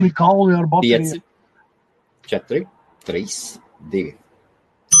kauli ar bateriju. 5, 4, 3, 2,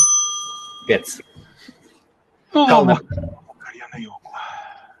 5. Nu, labvakar, ja nejauko.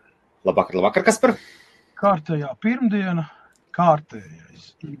 Labvakar, Kaspar. Kārtējā pirmdiena,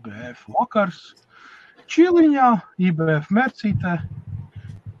 kārtējais IBF vakars, čiliņā, IBF mercītē,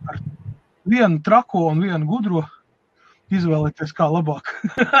 ar vienu trako un vienu gudro, izvēlēties kā labāk,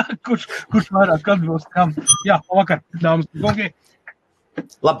 kurš vairāk atbilst kam. Jā, labvakar, dāmas un kungi.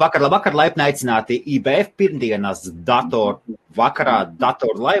 Labvakar, laipni aicināti IBF Pirmdienas vakarā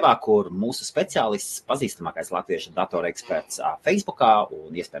datoru laivā, kur mūsu speciālists, pazīstamākais latviešu datoru eksperts Facebookā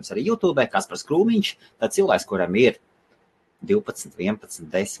un iespējams arī YouTube, Kasparu Krūmiņš, tad cilvēks, kuram ir 12,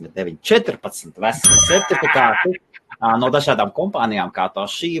 11, 10, 9, 14 veseli certifikāti no dažādām kompānijām, kā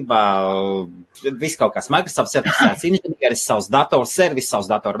Toshiba, viss kaut kas Microsoft certificēts inženieris, savs datoru servis, savs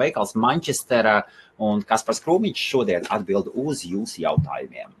datoru veikals Manchestera, un Kaspars Krūmiņš šodien atbild uz jūsu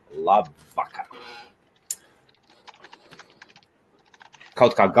jautājumiem. Labvakar!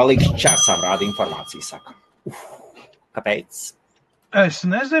 Kaut kā galīgi čērsām rāda informāciju, saka. Kāpēc? Es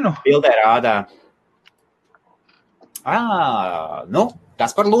nezinu. Bildē rādā.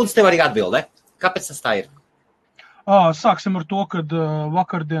 Kaspar, lūdzu, tev arī atbildē. Kāpēc tas tā ir? Sāksim ar to, kad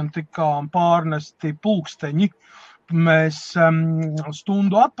vakardien tikām pārnesti pulksteņi. Mēs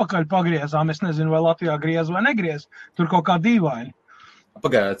stundu atpakaļ pagriezām. Es nezinu, vai Latvijā griez vai negriez. Tur kaut kā dīvaini.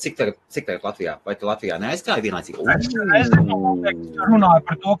 Pagāja, cik tagad Latvijā? Vai tu Latvijā neaizgāja vienlaicīgi? Es nezinu, runāju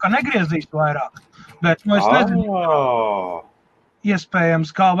par to, ka negriezīs vairāk. Bet, es nezinu.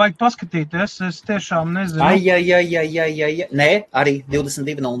 Iespējams, kā vajag paskatīties, es tiešām nezinu. Nē, arī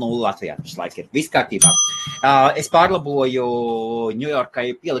 22:00 Latvijā pašlaik ir. Viss kārtībā. Es pārlaboju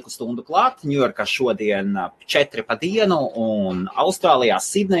Ņujorkai pieliku stundu klāt. Ņujorkā šodien 4 pa dienu un Austrālijā,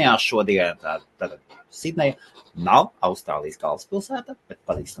 Sidnejā šodien. Tad Sidneja nav Austrālijas galvaspilsēta, bet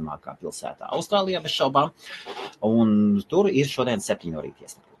pazīstamākā pilsētā Austrālijā bez šaubām. Un tur ir šodien 7 no rīta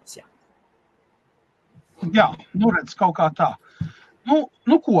iesniegums, jā. Jā, redz, kaut kā tā.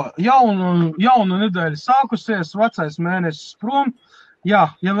 Nu ko, jauna nedēļa sākusies, vecais mēnesis prom.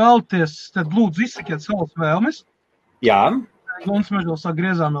 Jā, ja vēlaties, tad lūdzu izsakiet savas vēlmes. Jā. Guns Mežos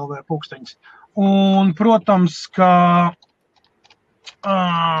griezām LV pulksteņus. Un, protams, ka,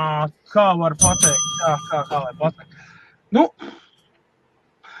 kā var pateikt, kā lai pateikt.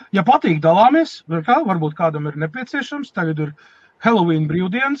 Ja patīk, dalāmies, varbūt kādam ir nepieciešams. Tagad ir Halloween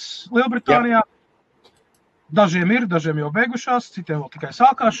brīvdienas Lielbritānijā. Jā. Dažiem ir, dažiem jau beigušās, citiem vēl tikai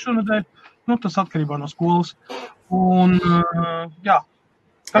sākās šonadēļ. Tas atkarībā no skolas. Un, jā.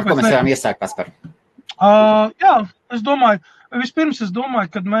 Ar ko mēs varam iesākt, Kaspar? Jā, vispirms es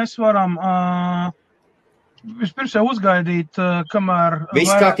domāju, kad mēs varam vispirms jau uzgaidīt, kamēr...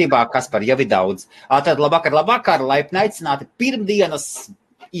 Viss kārtībā, Kaspar, jau ir daudz. Tad labvakar, laipni aicināti Pirmdienas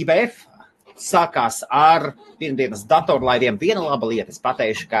IBF sākās ar Pirmdienas datorlaiviem. Viena laba lieta, es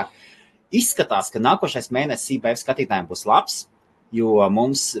pateikšu, ka izskatās, ka nākošais mēnesis IBF skatītājiem būs labs, jo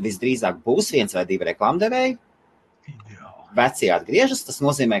mums visdrīzāk būs 1 vai 2 reklamdevēji. Vecie atgriežas, tas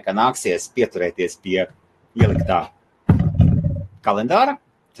nozīmē, ka nāksies pieturēties pie ieliktā kalendāra.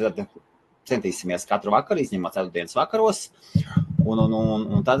 Tad centīsimies katru vakaru, izņemot ceturtdienas vakaros.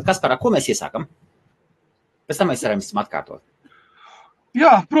 Un tad, Kaspar, ko mēs iesākam? Pēc tam mēs varam atkārtot.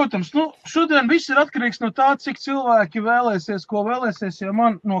 Jā, protams, šodien viss ir atkarīgs no tā, cik cilvēki vēlēsies, ko vēlēsies, jo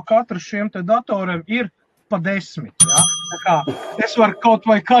man no katra šiem te datoriem ir pa 10. Ja? Tā kā es varu kaut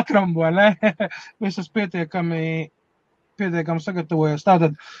vai katram, vai ne? Es esmu pietiekami sagatavojies.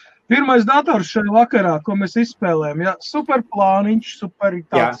 Tātad, pirmais dators šajā vakarā, ko mēs izspēlējam, ja? Super plāniņš, super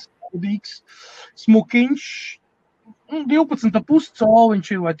tāds udīgs, smukiņš, 12,5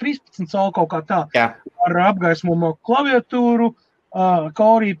 coliņš vai 13 coli kaut kā tā. Jā. Ar apgaismojumu klaviatūru,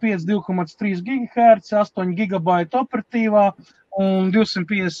 Core i5 2,3 GHz, 8 GB operatīvā un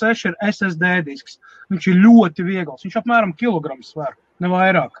 256 ir SSD disks. Viņš ir ļoti viegls. Viņš apmēram kilograms svēr, ne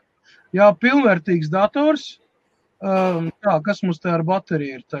vairāk. Jā, pilnvērtīgs dators. Kas mums te ar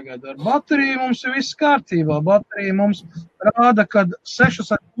bateriju ir tagad? Ar bateriju mums ir viss kārtībā. Baterija mums rāda, kad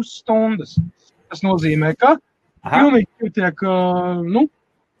 6,5 stundas. Tas nozīmē, ka pilnīgi pietiek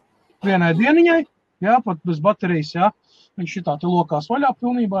vienai dieniņai, jā, pat bez baterijas, jā. Viņš šitā te lokās vaļā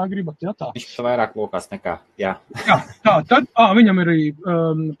pilnībā, ja gribat, jā, tā. Viņš vairāk lokās nekā, jā. Jā, tā, tad, viņam ir arī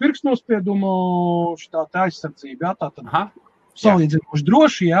pirkstnospiedumu šitā te aizsardzība, jā, tā tad salīdzinoši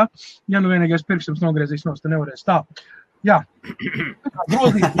droši, jā. Ja vienīgais pirkstums nogriezīs nos, te nevarēs tā. Jā,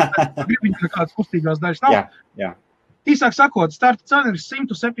 grozīt, gribiņi nekādas kustīgās daļas nav. Jā. Īsāk sakot, starta cena ir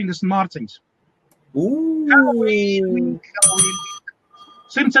 170 mārciņas.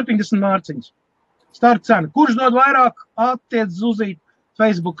 170 mārciņas. Starta cena. Kurš dod vairāk, attiec zuzīt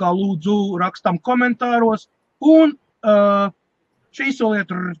Facebookā lūdzu rakstam komentāros, un šī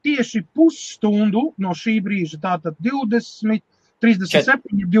izsoliet tieši pusstundu no šī brīža, tātad 20,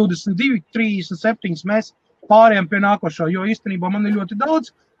 37, 22, 37 mēs pārējām pie nākošo, jo īstenībā man ir ļoti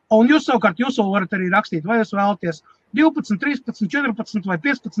daudz, un jūs savukārt varat arī rakstīt, vai jūs vēlaties 12, 13, 14 vai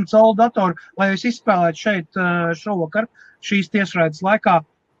 15 salu datoru, lai jūs izspēlētu šeit šovakar šīs tiešraides laikā.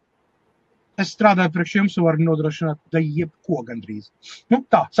 Es strādāju priekš jums, varu nodrošināt da jebko gandrīz. Nu,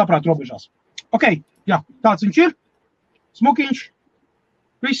 tā, saprāt robežās. Ok, jā, tāds viņš ir. Smukiņš.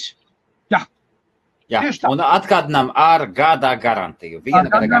 Viss. Jā. Jā, un atgādinām ar gada garantiju. Viena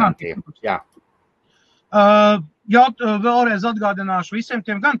gada garantija. Jā. Vēlreiz atgādināšu visiem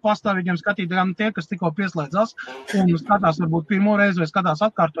tiem gan pastāvīgiem skatītājiem, tie, kas tikko pieslēdzās un skatās varbūt pirmo reizi vai skatās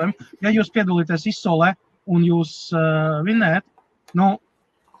atkārtojumu. Ja jūs piedalīties izsolē un jūs vinēt, nu,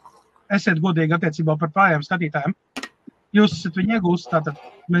 esiet godīgi attiecībā par pārējiem skatītājiem. Jūs esat viņu iegūst, tātad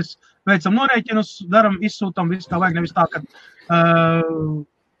mēs veicam norēķinus, daram, izsūtam visu kā vajag, nevis tā, ka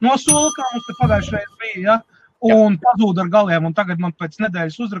nosola, kā mums te pagājušajā bija, ja? Un pazūd ar galiem, un tagad man pēc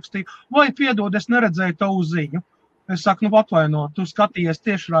nedēļas uzrakstīja, vai piedod, es neredzēju tavu ziņu. Es saku, nu atvaino, tu skatījies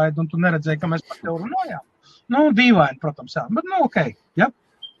tiešraidi, un tu neredzēji, ka mēs par tevi runājām. Nu, dīvaini, protams, jā, bet nu, ok, ja?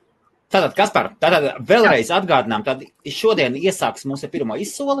 Tātad, Kaspar, vēlreiz atgādinām, tad šodien iesāks mūsu pirmo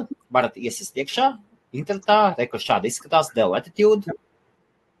izsoli, varat iesist iekšā, internetā, kur šādi izskatās Dell Latitude.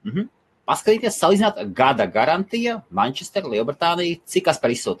 Paskatīties, salīdzināt gada garantija, Manchester, Lielbritānija, cik kas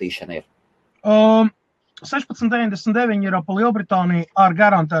par izsūtīšanu ir? 16,99 ir pa Lielbritāniju ar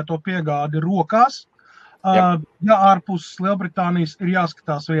garantēto piegādi rokās. Ja ārpus Lielbritānijas ir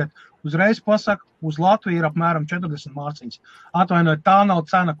jāskatās vieta. Uzreiz pasaku, uz Latviju ir apmēram 40 mārciņas. Atvainojiet, tā nav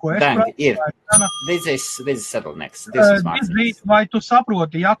cena, ko es prasu. Ir. This settlements. Vai tu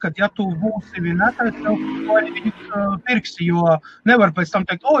saproti, ja, kad ja tu būsi vinētājs, tev arī viņu pirksi, jo nevar pēc tam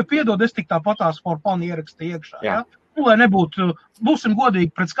teikt, oi, piedod, es tik tāpatās for fun ierakstu iekšā. Ja? Nu, lai nebūtu, būsim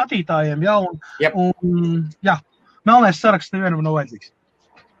godīgi pret skatītājiem, ja, un jā, melnais saraksts nevienam nav vajadzīgs.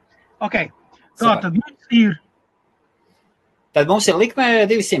 Ok, kā tad mums ir? Tad mums ir likme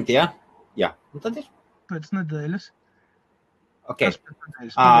 200, jā? Jā, nu tad ir. Pēc nedēļas. Ok,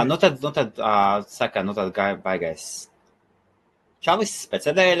 nu tad saka, nu tad baigais čalis pēc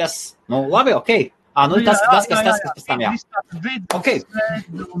nedēļas. Nu, labi, ok. Nu tas, kas pēc tam, jā. Ok.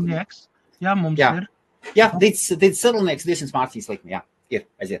 Jā, mums ir. Jā, dīdz sadalnieks 200 mārciņas likme, jā, ir,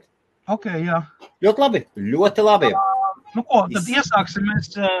 aiziet. Ok, jā. Ļoti labi, ļoti labi. Nu ko, tad iesāksim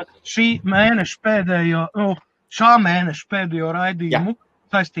mēs šā mēneša pēdējo raidījumu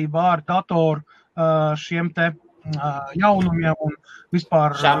saistībā ar datoru šiem te jaunumiem un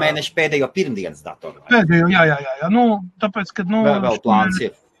vispār. Šā mēneša pēdējo pirmdienas datoru. Pēdējo, jā. Nu, tāpēc, kad, nu. Vēl plāns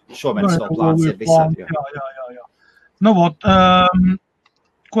ir. Šomēnes vēl plāns ir visādi. Jā. Nu, vot,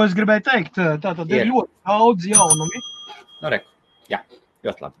 ko es gribēju teikt, tātad ir ļoti daudz jaunumi. Nu, reku, jā,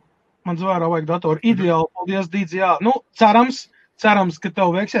 ļoti labi. Man zvērā vajag datoru. Ideāli, paldies, Dīdzi, jā. Nu, cerams, ka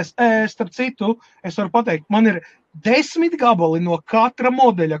tev veiksies. Starp citu, es varu pateikt, man ir 10 gabali no katra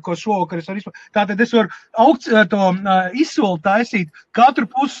modeļa, ko šovakar es varu izpildīt. Tātad es varu izsoli taisīt katru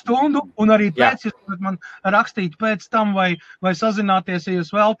pusstundu, un arī pēc, jūs varat man rakstīt pēc tam, vai sazināties, ja jūs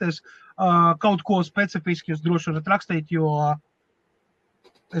vēlties kaut ko specifiski, jūs droši varat rakstīt, jo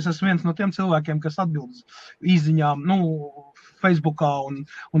es esmu viens no tiem cilvēkiem, kas atbild izziņām, Facebookā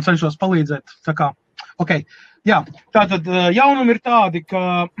un cenšos palīdzēt. Tā kā, ok. Jā, tātad jaunumi ir tādi,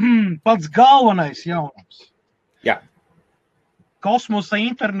 ka pats galvenais jaunums. Jā. Kosmosa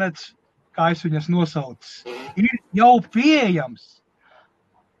internets, kā es viņas nosaucu, ir jau pieejams.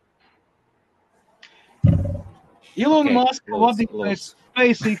 Elon Musk vadītais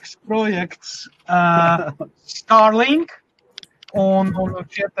SpaceX projekts Starlink un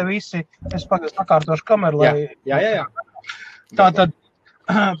šie te visi, es pagaidu sakārtošu kameru, lai... Jā. Tātad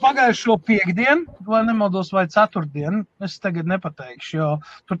pagājušo piekdienu, vai nemaldos, vai ceturtdienu, es tagad nepateikšu, jo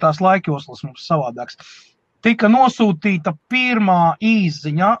tur tās laikjoslas mums savādāks. Tika nosūtīta pirmā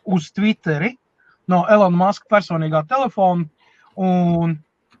īsziņa uz Twitteri no Elon Musk personīgā telefona, un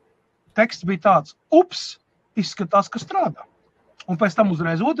teksts bija tāds, izskatās, ka strādā. Un pēc tam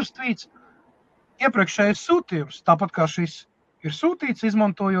uzreiz otrs tweets, iepriekšējais sūtījums, tāpat kā šis ir sūtīts,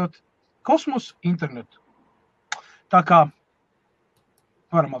 izmantojot kosmosa internetu. Tā kā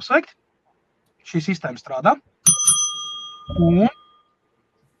varam apsveikt, šī sistēma strādā. Un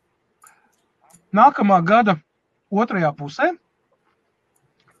nākamā gada otrajā pusē,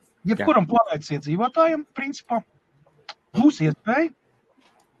 jebkuram planētas iedzīvotājiem, principā, būs iespēja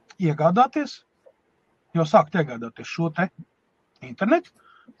iegādāties, jau sākt iegādāties šo te internetu,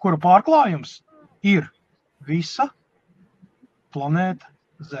 kura pārklājums ir visa planēta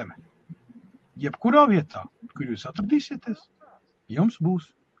Zeme. Jebkurā vietā, kur jūs atradīsieties, jums būs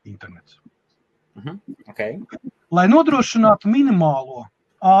internets. Okay. Lai nodrošinātu minimālo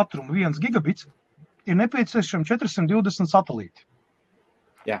ātrumu 1 gigabits, ir nepieciešami 420 satelīti.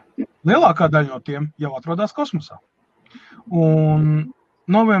 Jā. Lielākā daļa no tiem jau atrodas kosmosā. Un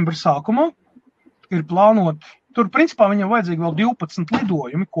novembra sākumā ir plānoti, tur principā viņam vajadzīgi vēl 12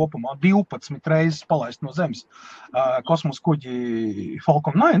 lidojumi kopumā, 12 reizes palaist no Zemes kosmosa kuģi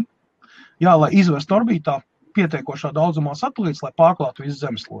Falcon 9, jā, lai izvest orbītā pietiekošā daudzumā satelītus, lai pārklātu visu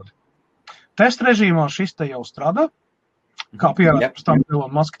zemeslodi. Test režīmā šis te jau strādā, kā pierāda pēc tam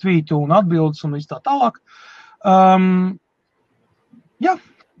Elon Musk tvītu un atbildes un viss tā tālāk. Jā,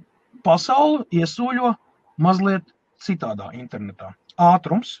 pasaule iesoļo mazliet citādā internetā.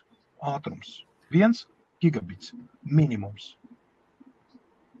 Ātrums, 1 gigabits minimums.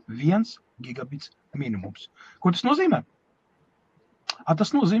 1 gigabits minimums. Ko tas nozīmē?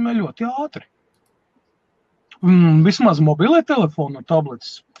 Tas nozīmē ļoti ātri. Vismaz mobilie telefoni un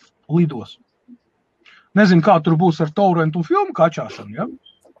tabletes lidos. Nezinu, kā tur būs ar torrentu un filmu kačāšanu, ja?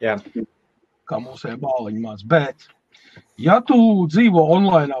 Jā. Kā mūsēja bāliņi māc. Bet, ja tu dzīvo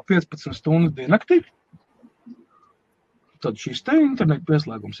online 15 stundas diennaktī, tad šis te internetu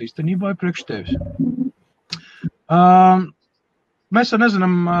pieslēgums īstenībā ir priekš tevis. Mēs jau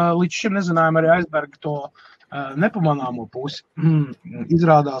nezinām, līdz šim nezinājām arī aizberga to nepamanāmo pusi.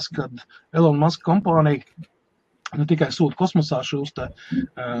 Izrādās, kad Elon Musk kompānija ne tikai sūta kosmosā šos te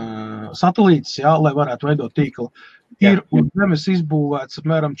satelītus, jā, lai varētu veidot tīklu, ir uz Zemes izbūvēts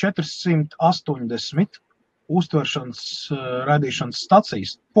apmēram 480 uztveršanas, raidīšanas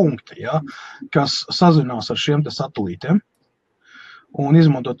stacijas punkti, jā, kas sazinās ar šiem te satelītiem un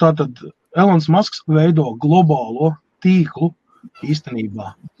izmanto. Tātad Elons Musks veido globālo tīklu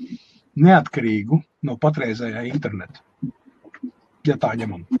īstenībā neatkarīgu no patreizējā interneta. Ja tā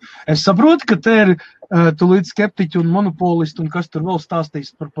ņemam. Es saprotu, ka te ir tulīt skeptiķi un monopolisti un kas tur vēl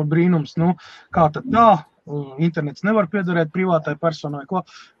stāstīs par brīnums. Nu, kā tad tā? Internets nevar piederēt privātai personai. Ko?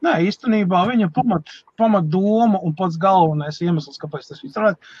 Nē, īstenībā viņa pamat doma un pats galvenais iemesls, kāpēc tas viss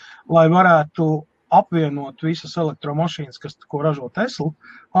rāda, lai varētu apvienot visas elektromašīnas, ko ražo Tesla,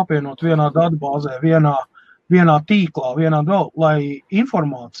 apvienot vienā datubāzē, vienā tīklā, lai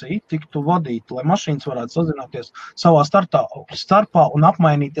informācija tiktu vadīta, lai mašīnas varētu sazināties savā starpā un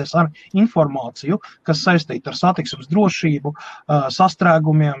apmainīties ar informāciju, kas saistīta ar satiksmes drošību,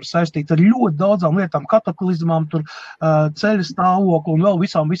 sastrēgumiem, saistīta ar ļoti daudzām lietām, kataklizmām, tur ceļa stāvokli un vēl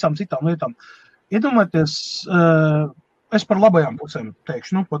visām citām lietām. Iedomājieties, es par labajām pusēm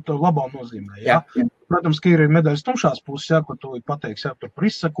teikšu, par to labām nozīmē, jā. Protams, ka ir medaļas tumšās puses, jā, ko tu pateiks, jā, tur par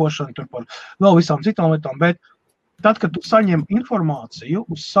izsekošanu, tur par vēl visām citām lietām, bet tad, kad tu saņem informāciju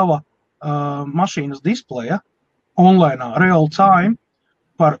uz sava mašīnas displeja, online, real time,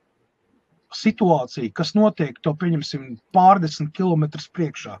 par situāciju, kas notiek, to pieņemsim pārdesmit kilometrus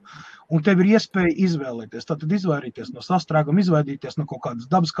priekšā, un tev ir iespēja izvēlēties, tātad izvairīties no sastrēguma, izvairīties no kaut kādas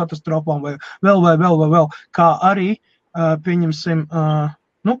dabas katastrofām vai vēl, kā arī, pieņemsim,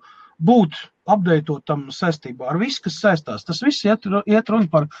 būt updateotam saistībā ar visu, kas saistās. Tas viss iet runa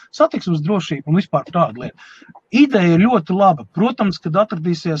par satiksmes drošību un vispār tādu lietu. Ideja ir ļoti laba. Protams, kad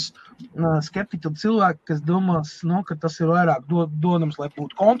atradīsies skeptiķi cilvēki, kas domās, ka tas ir vairāk dodams, lai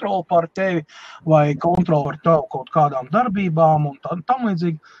būtu kontroli pār tevi vai kontroli par tavu kaut kādām darbībām un tam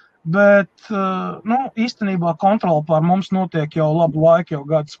līdzīgi. Bet, īstenībā kontroli pār mums notiek jau labu laiku, jau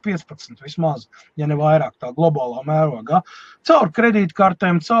gadus 15 vismaz, ja ne vairāk tā globālā mērogā. Caur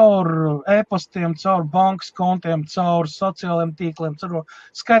kredītkartēm, caur e-pastiem, caur bankas kontiem, caur sociāliem tīkliem,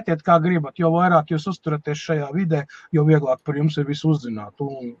 skaitiet kā gribat, jo vairāk jūs uzturaties šajā vidē, jo vieglāk par jums ir visu uzzināt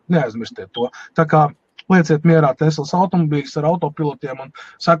un neaizmirstiet to. Tā kā lieciet mierā Teslas automobīļus ar autopilotiem un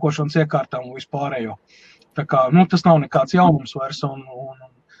sekošanas iekārtām un vispārējo. Tā kā, tas nav nekāds jaunums vairs un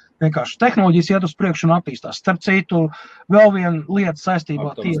vienkārši tehnoloģijas iet uz priekšu un attīstās. Starp citu, vēl viena lieta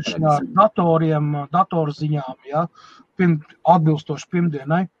saistībā tieši ar datoriem, datorziņām, ja, atbilstoši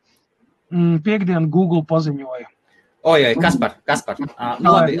pirmdienai. Piektdien Google paziņoja. Ojoj, Kaspar.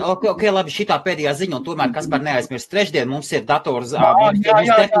 Labi, šitā pēdējā ziņa, un tomēr, Kaspar, neaizmirst, trešdien mums ir dators,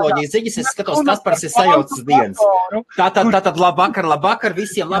 tehnoloģijas ziņas, es skatos, Kaspars ir sajaucas dienas. Tātad labvakar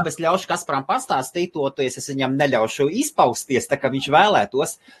visiem, labi, es ļaušu Kasparam pastāstīt, es viņam neļaušu izpausties, tā kā viņš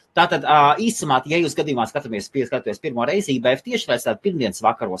vēlētos. Tātad īsumā, ja jūs gadījumā skatāties pirmo reizi IBF tiešraidē, tad pirmdienas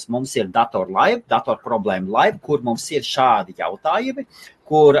vakaros mums ir datorproblēmu live, kur mums ir šādi jautājumi,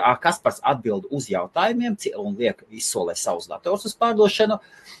 kur Kaspars atbild uz jautājumiem un liek izsolē savus dators uz pārdošanu.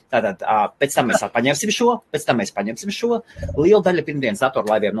 Tātad pēc tam mēs paņemsim šo. Liela daļa pirmdienas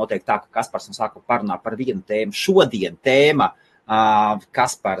datorlaiviem notiek tā, ka Kaspars mums sāka parunāt par vienu tēmu. Šodien tēma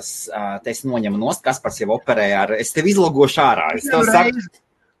Kaspars, te es noņemu nost, Kaspars jau operē es tev izlogošu ārā. Es tev saku.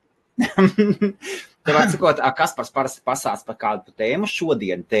 Tev atsakot, Kaspars parasti pasāc par kādu tēmu.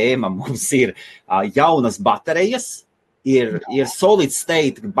 Šodien tēma mums ir jaunas baterijas, ir solid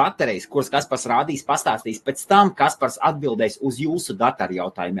state baterijas, kuras Kaspars rādīs, pastāstīs. Pēc tam Kaspars atbildēs uz jūsu datoru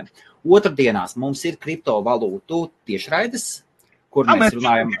jautājumiem. Otrdienās mums ir kriptovalūtu tiešraides, kur mēs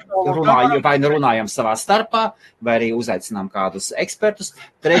runājam savā starpā, vai arī uzaicinām kādus ekspertus.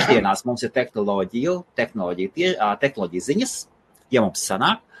 Trešdienās mums ir tehnoloģija ziņas, ja mums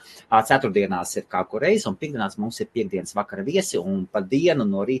sanāk. Ceturtdienās ir kā kur reizi, un piekdienās mums ir piekdienas vakara viesi, un pa dienu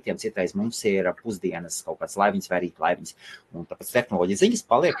no rītiem citreiz mums ir pusdienas kaut kāds laiviņas vai rīt laiviņas. Un tāpēc tehnoloģija ziņas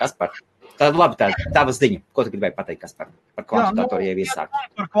paliek, Kaspar. Tad labi, tava ziņa. Ko tu gribēji pateikt, Kaspar? Par kvantu datoriem iesākt.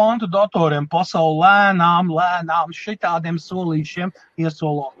 Par kvantu datoriem pasauli lēnām šitādiem solīšiem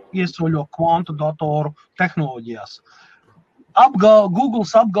iesoļo kvantu datoru tehnoloģijās.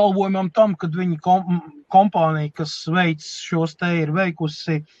 Googles apgalvojumam tam, kad viņi kompānija, kas veic šos te ir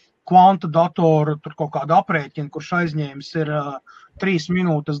veikusi kvantu datoru, tur kaut kādu aprēķinu, kurš aizņēmis ir 3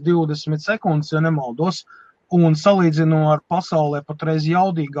 minūtes 20 sekundes, ja nemaldos, un salīdzinu ar pasaulē patreiz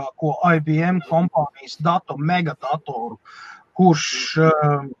jaudīgāko IBM kompānijas megadatoru, kurš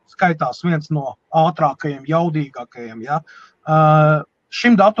skaitās viens no ātrākajiem, jaudīgākajiem. Ja?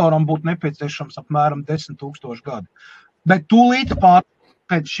 Šim datoram būtu nepieciešams apmēram 10 000 gadi. Bet tūlīt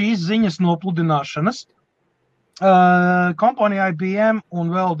pēc šīs ziņas nopludināšanas kompānija IBM un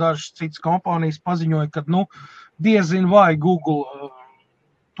vēl dažas citas kompānijas paziņoja, ka, diezin vai Google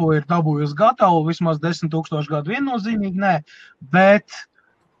to ir dabūjusi gatavu, vismaz 10 000 gadu viennozīmīgi, nē, bet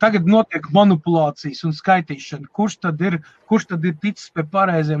tagad notiek manipulācijas un skaitīšana. Kurš tad ir ticis pie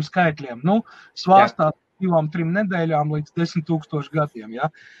pareiziem skaitļiem? Svārstāt 2-3 nedēļām līdz 10 000 gadiem, ja?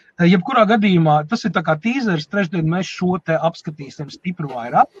 Jebkurā gadījumā, tas ir tā kā tīzers, trešdien mēs šo te apskatīsim stipri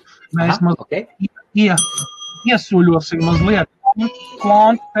vairāk. Mēs iesuļosim mazliet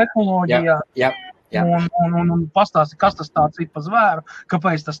kvantu tehnoloģijā un pastāsti, kas tas tāds ir pa zvēru,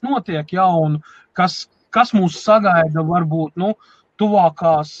 kāpēc tas notiek, ja, un kas mūs sagaida varbūt,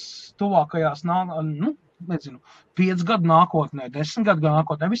 tuvākajās, 5 gadu nākotnē, 10 gadu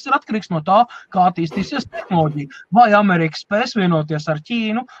nākotnē. Viss ir atkarīgs no tā, kā attīstīsies tehnoloģija. Vai Amerika spēs vienoties ar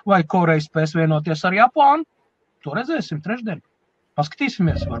Ķīnu, vai Koreja spēs vienoties ar Japānu. To redzēsim trešdien.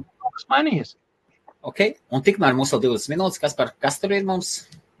 Paskatīsimies, varbūt kaut kas mainījies. Ok, un tikmēr mums vēl 20 minūtes. Kas tur ir mums?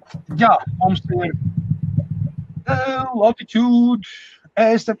 Jā, mums ir Latitude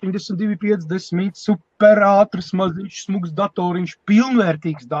E7250, superātris, maziņš, smugs datoriņš,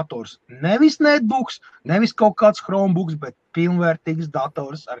 pilnvērtīgs dators. Nevis netbooks, nevis kaut kāds Chromebooks, bet pilnvērtīgs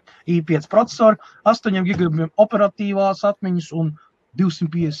dators ar i5 procesoru, 8 GB operatīvās atmiņas un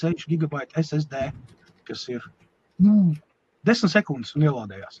 256 GB SSD, kas ir 10 sekundes un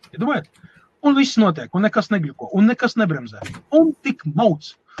ielādējās. Iedomājiet? Un viss notiek, un nekas negļuko, un nekas nebremzē. Un tik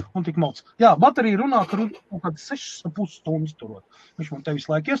mauc. Jā, baterija runā, ka kaut kāds 6,5 stundas turot. Viņš man te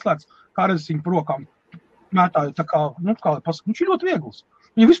visu laiku ieslēgts, kā redz viņu par rokām mētāju, tā kā, viņš ir ļoti viegls.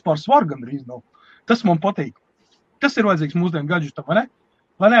 Viņa vispār svar gandrīz nav. Tas man patīk. Tas ir vajadzīgs mūsdienu gadžetam, vai ne?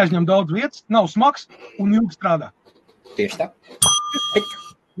 Lai neaizņem daudz vietas, nav smags un ilgi strādā. Tieši tā.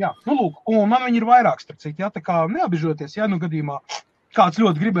 Jā, lūk, un man viņi ir vairāk starp citu, jā, tā kā neabižoties, ja gadījumā kāds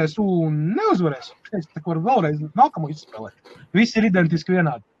ļoti gribēs un neuzvarēs. Es tā varu vēlreiz nākamo izspēlēt. Visi ir identiski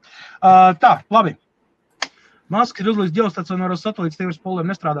vienādi. Tā, labi. Masks ir uzlīdz ģeostacionāros satelītas tīvas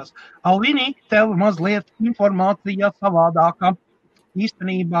poliem nestrādās. Alvini, tev mazliet informācija savādāka.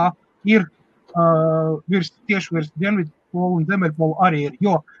 Īstenībā ir tieši virs Dienvidu polu un Zemeļpolu arī ir,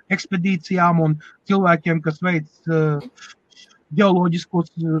 jo ekspedīcijām un cilvēkiem, kas veic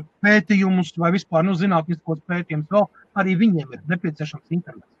ģeoloģiskos pētījumus vai vispār zinātniskos pētījumus, vēl arī viņiem ir nepieciešams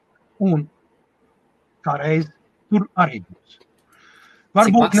internets. Un kā reiz tur arī būs.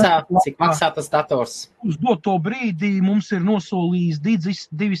 Cik maksā tas dators? Uz doto brīdī mums ir nosolījis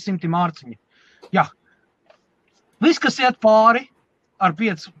 200 mārciņi. Jā. Viss, kas iet pāri ar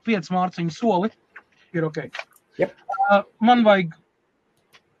 5 mārciņu soli, ir ok. Yep. Man vajag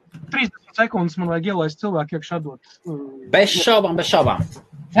 30 sekundes, man vajag ielaist cilvēku iekšā dot. Bez šaubām.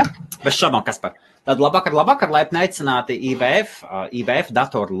 Ja? Bez šaubām, Kaspar. Tad labvakar, laipni aicināti IBF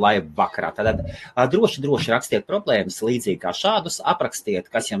datoru laivu vakarā. Tad droši rakstiet problēmas līdzīgi kā šādus, aprakstiet,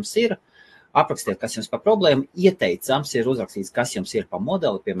 kas jums ir, aprakstiet, kas jums par problēmu, ieteicams ir uzrakstīts, kas jums ir pa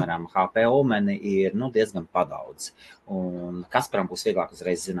modeli, piemēram, HP omeni ir diezgan padaudz. Un Kasparam būs vieglāk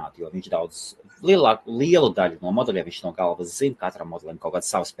uzreiz zināt, jo viņš daudz lielu daļu no modeļiem, viņš no galvas zina, katram modelim kaut kāda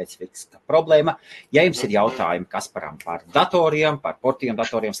savu specifiska problēma. Ja jums ir jautājumi Kasparam par datoriem, par portīviem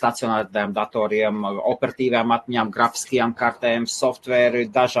datoriem, stacionāriem datoriem, operatīvām atmiņām, grafiskajām kartēm, softvēru,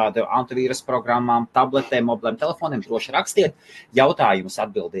 dažādu antivīrus programmām, tabletēm, mobiliem telefoniem, droši rakstiet. Jautājumus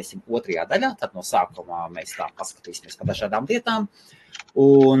atbildēsim otrajā daļā, tad no sākumā mēs tā paskatīsimies par dažādām lietām.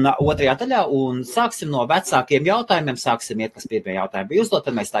 Un otrajā daļā, un sāksim no vecākiem jautājumiem, sāksim iet, kas pirmie jautājumi bija uzdot,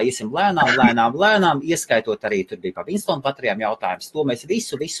 tad mēs tā iesim lēnām, ieskaitot arī, tur bija pa Winstone baterijām jautājums, to mēs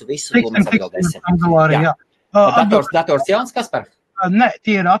visu, to mēs atbildēsim. Jā. Dators jauns, Kaspar? Nē,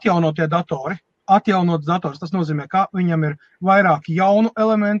 tie ir atjaunotie datori. Atjaunots dators, tas nozīmē, ka viņam ir vairāk jaunu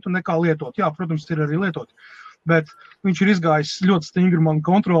elementu nekā lietot. Jā, protams, ir arī lietot, bet viņš ir izgājis ļoti stingri manu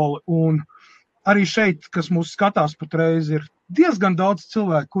kontroli, un arī šeit, kas mūs skatās patreiz, ir diezgan daudz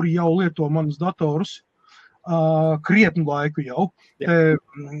cilvēku, kuri jau lieto manus datorus krietnu laiku jau.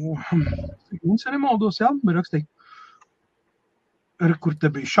 Mums arī maldos, jā, bija rakstīt. Kur te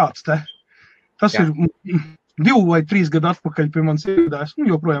bija šāds te. Tas ir 2 vai 3 gadu atpakaļ pie manis iegādājis,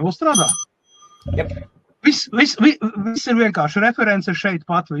 un joprojām vēl strādā. Yep. Viss ir vienkārši reference šeit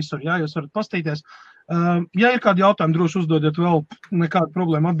pat visur, jā, jūs varat pastīties. Ja ir kādi jautājumi, droši uzdodiet vēl, nekāda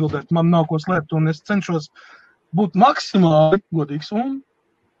problēma atbildēt, man nav ko slēpt, un es cenšos būt maksimāli godīgs un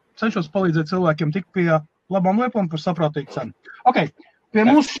cenšos palīdzēt cilvēkiem tik pie labām lietām par saprātīgu cenu. Ok, pie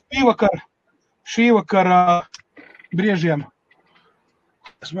mums šī vakara briežiem.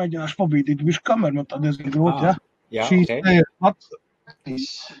 Es mēģināšu pabīdīt bišķi kameru, man tā diezgan grūti, ja? Šīs ir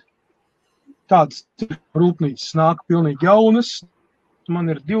tāds rūpnīcas nāk pilnīgi jaunas. Man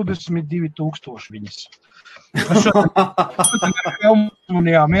ir 22,000 viņas.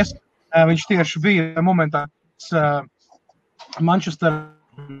 Viņš tieši bija momentā Manchester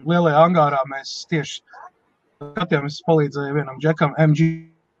lielajā angārā. Mēs tieši skatījāmies, palīdzēja vienam džekam MG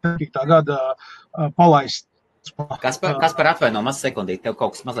tā gada palaist. Kaspar, atvaino maz sekundīt, tev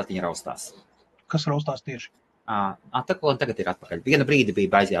kaut kas mazliet viņa raustās. Kas raustās tieši? Tagad ir atpakaļ. Viena brīdi bija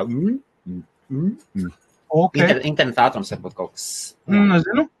baizjā. Okay. Interneta ātrums varbūt kaut kas.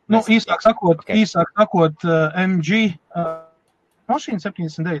 Nezinu. Īsāk sakot, MG mašīna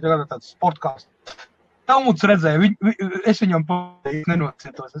 79 gada tāds sportkāsts. Daudz redzēja, es viņam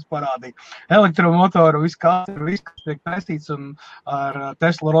nenocietos, es parādīju. Elektromotoru, viss kas tiek taistīts un ar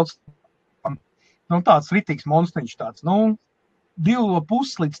Tesla Roadster. Tāds ritīgs monstriņš tāds.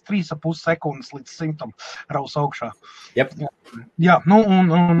 2,5 līdz 3,5 sekundes līdz 100 raus augšā. Yep. Jā,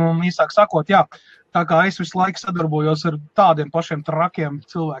 un īsāk sakot, jā. Tā kā es visu laiku sadarbojos ar tādiem pašiem trakiem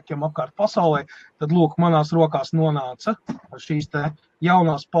cilvēkiem apkārt pasaulē, tad, lūk, manās rokās nonāca šīs te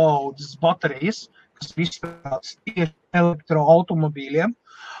jaunās paaudzes baterijas, kas ir izstrādātas tieši elektroautomobīļiem.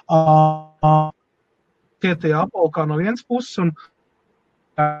 Tie apvalkā no vienas puses un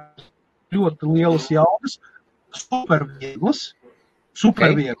ļoti lielas jaunas, supervieglas.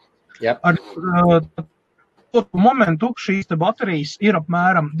 Yep. Ar momentu šīs te baterijas ir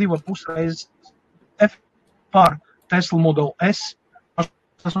apmēram 2,5 reizes par Tesla Model S.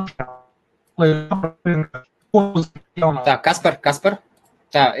 Tā, Kaspar.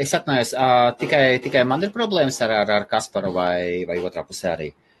 Tā, es atnājos, tikai man ir problēmas ar Kasparu vai otrā pusē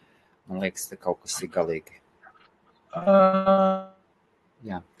arī. Man liekas, te kaut kas ir galīgi.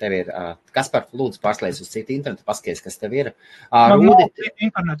 Jā, tev ir. Kaspar, lūdzu, pārslēdz uz citu internetu, paskaties, kas tev ir.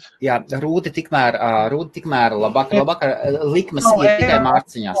 Rūdi tikmēr labāk. Likmes ir tikai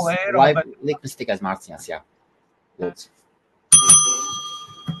mārciņās. Likmes tikai mārciņās, jā. Lūdzu.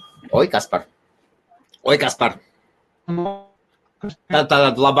 Oi, Kaspar.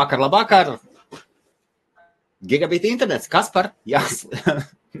 Tad labāk. Gigabita internets. Kaspar,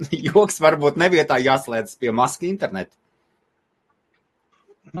 joks varbūt nevietā jāslēdz pie maska internetu.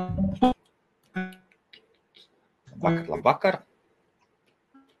 Labvakar.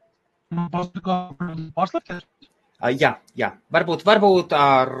 Pārslēgties? Jā. Varbūt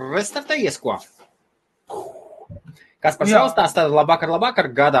restartējies ko? Kas par saustās, tad labvakar,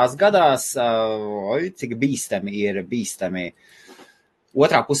 gadās, cik bīstami.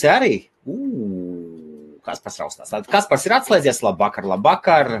 Otrā pusē arī? Kas par saustās? Tad Kaspars ir atslēdzies, labvakar.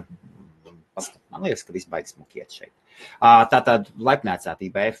 Man liekas, ka viss baigs mukiet šeit. Tātad laipnēcāt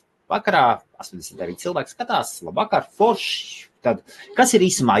IBF vakarā, 89 cilvēki skatās, labvakar, forši. Tad, kas ir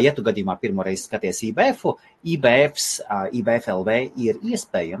īsumā, ja tu gadījumā pirmoreiz skaties IBF-u, IBF LV ir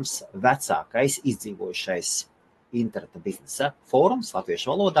iespējams vecākais izdzīvojušais interneta biznesa fórums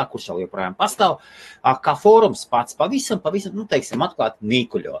latviešu valodā, kurš vēl joprojām pastāv. Kā fórums pats pavisam, teiksim, atklāt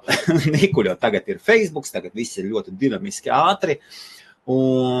nīkuļo. Nīkuļo. Tagad ir Facebook, tagad viss ir ļoti dinamiski ātri.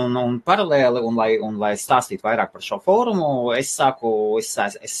 Un paralēli, un lai stāstītu vairāk par šo fórumu, es sāku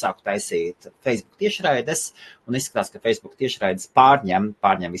taisīt Facebook tiešraides, un izskatās, ka Facebook tiešraides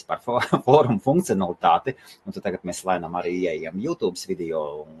pārņem vispār fórumu funkcionalitāti, un tad tagad mēs lēnām arī ieejam YouTube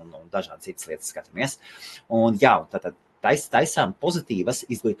video un dažādas citas lietas skatāmies. Un jā, tad taisām pozitīvas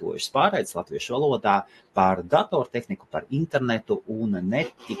izglītojušas pārraides latviešu valodā par datortehniku, par internetu un ne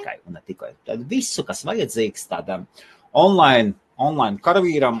tikai. Tad visu, kas vajadzīgs tādam online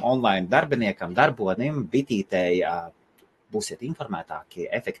karavīram, online darbiniekam, darbonim, bitītēji, būsiet informētāki,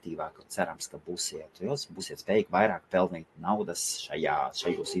 efektīvāki un cerams, ka būsiet spējīgi vairāk pelnīt naudas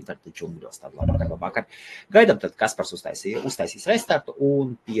šajos interneta džungļos. Tad labāk. Gaidām, tad Kaspars uztaisīs restartu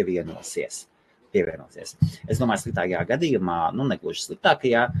un pievienosies. Es domāju, sliktākajā gadījumā, negluži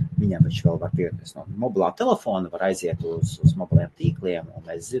sliktākajā, viņam viņš vēl var pievienoties no mobilā telefona, var aiziet uz mobiliem tīkliem, un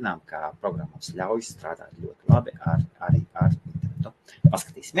mēs zinām, ka programmas ļauj strādāt ļoti labi arī ar internetu.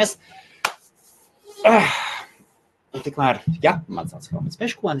 Paskatīsimies. Un tikmēr, mans sauc Kalmans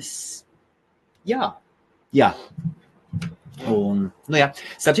Peškonis. Jā. Un,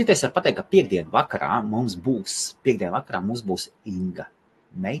 starp citu, es varu pateikt, ka piekdienu vakarā mums būs Inga.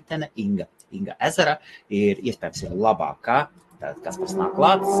 Meitene Inga Ezera ir iespējams labākā. Tad, kas mums nāk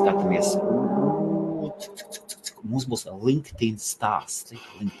klāt, skatāmies. Mums būs LinkedIn stāsts.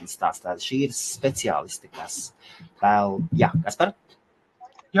 Tāda šī ir speciālisti, kas vēl... Jā, Kaspar?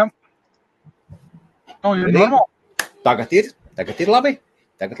 Jā. Ir normāli. Tagad ir labi.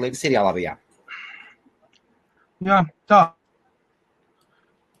 Tagad liekas ir labi, jā. Jā, tā.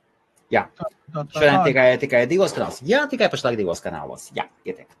 Jā. Šodien tikai divos kanālos. Jā, tikai pašlaik divos kanālos. Jā,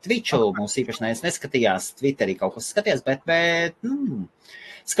 ietiek. Twitchu mums īpaši neskatījās, Twitterī kaut kas skatījās, bet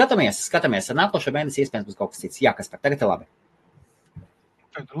skatāmies. Ar nākošo mēnesi iespējams būs kaut kas cits. Jā, Kaspar, tagad ir labi.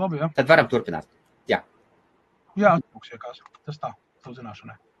 Tagad ir labi, jā. Tad varam turpināt. Jā. Jā, atpūksiekās. Tas tā, tu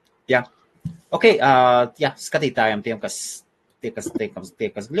zināšanai. Jā. Ok, skatītājiem tie, kas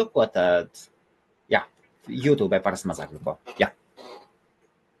gļuko, tad, jā, YouTube parasti mazāk gļuko. Jā.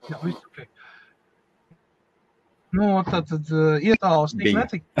 Jā, viss ok. Tad ietālas tik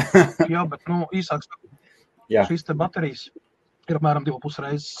netika. Jā, bet, īsāks. Šīs te baterijas ir apmēram 2,5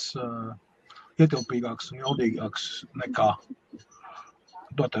 reizes ietilpīgāks un jaudīgāks nekā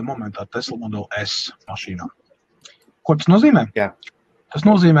dotajā momentā Tesla Model S mašīnā. Ko tas nozīmē? Jā. Tas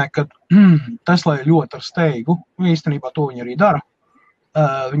nozīmē, ka Tesla ir ļoti ar steigu, un īstenībā to viņi arī dara.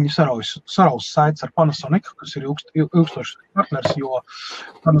 Viņi saraus saites ar Panasonic, kas ir ilgstošs partners, jo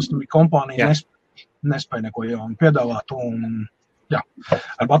Panasonic kompānija nespēja neko jaunu piedāvāt. Un,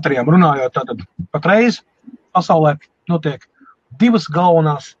 ar baterijām runājot, tātad patreiz pasaulē notiek 2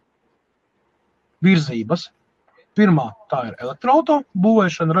 galvenās virzības. Pirmā, tā ir elektroauto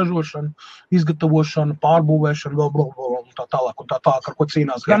būvēšana, ražošana, izgatavošana, pārbūvēšana, vēl tā tālāk, ar ko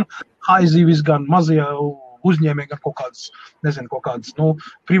cīnās gan haizīvis, gan mazie uzņēmēji, gan kaut kādas,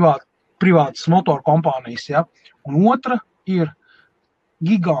 privātas motoru kompānijas, ja. Un otra ir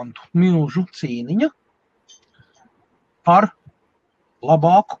gigantu milžu cīniņa par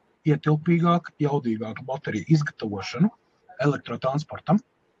labāku, ietilpīgāku, jaudīgāku bateriju izgatavošanu elektrotransportam.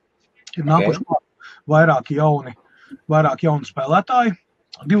 Ir nākuši vairāki jauni spēlētāji.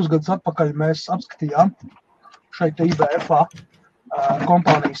 2 gadus atpakaļ mēs apskatījām šeit IBF-ā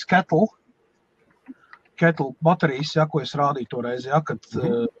kompānijas Kettle baterijas, ko es rādīju toreiz, kad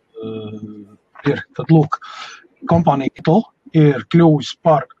tad lūk, kompānija Kettle ir kļuvusi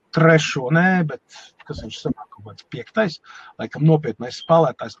par 3. bet kas viņš sanāk kaut kāds 5. laikam nopietnais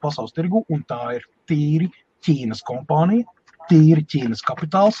spēlētājs pasaules tirgu, un tā ir tīri Ķīnas kompānija, tīri Ķīnas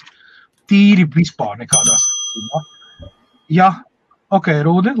kapitāls, tīri vispār nekādā saistībā. Jā, ok,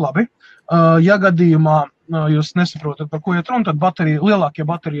 Rūdi, labi. Ja gadījumā jūs nesaprotat, par ko iet runa, tad lielākie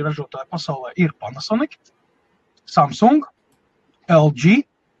bateriju ražotāji pasaulē ir Panasonic, Samsung, LG,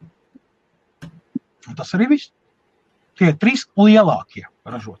 un tas arī viss. Tie ir 3 lielākie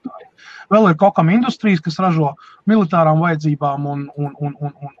ražotāji. Vēl ir Kokam Industries, kas ražo militārām vajadzībām un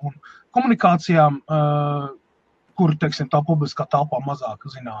komunikācijām, kur, teiksim, tā publiskā telpā mazāk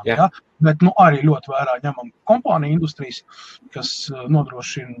zinām. Ja? Bet arī ļoti vērā ņemam kompāniju Industries, kas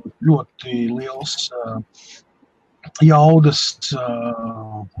nodrošina ļoti liels jaudas,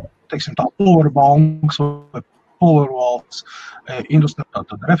 teiksim, tā powerbanks vai powerwalls industriālā,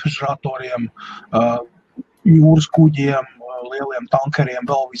 tad refrižeratoriem, jūras kuģiem, lieliem tankeriem,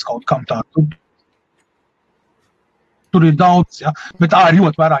 vēl viskaut kam tā. Tur ir daudz, ja? Bet tā ir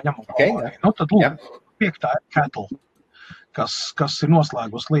ļoti vērā ņemama. Okay, tad, lūk, 5. Kettle, kas ir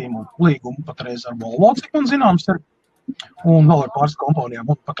noslēgus līgumu patreiz ar Volvo, cik man zināms ir, un vēl ar pāris kompānijām,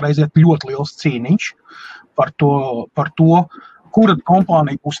 un patreiz iet ļoti liels cīniņš par to, kura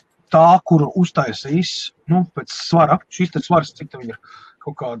kompānija būs tā, kura uztaisīs, pēc svara, šis te svars, cik tev ir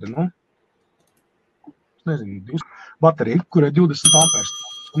kaut kāda, nezinu, baterija, kurai 20 ampērs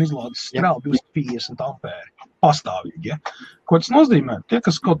un izlādes strēlu 250 ampēri pastāvīgi, ja? Ko tas nozīmē? Tie,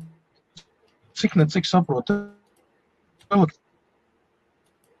 kas kaut cik saprot elektrībā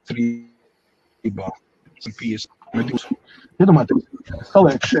 50 vai 200. Iedomājieties,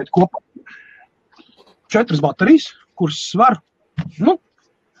 saliek šeit kopā 4 baterijas, kuras sver,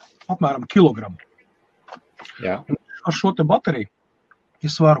 apmēram kilogramu. Jā. Ar šo te bateriju,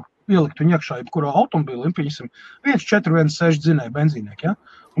 es varu ielikt viņu iekšā jebkurā automobīlī, pieņemsim 1.4, 1.6 dzinēju benzīnieki, ja?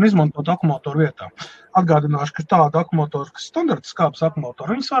 Un izmantot akumulātoru vietā. Atgādināšu, ka tāda akumulātora, kas standarta skābes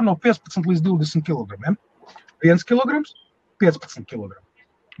akumulātora, viņi svar no 15 līdz 20 kg. 1 kg, 15 kg.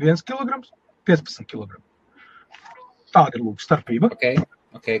 1 kg, 15 kg. Tāda ir lūk starpība. Okay.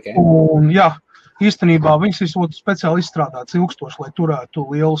 Un jā, īstenībā viņas ir speciāli izstrādāts ilgstoši, lai turētu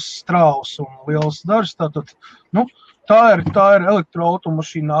liels strāvus un liels dažs. Tātad, tā ir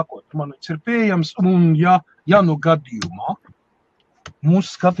elektroautomašīna nākotne. Man viņas ir pieejams, un ja gadījumā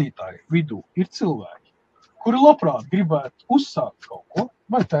mūsu skatītāju vidū ir cilvēki, kuri labprāt gribētu uzsākt kaut ko,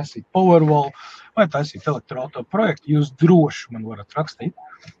 vai taisīt Powerwall, vai taisīt elektroauto projektu, jūs droši man varat rakstīt.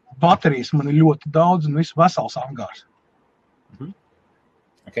 Baterijas man ir ļoti daudz un visu vesels angārs.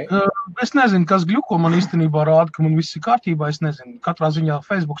 Okay. Es nezinu, kas gļuko, man īstenībā rāda, ka man viss ir kārtībā, es nezinu, katrā ziņā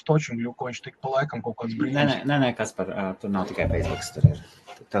Facebook toču gļuko, viņš tik pa laikam kaut kāds brīdums. Nē, Kaspar, tur nav tikai Facebook, tur ir,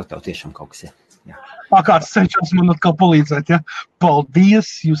 tev tiešām kaut kas, jā. Kāds cenšas man atkal palīdzēt, ja?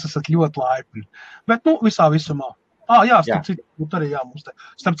 Paldies, jūs esat ļoti laipni. Bet, visā visumā. Starp citu, arī mums te.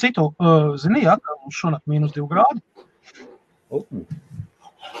 Starp citu, zini, ka mums šonakt -2 grādi.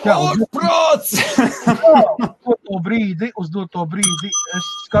 Prāts! Uz doto brīdi es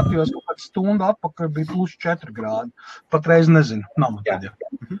skatījos kaut kādu stundu atpakaļ, bija +4 grādi. Patreiz nezinu, nav man tad, ja.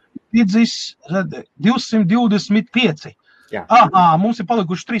 Piedzis 225. Jā. Mums ir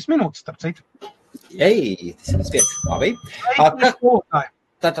palikuši 3 minūtes, starp citu. Ei, tas ir viens, labi.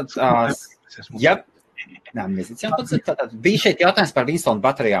 Tātad, tātad bija šeit jautājums par Winstone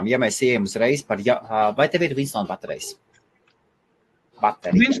baterijām, ja mēs ejam uzreiz par, vai tev ir Winstone baterijas?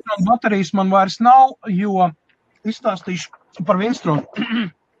 Winstone baterijas man vairs nav, jo izstāstīšu par Winstone.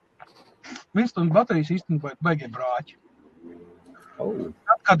 Winstone baterijas īstenībā baigie brāķi.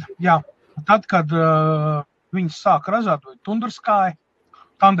 Tad, kad viņas sāka ražāt, vai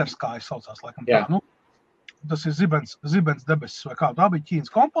Thunderskāja saucās, laikam tā, tas ir Zibens debesis vai kāda, tā bija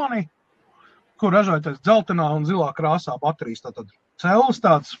Ķīnas kompānija, kur ražojoties dzeltenā un zilā krāsā baterijas, tātad cēlis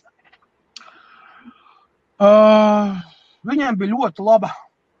tāds. Viņiem bija ļoti laba,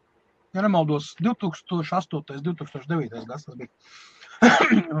 ja nemaldos, 2008. 2009. gads tas bija.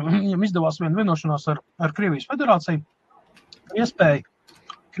 Viņam izdevās viena vienošanās ar Krievijas federāciju, iespēja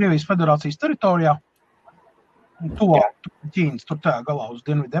Krievijas federācijas teritorijā, tuvā Ķīnas, tur tajā galā uz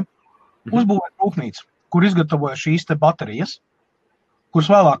dienvidiem, uzbūvēt rūpnīcu, kur izgatavoja šīs te baterijas, kuras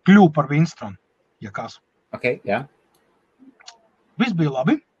vēlāk kļuva par Winstone, ja kas. Jā. Viss bija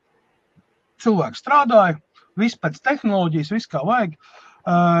labi, cilvēki strādāja, viss pēc tehnoloģijas, viss kā vajag.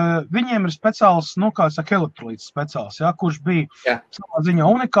 Viņiem ir speciāls, elektrolīts speciāls, kurš bija savā ziņā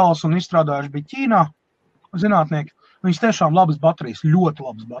unikāls un izstrādājuši bija Ķīnā zinātnieki. Viņas tiešām labas baterijas, ļoti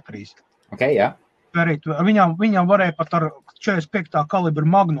labas baterijas. Jā. Viņām varēja pat ar 45. kalibra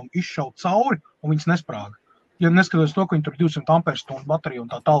magnumu izšaut cauri, un viņas nesprāga. Ja neskatoties to, ka viņi tur 200 amperstundu bateriju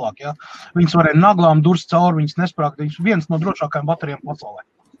un tā tālāk, viņas varēja naglām durst cauri, viņas nesprāga. Viņas viens no drošākajām baterijām pasaulē.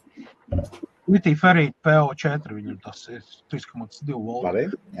 Litī-ferīti PO4, viņam tas ir 3,2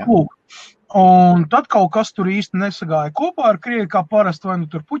 volti. Un tad kaut kas tur īsti nesagāja kopā ar Krievi, kā parasti, vai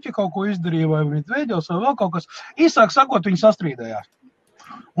tur puķi kaut ko izdarīja, vai viņi dvēģos, vai vēl kaut kas. Īsāk sakot, viņi sastrīdējās.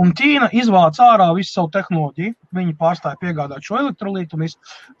 Un Ķīna izvāca ārā visu savu tehnoloģiju, viņi pārstāja piegādāt šo elektrolītu.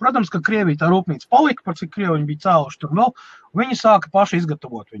 Protams, ka Krievija tā rūpnīca palika, par cik Krievi viņi bija cēluši tur vēl, un viņi sāka paši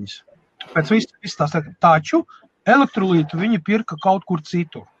izgatavot viņas. Pēc viss tās taču elektrolītu viņi pirka kaut kur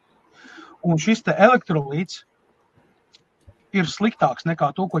citur. Un šis te elektrolīts ir sliktāks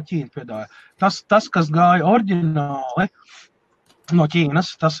nekā to, ko Ķīna piedāja. Tas kas gāja oriģināli no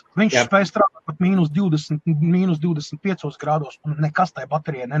Ķīnas, viņš spēja strādāt pat -20, -25 grādos, un nekas tai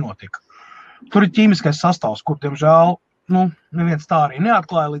baterijai nenotika. Tur ir ķīmiskais sastāvs, kur, diemžēl, neviens tā arī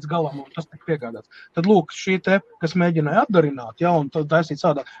neatklāja līdz galam, un tas tika piegādāts. Tad, lūk, šī te, kas mēģināja atdarināt, un tad taisīt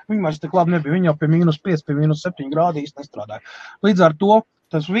sādāk, viņi vairs tik labi nebija, viņi jau pie -5, pie -7 grādi īsti nestrādāja. Līdz ar to,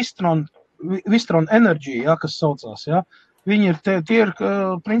 tas Vistron Energy, ja, kas saucās, ja. Viņi tie ir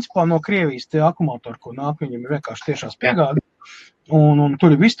principā no Krievijas tie akumulatori, ko nāk, viņiem ir vienkārši tiešās piegādi. Un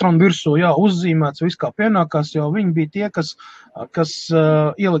tur ir Vistron virsū, jā, uzzīmēts, viss kā pienākās, jo viņi bija tie, kas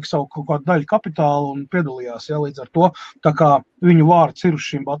ielika savu kaut kādu daļu kapitālu un piedalījās, jā, līdz ar to, tā kā viņu vārds ir uz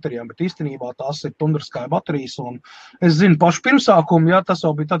šīm baterijām, bet īstenībā tās ir Tundraskai baterijas, un es zinu pašu pirmsākumu, jā, tas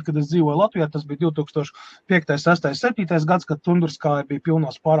jau bija tad, kad es dzīvoju Latvijā, tas bija 2005, 6, 7 gads, kad Tundraskai bija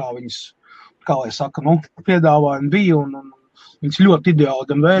pilnā spārā viņas, kā lai saka, piedāvājumi bija, un viņas ļoti ideāli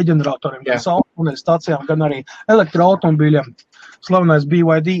gan vēja ģeneratoriem, gan saules stācijām, gan arī elektroautomobīļiem. Slavenais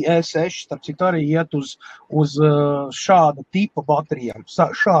BYD E6, starp citu arī iet uz šāda tipa baterijām,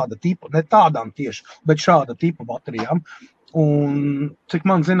 šāda tipa, ne tādām tieši, bet šāda tipa baterijām. Un, cik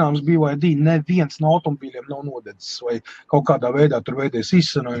man zināms, BYD neviens no automobīļiem nav nodedzis vai kaut kādā veidā tur veidies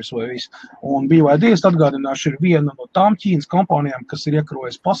izsanojums vai viss. Un BYD, es atgādināšu, ir viena no tām Ķīnas kompānijām, kas ir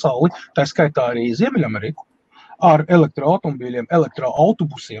iekarojis pasauli, tā skaitā arī Ziemeļameriku, ar elektroautomobīļiem,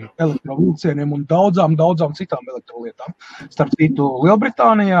 elektroautobusiem, elektrovilcieniem un daudzām citām elektrolietām. Starp citu,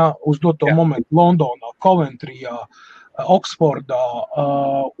 Lielbritānijā uz doto momentu Londonā, Coventryjā, Oksfordā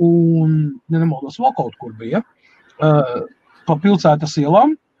un, nemaldos, vēl kaut kur bija, pa pilsētas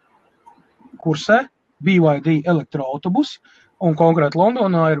ielām kursē BYD elektroautobusi, un konkrēti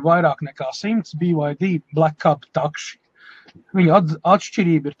Londonā ir vairāk nekā 100 BYD Black Cab takši. Viņa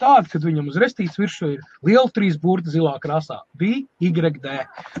atšķirība ir tāda, kad viņam uz restītes viršū ir liela 3 burti zilā krāsā, BYD,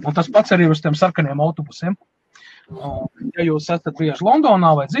 un tas pats arī uz tiem sarkaniem autobusiem. Ja jūs esat bieži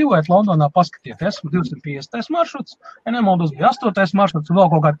Londonā vai dzīvojat Londonā, paskatieties, 250. maršruts, ja nemaldos bija 8. maršruts, un vēl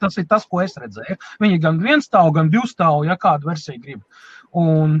kaut kā tas ir tas, ko es redzēju. Viņi gan 1 stāvu, gan 2 stāvu, ja kādu versiju grib.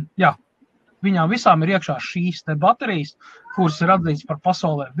 Un, jā, viņām visām ir iekšā šīs te baterijas, kuras ir atzīts par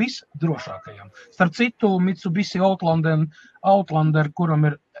pasaulē visdrošākajām. Starp citu, Mitsubishi Outlander, kuram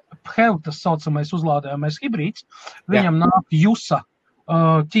ir PHEV, tas saucamais uzlādējamais hibrīds, viņam nāk JUSA,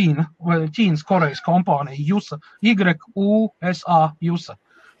 Ķīnas Korejas kompānija JUSA, YUSA, JUSA.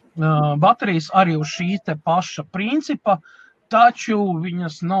 Baterijas arī uz šī te paša principa, taču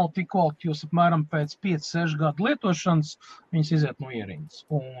viņas nav tik valkt, jūs apmēram pēc 5-6 gadu lietošanas viņas iziet no ierindas.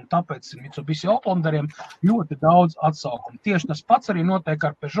 Un tāpēc Mitsubishi Outlanderiem ļoti daudz atsaukumu. Tieši tas pats arī notiek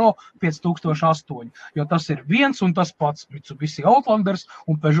ar Peugeot 5008, jo tas ir viens un tas pats Mitsubishi Outlanders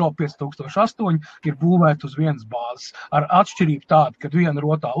un Peugeot 5008 ir būvēti uz vienas bāzes. Ar atšķirību tādu, kad viena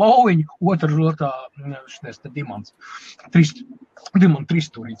rotā lauviņa, otra rotā šies te dimants. Dimant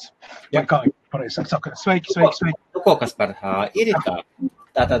trīsstūrīts. Vai kā jau pareizi saka, sveiki. Nu, ko kas par ir tā?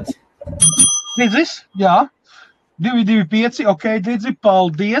 Tātad. Didzis, jā. 225, ok, Didzi,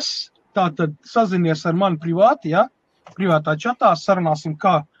 paldies. Tātad sazinies ar mani privāti, jā. Privātā čatā sarunāsim,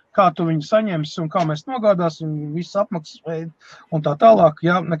 kā tu viņu saņemsi un kā mēs nogādāsim, viss apmaksas veidu un tā tālāk,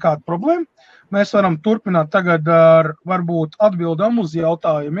 jā, nekāda problēma. Mēs varam turpināt tagad ar varbūt atbildam uz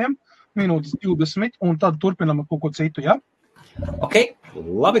jautājumiem, minūtes 20, un tad turpinam ar kaut ko citu, jā. Ok,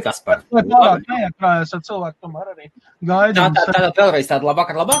 labi, Kaspar. Lai pārāk neiekrājas ar cilvēku, tomēr arī gaida. Tātad vēlreiz tāda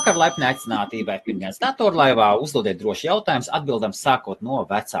labvakar, laipni aicinātībai Pirmdienas datorlaivā. Uzdodiet droši jautājumus, atbildam sākot no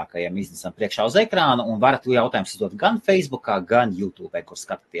vecākajiem iznesam priekšā uz ekrānu un varat jautājumus uzdot gan Facebookā, gan YouTube, kur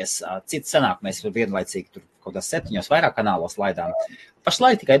skatāties. Cits sanāk, mēs vienlaicīgi tur kaut kādās 7 vairāk kanālos laidām.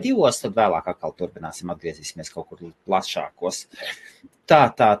 Pašlaik tikai 2, tad vēlāk atkal turpināsim, atgriezīsimies kaut kur plašākos.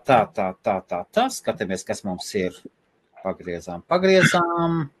 Tā, skatāmies, kas mums ir. Pagriezām.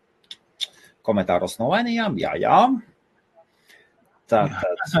 Komentāros novainījām, jā.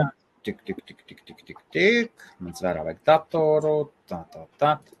 Tātad, tik. Mans vērā vajag datoru,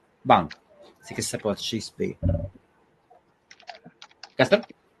 tā. Banka. Cik es saprotu, šis bija. Kas tur?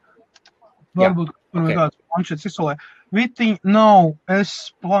 Varbūt, kāds planšets izsolē. Vitiņ nav,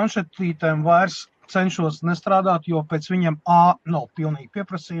 es planšetītēm vairs cenšos nestrādāt, jo pēc viņiem A nav pilnīgi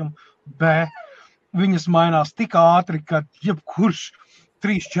pieprasījumu, B viņas mainās tik ātri, ka jebkurš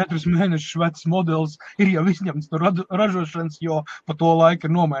 3-4 mēnešus vecs modelis ir jau izņemts no ražošanas, jo pa to laiku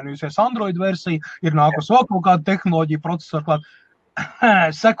ir nomainījusies Android versija, ir nākus vēl kaut kāda tehnoloģija procesora klāt.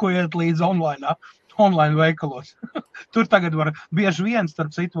 Sekojiet līdz online veikalos. Tur tagad bieži vien,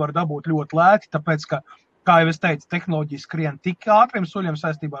 starp citu, var dabūt ļoti lēti, tāpēc, ka, kā jau es teicu, tehnoloģija skrien tik ātriem soļiem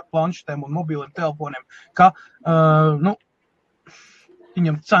saistībā ar planšetēm un mobiliem telefoniem, ka,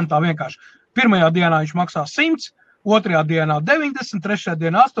 viņam centā vienkārši. Pirmajā dienā viņš maksā 100, otrajā dienā 90, trešajā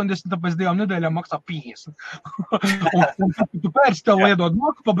dienā 80, tāpēc 2 nedēļām maksā 50. un tu pērci, tev liedot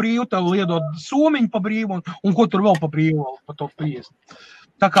maku pa brīvu, tev liedot somiņu pa brīvu, un ko tur vēl pa brīvu, pa to 50.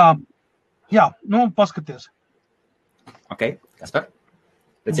 Tā kā, jā, paskaties. Ok, Kaspar,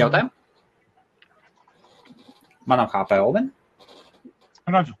 pēc jautājumu? Manam HP Olven?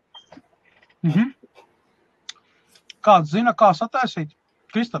 Redzu. Kāds zina, kā sataisīt?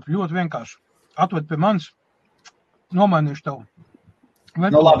 Kristap, ļoti vienkārši. Atved pie manis, nomainīšu tev.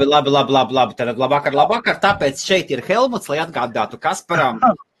 Nu, labi. Tad labvakar. Tāpēc šeit ir Helmuts, lai atgādātu Kasparam.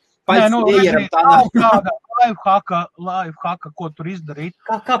 Nav kāda lifehacka, ko tur izdarīt.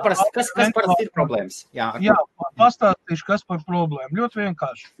 Kas parasti ir problēmas? Jā, pastāstīšu, kas par problēmu. Ļoti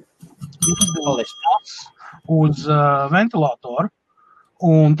vienkārši. Uz ventilatoru.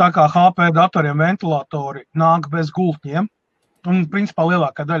 Un tā kā HP datoriem ventilatori nāk bez gultņiem, un principā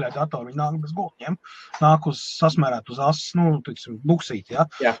lielākā daļā datori nāk bez gultņiem, nāk sasmērēt uz asas, buksīti, ja?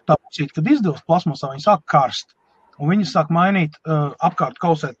 Tā buksīti, kad izdevas plasmasā, viņi sāk karst. Un viņi sāk mainīt apkārt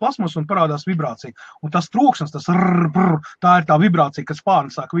kausēt plasmas un parādās vibrācija. Un tas troksnis, tā ir tā vibrācija, kad spārni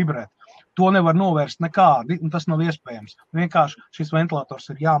sāk vibrēt. To nevar novērst nekādi, un tas nav iespējams. Vienkārši šis ventilators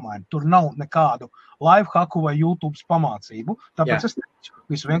ir jāmaina. Tur nav nekādu lifehacku vai YouTube pamācību. Tāpēc es teicu,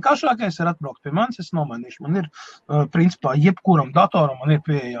 visvienkāršākais ir atbraukt pie manis, es nomainīšu. Man ir, principā, jebkuram datoram man ir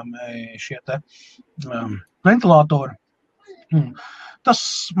pieejami šie te ventilatori. Tas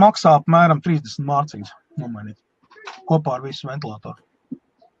maksā apmēram 30 mārciņas nomainīt. Kopā ar visu ventilatoru.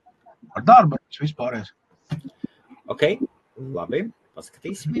 Ar darbu, vispārējais. Ok, labi.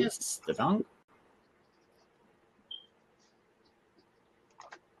 Paskatīsimies.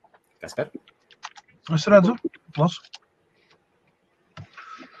 Kaspar? Es redzu, lasu.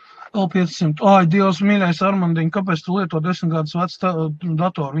 L500. Ai, Dievs, mīļais Armandiņ, kāpēc tu lieto 10 gadus vecu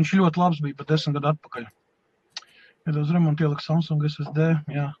datoru? Viņš ļoti labs bija, bet 10 gadu atpakaļ. Ja uz remontu ieliku Samsung SSD,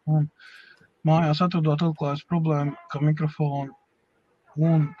 jā, un mājās atradot atklājas problēmu, ka mikrofonu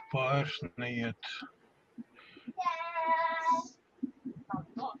un vairs neiet.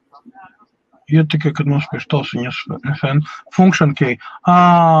 Iet tikai, kad nospiež tausiņas function key.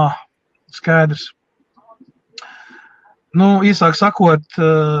 Skaidrs. Īsāk sakot,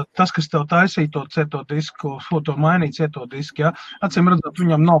 tas, kas tev taisīja to cieto disku, to mainīja cieto disku, ja, acīm redzot,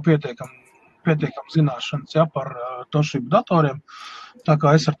 viņam nav pietiekam zināšanas, ja, par Toshiba datoriem. Tā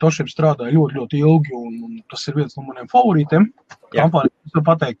kā es ar Toshiba strādāju ļoti, ļoti ilgi, un tas ir viens no maniem favorītiem. Kampānija, es varu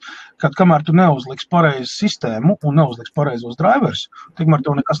pateikt, kad kamēr tu neuzliks pareizu sistēmu un neuzliks pareizos drivers, tikmēr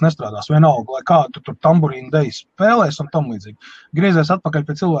tev nekas nestrādās. Vienalga, lai kādu tu tur tamburīnu deju spēlēs un tam līdzīgi. Griezies atpakaļ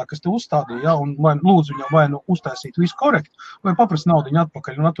pie cilvēka, kas te uzstādīja, ja, un lūdzu viņam vai uztaisīt visu korektu, vai paprast naudiņu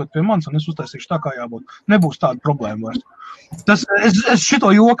atpakaļ un atved pie manis, un es uztaisīšu tā, kā jābūt. Nebūs tāda problēma vairs. Es šito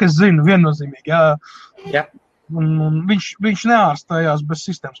joku es zinu viennozīmīgi, ja. Jā. Un viņš neārstējās bez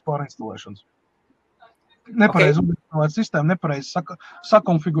sistēmas pārinstalēšanas. Nepareizi uzlikt sistēmu, nepareizi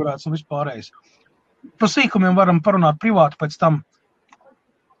sakonfigurēts un vispārējais. Par sīkumiem varam parunāt privāti pēc tam.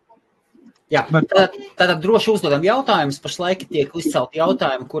 Jā, tātad droši uzdodam jautājumus. Pašlaik tiek izcelti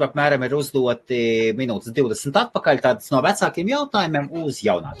jautājumi, kur apmēram ir uzdoti minūtes 20 atpakaļ, tātad no vecākiem jautājumiem uz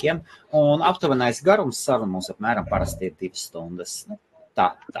jaunākiem. Un aptuvenais garums saruna mums apmēram parasti ir 2 stundas. Tā,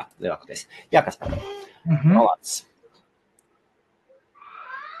 lielākoties. Jā, Kaspar. Rolāts.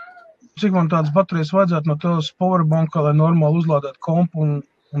 Cik man tādas baterijas vajadzētu no tevis powerbankā, lai normāli uzlādētu kompu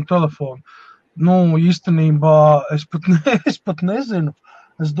un telefonu? Īstenībā es pat nezinu.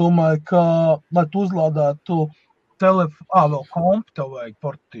 Es domāju, ka, lai tu uzlādētu vēl kompu, tev vajag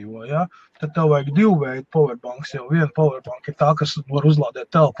portatīvo, ja? Tad tev vajag 2 veidu powerbanks, jau viena powerbank ir tā, kas var uzlādēt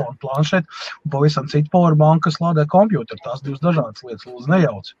telefonu planšeti, un pavisam cita powerbank, kas lādē kompjūteru. Tās 2 dažādas lietas, lūdzu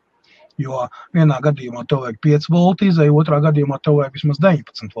nejauc. Jo vienā gadījumā tev vajag 5 volti izēju, otrā gadījumā tev vajag vismaz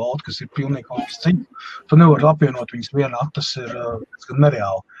 19 volti, kas ir pilnīgi kaut kas cits. Tu nevari apvienot viņas vienā, tas ir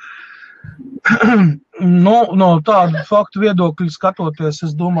nereāli. No tādu faktu viedokļu skatoties,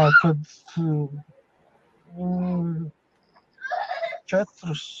 es domāju, ka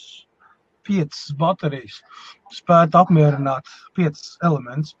 4-5 baterijas spētu apmierināt, 5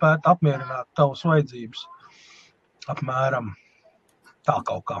 elementi spētu apmierināt tavas vajadzības apmēram. Tā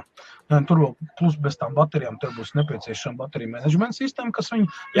kaut kā. Tur vēl plus bez tām baterijām tev būs nepieciešama bateriju menedžmenta sistēma, kas viņu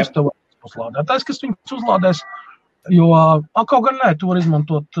uzlādētājs, kas viņus uzlādēs, jo kaut gan nē, tu var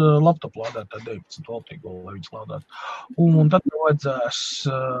izmantot laptop lādētāju 19 voltīgo, lai viņus lādētu. Un tad tev vajadzēs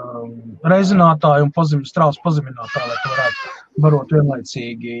reizinātāju un strāvas pazeminātāju, lai tu varētu barot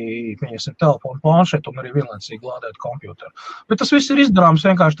vienlaicīgi, pieņemsim, telefonu planšetu un arī vienlaicīgi lādēt kompjūteru. Bet tas viss ir izdarāms,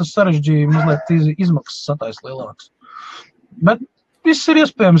 vienkārši tas sarežģīja mazliet izmaksas satais lielāks. Bet viss ir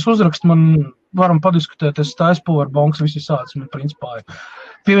iespējams, uzrakst man, varam padiskutēt, es taisu powerbanks, visi sācis, man principā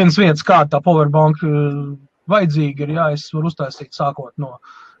pie vienas vietas, kāda tā powerbank vajadzīga ir, es varu uztaisīt sākot no,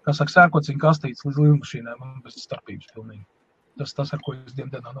 sērkociņa kastītes līdz līdmašīnām, bez starpības pilnīgi. Tas, ar ko es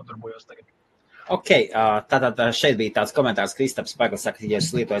dienā nodarbojos tagad. Ok, tātad šeit bija tāds komentārs, Kristaps Paiglis saka, ja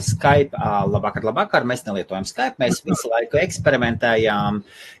es lietoju Skype, labvakar, mēs nelietojam Skype, mēs visu laiku eksperimentējām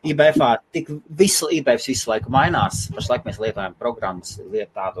IBF-ā, IBFs visu laiku mainās, pašlaik mēs lietojam programmas,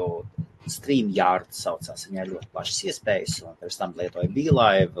 tādu StreamYard saucās, viņai ļoti plašas iespējas, un pirms tam lietoja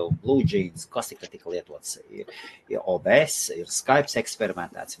BeLive, BlueJeans, kas tika lietots, ir OBS, ir Skype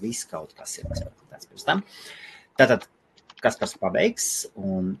eksperimentēts, viss kaut kas ir eksperimentēts pirms tam. Tātad, Kaspars pabeigs,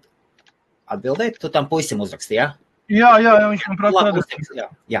 un atbildēt, tu tam puisim uzrakstīji, jā? Jā, viņš man prāt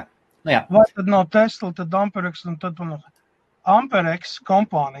Jā. Vai tad nav Tesla, tad Amperex, un tad Amperex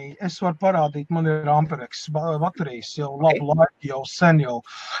kompānija, es varu parādīt, man ir Amperex baterijas jau labu laiku, jau sen jau,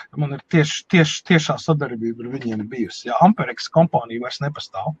 man ir tiešā sadarbība ar viņiem bijusi. Jā, Amperex kompānija vairs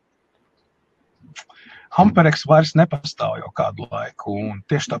nepastāv. Amperex vairs nepastāv jau kādu laiku, un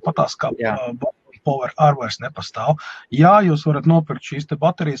tieši tāpatās kā Power ar vairs nepastāv. Jā, jūs varat nopirkt šīs te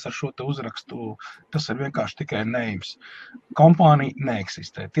baterijas ar šo te uzrakstu, tas ir vienkārši tikai names. Kompānija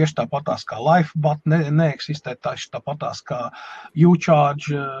neeksistē. Tieši tāpatās kā LifeBot neeksistē, tieši tāpatās kā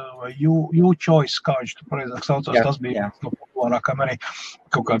UCharge vai UChoice, kā viņš tu pareizāk saucās, tas bija no populārākām arī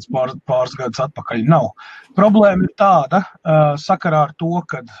kaut kāds pāris gadus atpakaļ. Nav. Problēma ir tāda, sakarā ar to,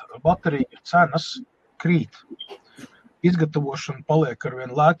 kad bateriju cenas krīt. Izgatavošana paliek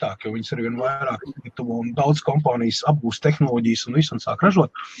arvien lētāk, jo viņas arvien vairāk izgatavo un daudz kompānijas apgūst tehnoloģijas un visu un sāk ražot.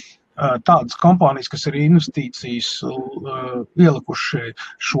 Tādas kompānijas, kas ir investīcijas ielikuši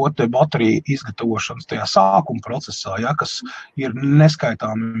šo te bateriju izgatavošanas tajā sākuma procesā, kas ir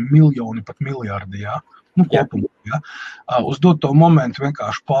neskaitāmi miljoni, pat miljardi, kopumā. Uz doto momentu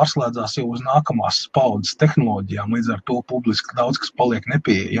vienkārši pārslēdzās jau uz nākamās paudzes tehnoloģijām, līdz ar to publiski daudz, kas paliek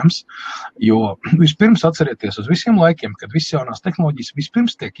nepieejams, jo vispirms atcerieties uz visiem laikiem, kad visas jaunās tehnoloģijas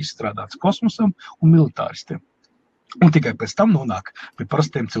vispirms tiek izstrādātas kosmosam un militāristiem, un tikai pēc tam nonāk pie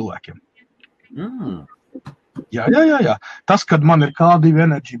parastiem cilvēkiem. Jā. Tas, kad man ir K2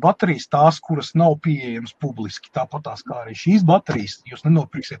 Energy baterijas, tās, kuras nav pieejams publiski, tāpatās kā arī šīs baterijas, jūs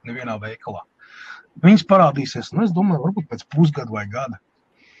nenopirksiet nevienā veikalā. Viņas parādīsies, es domāju, varbūt pēc pusgada vai gada.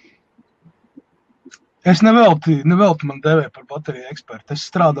 Es nevelti man devē par bateriju ekspertu. Es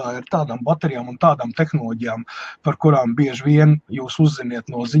strādāju ar tādām baterijām un tādām tehnoloģijām, par kurām bieži vien jūs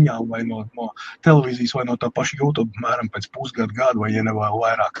uzziniet no ziņām vai no televīzijas vai no tā paša YouTube, mēram pēc pusgada gadu vai, ja ne vēl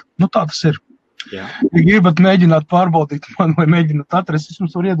vairāk. Tā tas ir. Ja gribat mēģināt pārbaudīt man vai mēģināt atrast, es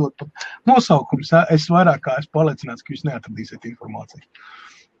jums varu iedot pat nosaukums. Es vairāk kā esmu pārliecināts, ka jūs neatradīsiet informāciju.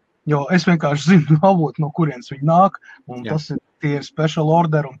 Jo es vienkārši zinu avotu, no kurienes viņi nāk, un tie ir special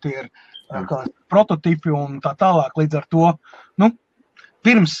order, un tie ir prototipi un tā tālāk. Līdz ar to,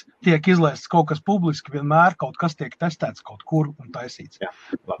 pirms tiek izlaists kaut kas publiski, vienmēr kaut kas tiek testēts kaut kur un taisīts.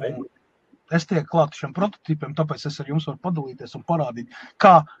 Es tiek klāt šiem prototipiem, tāpēc es ar jums varu padalīties un parādīt,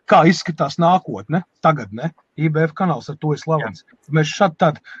 kā izskatās nākotne, tagad, ne? IBF kanāls ar to ir slavens. Mēs šad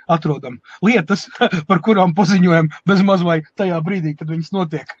tad atrodam lietas, par kurām paziņojam bez maz vai tajā brīdī, kad viņas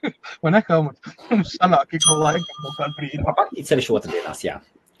notiek. Vai ne, Helmut? Mums sanāk ik vēl laika no kādu brīdi. Ceļš otrdienās,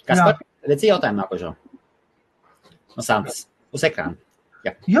 Kaspar, redzi jautājumu nākošo? No Santas, uz ekrāna.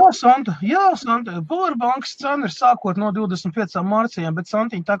 Jā, Santa. Powerbanks cena ir sākot no 25 marcijiem, bet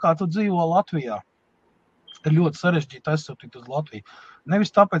Santiņa, tā kā tu dzīvo Latvijā, ir ļoti sarežģīti aizsūtīt uz Latviju. Nevis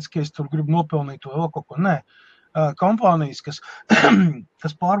tāpēc, ka es tur gribu nopelnīt to vēl kaut ko, nē. Kompānijas,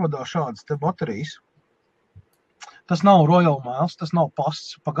 kas pārvadā šādas te baterijas, tas nav Royal Miles, tas nav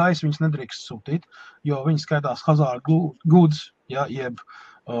pasts, pa gaisu viņas nedrīkst sūtīt, jo viņi skaitās hazard goods, jeb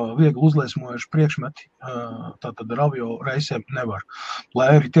viegli uzliesmojuši priekšmeti, tātad ar avio reisiem nevar. Lai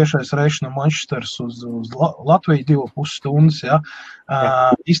arī tiešais reiss no Manchesteras uz Latviju 2,5 stundas,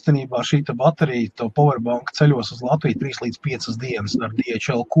 īstenībā šī baterija, to powerbank ceļos uz Latviju 3 līdz 5 dienas ar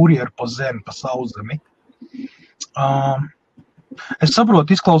DHL kurjeru pa zemi, pa sauszemi. Es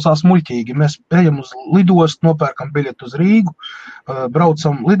saprotu, izklausās muļķīgi. Mēs ejam uz lidostu, nopērkam biļetu uz Rīgu,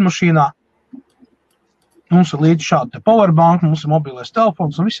 braucam lidmašīnā. Mums ir līdz šāda powerbank, mums ir mobilais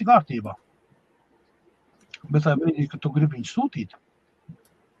telefons un viss ir kārtībā. Bet tā brīdī, kad tu gribi viņu sūtīt,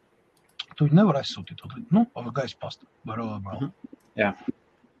 tu viņu nevar aizsūtīt. Gaisa pasta.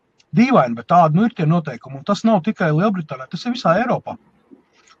 Dīvaini, bet tādi ir tie noteikumi. Un tas nav tikai Lielbritānijā, tas ir visā Eiropā.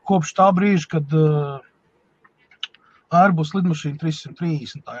 Kopš tā brīža, kad Airbus lidmašīna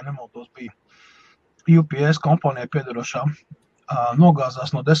 330, tā ja nemaldos bija UPS kompānijai piedarošā,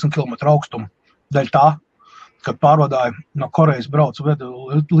 nogāzās no 10 km augstuma. Daļ tā, kad pārvadāja no Korejas braucu vedu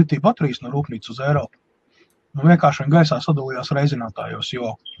litiju baterijas no rūpnīcas uz Eiropu. Vienkārši viņi gaisā sadalījās reizinātājos,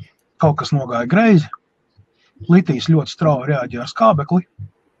 jo kaut kas nogāja greizi, litijas ļoti strauji reaģēja ar skābekli,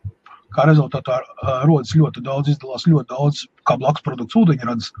 Kā rezultātā rodas ļoti daudz, izdalās ļoti daudz, kā blakus produkts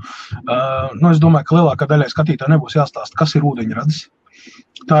ūdeņradis. Es domāju, ka lielākā daļai skatītāji nebūs jāstāsta, kas ir ūdeņradis.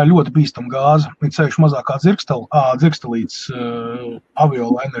 Tā ir ļoti bīstama gāze. It sevišķi mazākā dzirkstelītes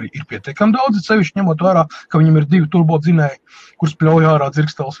aviolaineri ir pietiekami daudz, sevišķi ņemot vērā, ka viņam ir 2 turbodzinēji, kurus pļauj ārā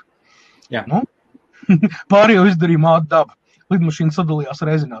dzirkstels. Jā. Pārējo izdarīja māte daba. Lidmašīna sadalījās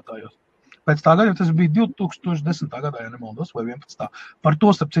rezinātājos. Pēc tā gada, tas bija 2010. gadā, ja nemaldos, vai 11. Par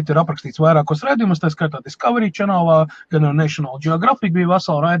to, starp citu, ir aprakstīts vairākos raidījumus, tā skaitā Discovery channelā, gan National Geographic bija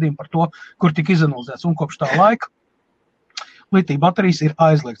vesela raidījuma par to, kur tika izanalizēts, un kopš tā laika litija baterijas ir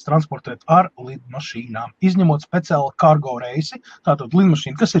aizliegts transportēt ar lidmašīnām, izņemot speciāli cargo reisi, tātad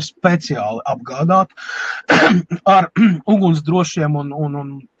lidmašīna, kas ir speciāli apgādāta ar ugunsdrošiem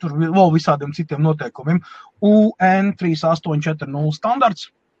un tur vēl visādiem citiem noteikumiem. UN 3840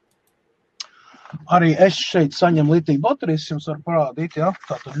 standarts. Arī es šeit saņemu litiju baterijas, jums var parādīt, ja?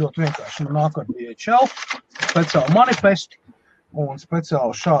 Tātad ļoti vienkārši man nāk ar DHL, speciāli manifesti un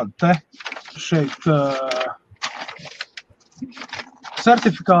speciāli šādi te šeit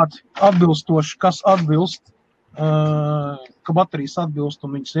certifikāti atbilstoši, kas atbilst, ka baterijas atbilst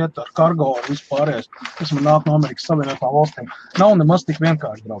un viņas iet ar kargo un vispārējais, kas man nāk no Amerikas Savienotām valstīm. Nav nemaz tik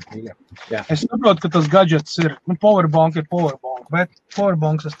vienkārši, draugīgi. Es saprotu, ka tas gadgets ir, powerbank ir powerbank, bet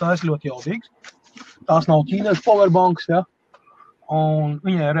powerbanks es taisu ļoti jaudīgs. Tās nav ķīniešu powerbanks, ja? Un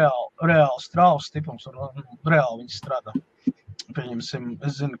viņai ir reāli strāvas stipums un reāli viņas strādā. Pieņemsim,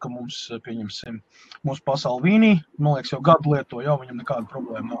 es zinu, ka mums pasauli vīnī, man liekas, jau gadu lieto, jau viņam nekāda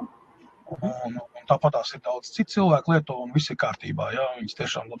problēma nav. Un tāpatās ir daudz citu cilvēku lieto un viss ir kārtībā, ja, viņas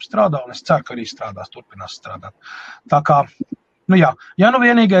tiešām labi strādā un es ceru, ka arī turpinās strādāt. Tā kā, ja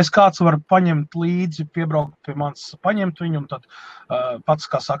vienīgais kāds var paņemt līdzi, piebraukt pie manis, paņemt viņu un tad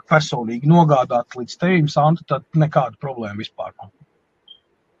pats, kā saka, personīgi nogādāt līdz tevim, Santa, tad nekāda problēma vispār nav.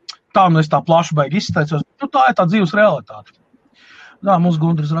 Tā, es tā plaši baigi izteicos, tā ir tā dzīves realitāte. Tā, mums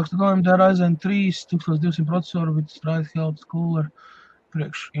Gundars raksta, AMD Ryzen 3, 1200 procesoru, with straight health cooler,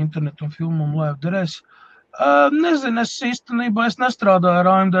 priekš internetu un filmu un live derēs. Nezinu, es īstenībā nestrādāju ar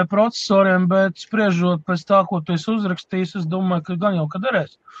AMD procesoriem, bet spriežot pēc tā, ko tu esi uzrakstījis, es domāju, ka gan jau, ka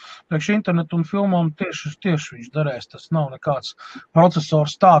derēs. Priekš internetu un filmām tieši viņš derēs. Tas nav nekāds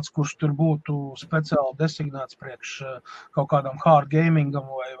procesors tāds, kurš tur būtu speciāli designēts priekš kaut kādam hard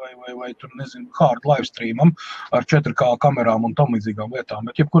gamingam vai tur, nezinu, hard livestreamam ar 4K kamerām un tam līdzīgām lietām.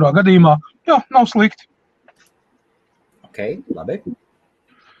 Bet jebkurā gadījumā, jā, nav slikti. Ok, labi.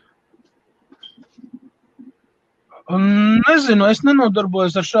 Nezinu, es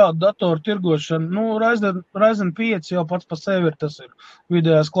nenodarbojos ar šādu datoru tirgošanu. Ryzen 5 jau pats pa sevi ir, tas ir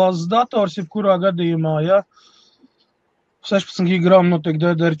vidējās klases dators, jebkurā gadījumā, ja. 16 GB notiek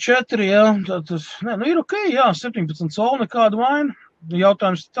DDR4, ja. Tas, ir ok, jā, 17 colu nekāda vaina.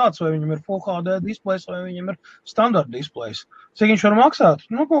 Jautājums ir tāds, vai viņam ir Full HD displejs, vai viņam ir standarta displejs. Cik viņš var maksāt?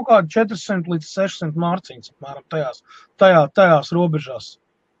 Kaut kādi 400 līdz 600 mārciņas, apmēram tajās robežās.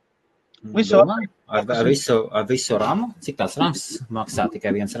 Ar visu ramu? Cik tās rams maksā tikai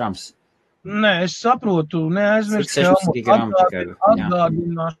viens rams? Nē, es saprotu, neaizmirst,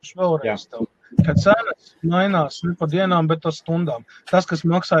 atgādināšu vēlreiz tev, ka cenas mainās ne pa dienām, bet pa stundām. Tas, kas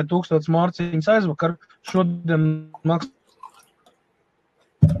maksāja 1000 mārciņas aizvakar, šodien maksā.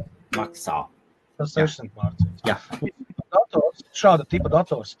 Tas 600 mārciņas. Jā. Šāda tipa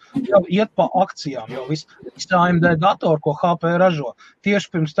dators jau iet pa akcijām, jau viss AMD datoru, ko HP ražo. Tieši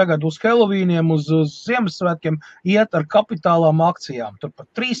pirms tagad uz Helovīniem, uz Ziemassvētkiem iet ar kapitālām akcijām. Tur par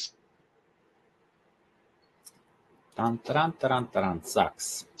 3.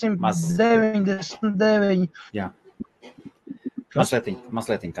 Sāks. 199. Jā.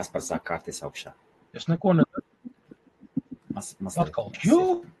 Mazlietiņ, kas par sāk kārties augšā. Es neko nedaru. Atkal.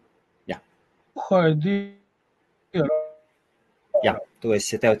 Jā. Jā, tu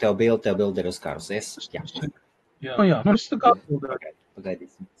esi, tev bilde ir uzkārusies. Jā. Jā, es tā kā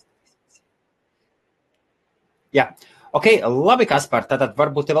pagaidīsim. Jā, ok, labi, Kaspar, tātad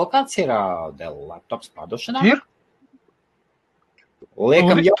varbūt te vēl kāds ir Dell laptops pārdošanā? Ir.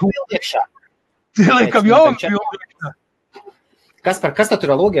 Liekam jau bildi iekšā. Liekam jau bildi iekšā. Kaspar, kas tad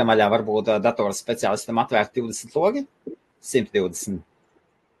tur ar logiem vaļā? Varbūt datoras speciālistam atvērt 20 logi? 120?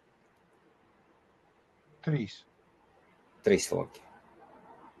 3 logi.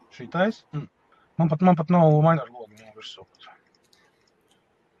 Šitais? Man pat nav minor logi no virsū.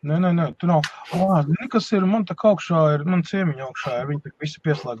 Nē, tu nav. Zini, kas ir, man tā augšā ir, man ciemiņa augšā ir, viņi tik visi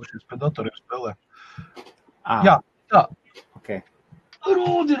pieslēgušies pie datoriem spēlē. Jā, tā. Ok.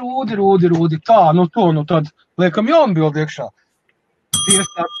 Rūdi. Tā, tad liekam jaunu bildi iekšā. Tieši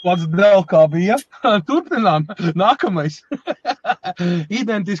tāds pats dēl, kā bija. Turpinām. Nākamais.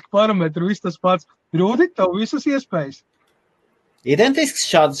 Identiski parametri, viss tas pats. Rūdi, tev visas iespējas. Identisks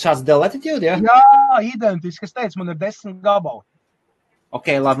šāds Dell Latitude, ja? Jā, identiski. Es teicu, man ir 10 gabali. Ok,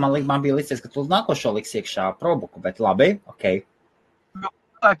 labi, man bija licies, ka tu nākošo liks iekšā probuku, bet labi, ok.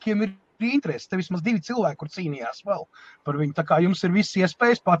 Cilvēkiem ir interesi. Te vismaz 2 cilvēki, kur cīnījās vēl par viņu. Tā kā jums ir viss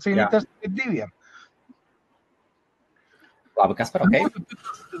iespējas pacīnīties ar 2. Labi, Kaspar, ok.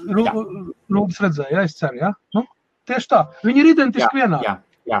 Rūdis redzēja, es ceru, ja? Nu, tieši tā. Viņi ir identiski vienādi.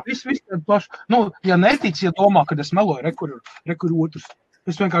 Jā. Viss tādu plašu. Nu, ja netic, ja domā, kad es meloju, rekur otrs.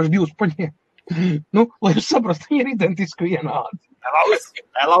 Es vienkārši 2 paņēmu. Nu, lai jūs saprast, viņi ir identiski vienādi.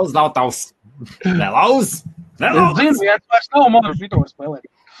 Nelauz nav tavs. Nelauz. Es zinu, viens vairs nav man šito spēlēt.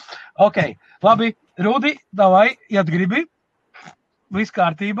 Ok, labi. Rūdi, davai, ja gribi. Viss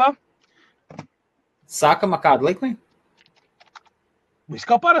kārtībā. Sākam ar kādu likmi? Viss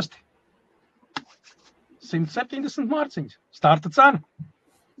kā parasti. 170 mārciņas. Starta cena.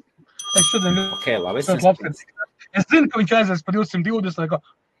 Es šodien... Ok, labi. Es zinu, ka viņš aizies par 220.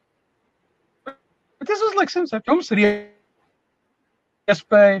 Bet es uzlieku 100. Jums ir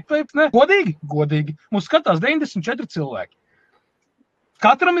iespēja. Ne? Godīgi. Mums skatās 94 cilvēki.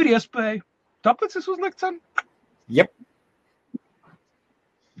 Katram ir iespēja. Tāpēc es uzlieku cenu. Jep.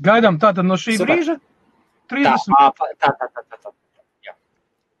 Gaidām tātad no šī brīža 30. Tā. Jā.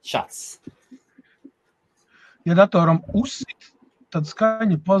 Šāds. Ja datoram uzsit, tad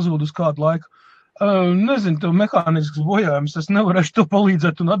skaņa pazūd uz kādu laiku. Nezinu, tev mehānisks bojājums, es nevarēšu to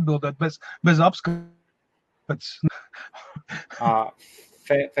palīdzēt un atbildēt bez apskates.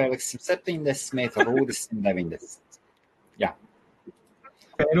 Feliks 170, Rūdis 190. Jā.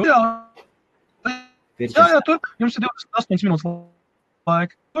 Jā, tur jums ir 28 minūtes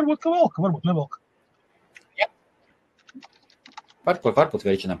laika. Varbūt, ka velka, varbūt nevelka. Jā. Varbūt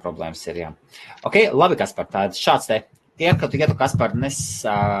virģinam problēmas ir, jā. Ok, labi, Kaspar, tād šāds te. Ja tu Kaspar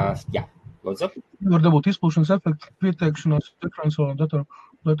jā, lūdzu. Var dabūt izplūšanas efektu, pieteikšanās ekrāns vai datoru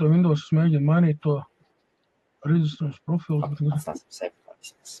Windows, es mēģinu mainīt to reģistrācijas profilu.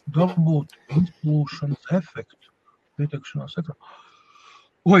 Dabūt izplūšanas efektu, pieteikšanās ekrāns.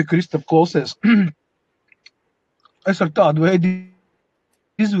 Oi, Kristap, klausies. Es ar tādu veidu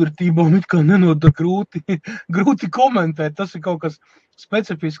izvērtībām it kā nenoda grūti komentēt. Tas ir kaut kas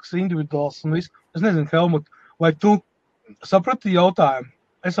specifisks, individuāls un viss. Es nezinu, Helmut, vai tu saprati jautājumu?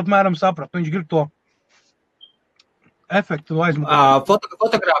 Es apmēram sapratu. Viņš grib to efektu aizmugurē.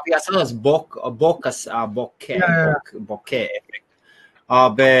 Fotogrāfijā saucas bokeh efektu.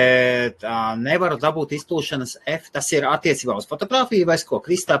 Bet nevaru dabūt izplūšanas F. Tas ir attiecībā uz fotogrāfiju vai ko?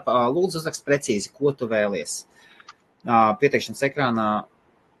 Kristap, lūdzu uzrakst precīzi, ko tu vēlies. Pieteikšanas ekrānā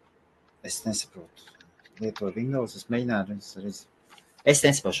es nesaprotu. Lietoju Windows, es mēģināju. Es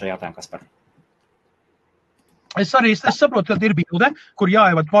nesaprotu šo jautājumu, Kaspar. Es saprotu, ka ir bilde, kur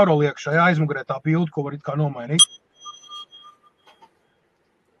jāievad paroli iekšā, aizmugurē tā bilde, ko var it kā nomainīt.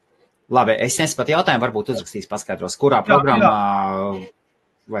 Labi, es nesaprotu jautājumu, varbūt uzrakstīs paskaidros, kurā programmā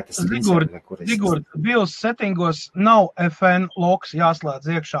vai tas ir Vigord, BIOS settingos nav FN loks jāslēdz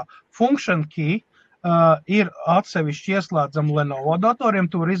iekšā. Function key ir atsevišķi ieslēdzama Lenovo datoriem,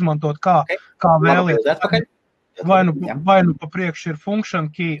 tu var izmantot kā vēlies. Vai nu pa priekšu ir function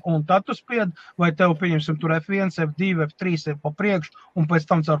key un tad tu spied, vai tev pieņemsim tur F1, F2, F3 ir pa priekšu un pēc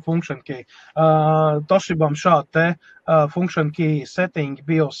tam caur function key. Toshibam šādi te function key setting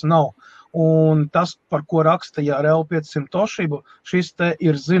BIOS nav. Un tas, par ko raksta JRL 500 Toshiba, šis te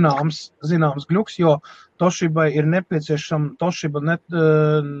ir zināms gļuks, jo Toshibai ir nepieciešama Toshiba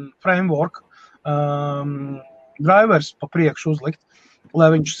framework drivers pa priekšu uzlikt,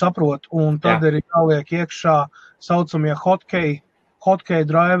 lai viņš saprot, un tad ir jāliek iekšā saucamie hotkey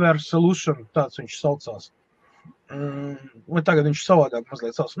driver solution, tāds viņš saucās. Vai tagad viņš savādāk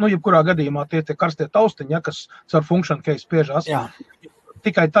mazliet sauc. Nu, jebkurā gadījumā tie karstie taustiņi, ja, kas caur function key spiežās. Jā.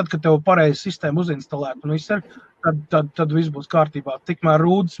 Tikai tad, kad tev pareizi sistēma uzinstalēt un viss ir, tad viss būs kārtībā. Tikmēr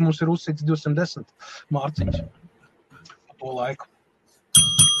Rūdis mums ir uzsits 210 mārciņas pa to laiku.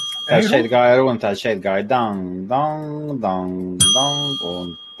 Tā šeit gāja runa, tā šeit gāja dang, un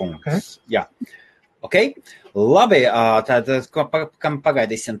punkts. Okay. Jā. Ok, labi, tātad, kam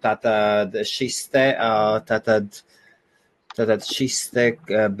pagaidīsim, tātad šis te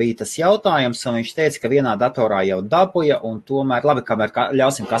bija tas jautājums, un viņš teica, ka vienā datorā jau dabūja, un tomēr, labi, kamēr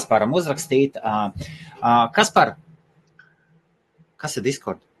ļausim Kasparam uzrakstīt. Kaspar, kas ir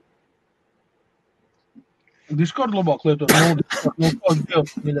Discord? Discord labāk lietot. Discord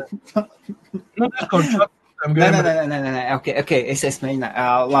Nē, ok, es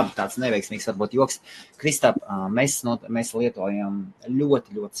mēģināju, labi, tāds neveiksmīgs varbūt joks. Kristap, mēs lietojam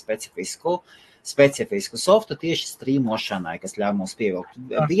ļoti, ļoti specifisku softu tieši strīmošanai, kas ļauj mums pievilkt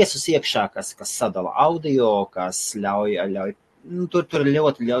viesus iekšā, kas sadala audio, kas ļauj tur ir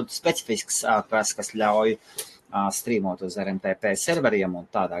ļoti specifisks, kas ļauj strīmot uz RMTP serveriem un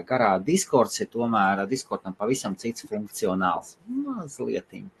tādā garā. Discords ir tomēr, Discordam pavisam cits funkcionāls.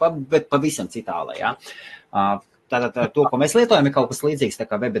 Mazlietiņ, bet pavisam citālē, jā. Tātad to, ko mēs lietojam, ir kaut kas līdzīgs tā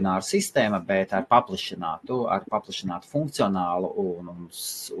kā webināru sistēma, bet ar paplašinātu funkcionālu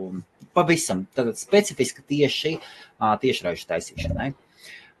un pavisam tātad specifiski tiešraižu taisīšanai.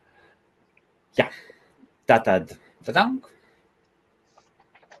 Jā, tātad,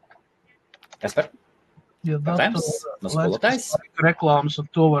 Kaspar? Ja dators, reklāmas, un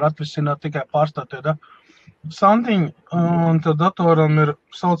to var atvisināt tikai pārstātie, Santiņi, un tad datoram ir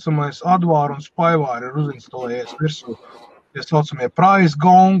saucamais advāru un spaivāri ir uzinstalējies virsū. Tie saucamie price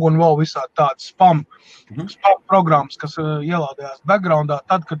gong un vēl visādi tādi spam programmas, kas ielādējās backgroundā,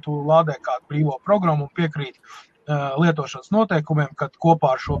 tad, kad tu lādē kādu brīvo programmu un piekrīt lietošanas noteikumiem, kad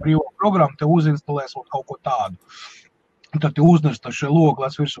kopā ar šo brīvo programmu te uzinstalēs kaut ko tādu. Un tad tu uznest ar šie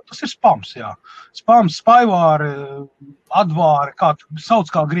loglēs virsū. Tas ir spams, jā. Spams, spaivāri, advāri,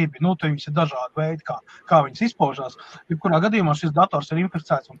 sauc kā gribi. Nu, te viņas ir dažādi veidi, kā viņas izpaužās. Jebkurā gadījumā šis dators ir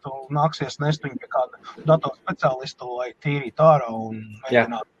inficēts un tu nāksies nest viņu pie kāda datora speciālista, lai tīrītu ārā un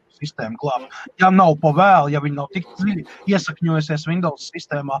mēģinātu sistēmu glābt. Ja nav pa vēl, ja viņi nav tik dziļi iesakņojusies Windows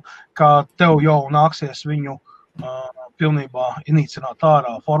sistēmā, ka tev jau nāksies viņu pilnībā inicinātu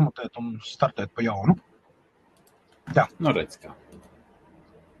ārā, formatēt un startēt pa jaunu. Jā. Redz kā.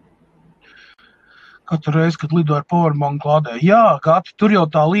 Katru reizi, kad lido ar powerbanku lādē. Jā, Gati, tur jau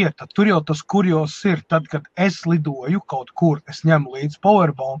tā lieta, tur jau tas kurjos ir. Tad, kad es lidoju kaut kur, es ņemu līdzi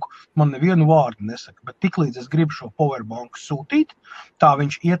powerbanku, man nevienu vārdu nesaka, bet tiklīdz es gribu šo powerbanku sūtīt, tā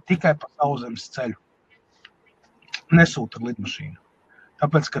viņš iet tikai pa sauszemes ceļu. Nesūta ar lidmašīnu.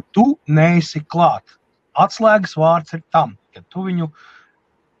 Tāpēc, ka tu neesi klāt. Atslēgas vārds ir tam, kad tu viņu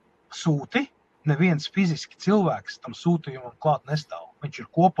sūti, neviens fiziski cilvēks tam sūtījumam klāt nestāv. Viņš ir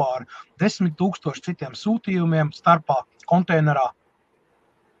kopā ar 10 000 citiem sūtījumiem starpā konteinerā.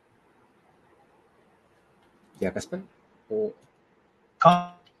 Jā, Kaspar?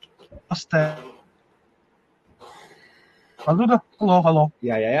 Kas te? Atduda? Halo.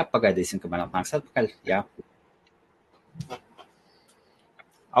 Jā, pagaidīsim, ka man atnāks atpakaļ. Jā.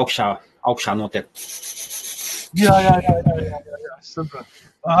 Augšā notiek. Jā, es saprotu.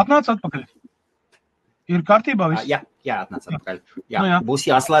 Atnāc atpakaļ. Ir kārtībā viss? Jā, atnāc atpakaļ. Jā. Būs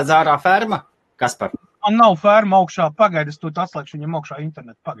jāslēdz ārā ferma, Kaspar? Man nav ferma augšā, pagaidi, es tu atslēgšu viņam augšā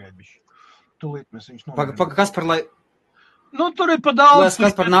internetu, pagaidi bišķi. Tūlīt mēs viņš nomēram. Kaspar, lai... Nu, tur ir pa daudz.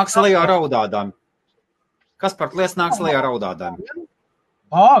 Kaspar nāks lejā raudādām.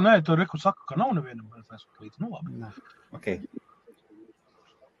 Nē, tur reku saka, ka nav nevienam, bet es līdz, nu labi. Okay.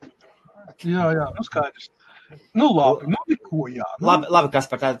 Jā, nu skaidrs. Nu labi, ko jā. Nu. Labi,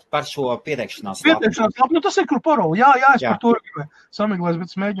 Kaspar, par šo pieteikšanās lapu. Nu tas ir kur paroli. Jā, es par to gribēju sameklēs, bet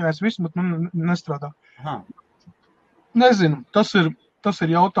es mēģināju visu, bet man nestrādā. Aha. Nezinu, tas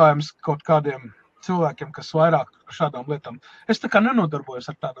ir jautājums kaut kādiem cilvēkiem, kas vairāk šādām lietām. Es tā kā nenodarbojos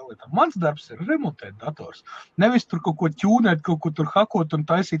ar tādām lietām. Mans darbs ir remontēt dators. Nevis tur kaut ko ķūnēt, kaut ko tur hakot un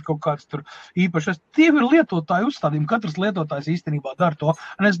taisīt kaut kāds tur īpašais. Tie ir lietotāji uzstādījumi. Katrs lietotājs īstenībā dara to.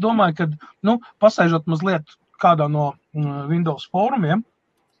 Un es domāju, ka, pasēžot mazliet kādā no Windows fórumiem,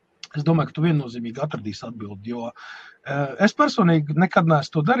 es domāju, ka tu viennozīmīgi atradīsi atbildi, jo es personīgi nekad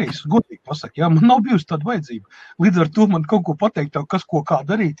neesmu to darījis, godīgi pasaka, man nav bijusi tāda vajadzība. Līdz ar to man kaut ko pateikt, kas ko kā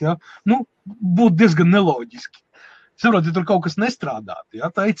darīt, būtu diezgan neloģiski. Saprot, ja tur kaut kas nestrādāt,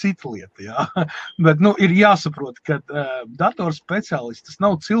 tā ir cita lieta, bet, ir jāsaprot, ka dators speciālists, tas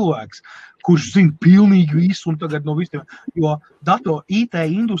nav cilvēks, kurš zina pilnīgi visu un tagad no visiem, jo IT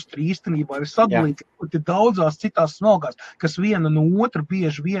industrija īstenībā ir sadalīta ļoti daudzās citās smalkās, kas viena no otra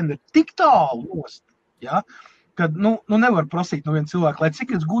bieži vien ir tik tālu nost, kad, nevar prasīt no viena cilvēka, lai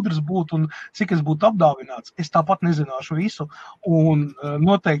cik es gudrs būtu un cik es būtu apdāvināts, es tāpat nezināšu visu, un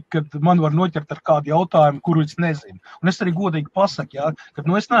noteikti, kad man var noķert ar kādu jautājumu, kuru es nezinu. Un es arī godīgi pasaku, kad,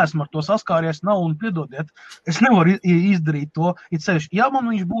 es neesmu ar to saskāries, nav, un piedodiet, es nevaru izdarīt to,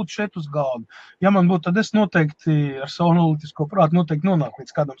 man viņš būtu šeit uz galdu. Ja man būtu, tad es noteikti ar savu analītisko prātu noteikti nonāku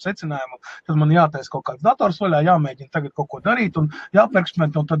līdz kādam secinājumam, tad man jātais kaut kāds dators vaļā, jāmēģina tagad kaut ko darīt, un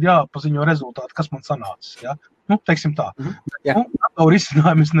jāpersmentē, un tad jāpaziņo rezultātu, kas man sanācis, teiksim tā. Datoru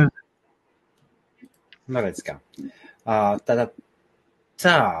risinājumu es nezinu. Redz kā. Tātad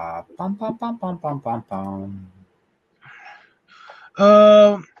tā. Pam.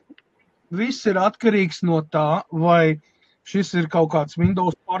 Viss ir atkarīgs no tā, vai šis ir kaut kāds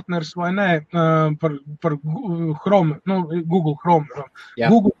Windows partners vai nē, par Chrome, Google Chrome. Jā.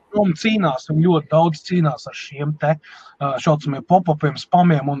 Google Chrome cīnās, un ļoti daudz cīnās ar šiem te šaucamiem pop-upiem,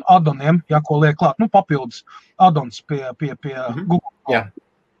 spamiem un addoniem, ja ko liek klāt, papildus addons pie Google Chrome. Jā.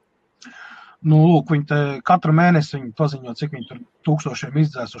 Lūk, viņi te katru mēnesi viņi paziņo, cik viņi tur tūkstošiem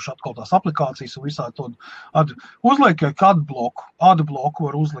izdzēsuši atkal tās aplikācijas un visā to uzliek, ja adbloku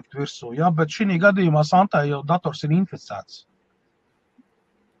var uzlikt virsū, ja, bet šī gadījumā Santai jau dators ir inficēts.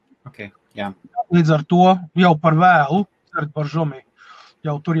 Okay, jā. Līdz ar to jau par vēlu, cerat par žomi,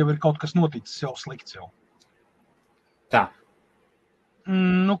 jau tur jau ir kaut kas noticis, jau slikts jau. Tā.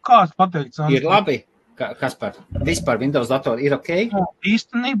 Kāds pateikt, Santai? Ir labi. Kaspar, vispār Windows datori ir ok?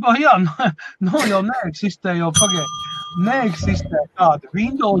 Īstenībā, jā, jau neeksistē, neeksistē tādi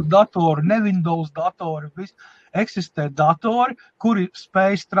Windows datori, ne Windows datori, eksistē datori, kuri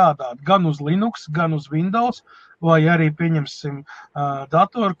spēj strādāt gan uz Linux, gan uz Windows, vai arī, pieņemsim,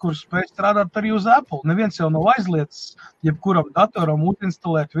 datori, kur spēj strādāt arī uz Apple. Neviens jau nav aizliedzis, jebkuram datoram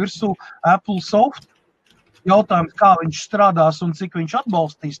utinstalēt virsū Apple soft. Jautājums, kā viņš strādās un cik viņš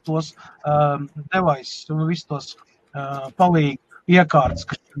atbalstīs tos devices un visus tos palīgi iekārtas,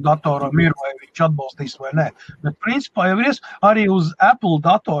 kas datoram ir, vai viņš atbalstīs vai nē. Bet principā jau arī uz Apple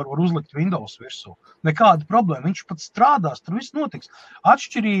datoru var uzlikt Windows virsū. Nekāda problēma, viņš pat strādās, tur viss notiks.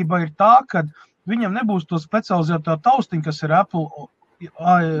 Atšķirība ir tā, ka viņam nebūs to specializētā taustiņa, kas ir Apple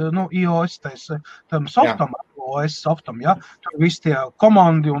iOS, tam softam, OS softam, ja, tur visi tie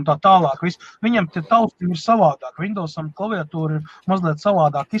komandi un tā tālāk, viņam tie taustiņi ir savādāk, Windowsam klaviatūra ir mazliet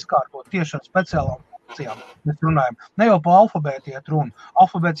savādāk izkārtot tieši ar speciālām funkcijām, mēs runājam. Ne jau pa alfabētu iet runa,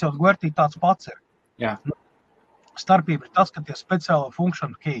 alfabēts jau gvertī tāds pats ir. Jā. Starpība ir tas, ka tie speciāla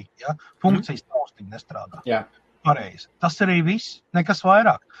function key, ja, funkcijas taustiņi nestrādā. Jā. Pareizi. Tas arī viss, nekas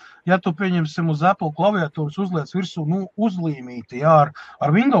vairāk. Ja tu pieņemsim uz Apple klaviatūras uzliec virsū, uzlīmīti, jā,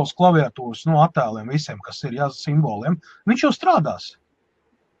 ar Windows klaviatūras, attēliem visiem, kas ir, jā, simboliem, viņš jau strādās.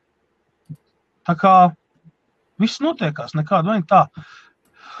 Tā kā viss notiekās, nekāda vajag tā.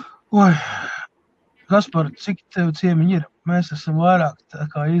 Kaspar, cik tev ciemiņi ir? Mēs esam vairāk tā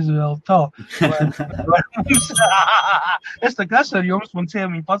kā izvēle tavu. Es tā kā esmu ar jums, man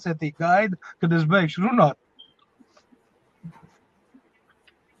ciemiņi pacietīgi gaida, kad es beigšu runāt.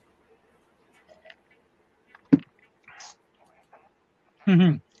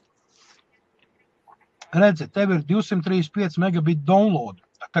 Redzi, tev ir 235 megabit download.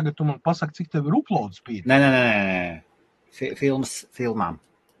 Tagad tu man pasaki, cik tev ir upload speed. Nē. Filmām.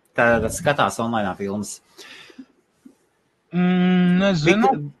 Tad skatās online filmas. Nezinu.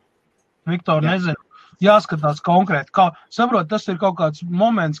 Viktor, nezinu. Jāskatās konkrēti. Saprot, tas ir kaut kāds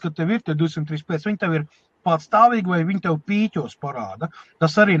moments, kad tev ir tie 235. Viņi tev ir patstāvīgi vai viņi tev pīķos parāda.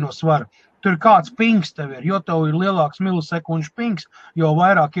 Tas arī no svara. Tur kāds pings tev ir, jo tev ir lielāks milisekundžu pings, jo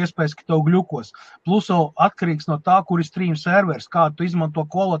vairāk iespējas, ka tev gļukos. Plus jau atkarīgs no tā, kur ir stream servers, kādu tu izmanto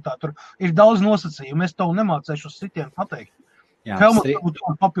kvalitāti. Tur ir daudz nosacījumu, es tev nemācēšu uz sitienu pateikt. Helmut,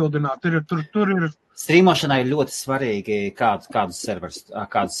 tu papildināt, tur ir... Streamošanai ir ļoti svarīgi, kādus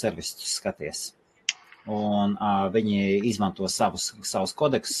servis tu skaties. Un viņi izmanto savus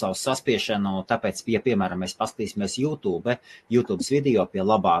kodeksus, savu saspiešanu, tāpēc, ja, piemēram, mēs paskatīsimies YouTube's video pie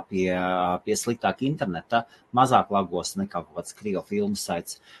labā, pie sliktāka interneta, mazāk lagos nekā kaut kāds krievu filmu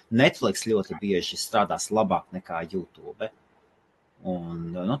saits. Netflix ļoti bieži strādās labāk nekā YouTube.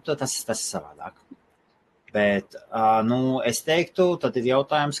 Un, tas ir savādāk. Bet, es teiktu, tad ir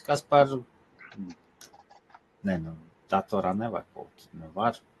jautājums, kas par... datorā nevar būt.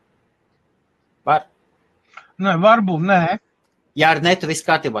 Var. Nē, varbūt, nē. Ja ar netu viss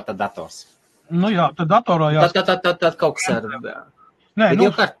kārtībā, tad dators. Jā, tad datorā jāskatās. Tad kaut kas ar... Nē,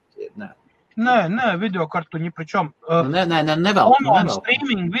 videokartuņi pričom. Nevēl. Online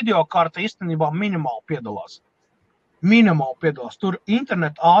streaming videokarta īstenībā minimāli piedalās. Tur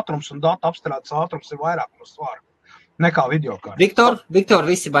interneta ātrums un datu apstrādes ātrums ir vairāk no svara nekā videokarta. Viktor,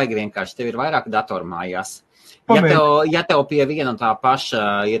 visi baigi vienkārši. Tev ir vairāk datoru mājās. Ja tev pie viena un tā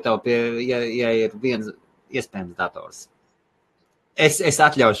paša, ja ir viens iespējams dators. Es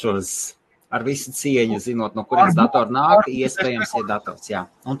atļaušos ar visu cieņu, zinot, no kurienes datori nāk, iespējams ir dators,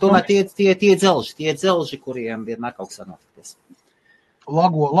 jā. Un tomēr tie dzelži, kuriem vienmēr kaut kas var notikties.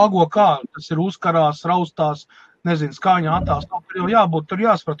 Lago kā, tas ir uzkarās, raustās, nezinu, skāņā attās, tur jau jābūt, tur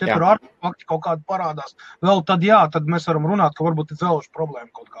jāsprat, ja tur artefakti kaut kādi parādās. Vēl tad mēs varam runāt, ka varbūt ir dzelžu problēma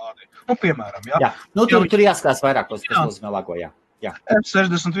kaut kādi. Piemēram, jā. Tur jāskatās vairāk, kas nozīmē lago, jā.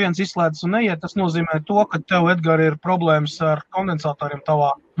 F61 izslēdzas un neiet, tas nozīmē to, ka tev, Edgar, ir problēmas ar kondensatoriem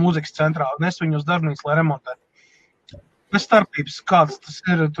tavā mūzikas centrā, nes viņu uz darbnīcu, lai remontē. Bez starpības, kāds tas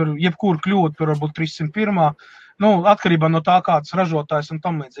ir, tur jebkur kļūda, tur varbūt 301. Atkarībā no tā, kāds ražotājs un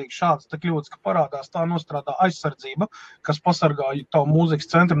tam līdzīgi šāds te kļūdas, ka parādās tā nostrādā aizsardzība, kas pasargā tavu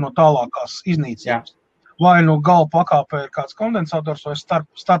mūzikas centru no tālākās iznīcības. Vai gala pakāpē ir kāds kondensators, vai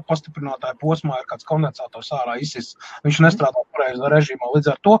starp pastiprinātāju posmā ir kāds kondensators ārā izsis. Viņš nestrādā pareizā režīmā, līdz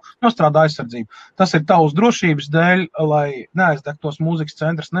ar to nostrādā aizsardzība. Tas ir tavs drošības dēļ, lai neaizdegtos mūzikas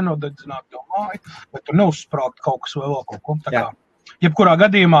centrs, nenodedzinātu jau māju, bet tur neuzsprāgt kaut kas vai vēl kaut ko. Tā kā, jebkurā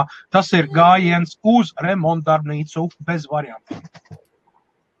gadījumā tas ir gājiens uz remontdarbnīcu bez variantiem.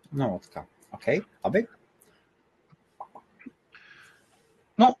 Ok, labi.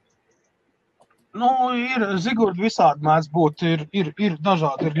 Ir Zigurdi visādi mēdz būt, ir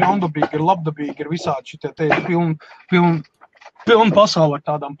dažādi, ir ļaundabīgi, ir labdabīgi, ir visādi šitie te pilna pasauli ar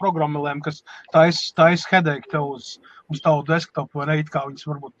tādām programmelēm, kas tais headache tev uz tavu desktopu, vai ne, it kā viņas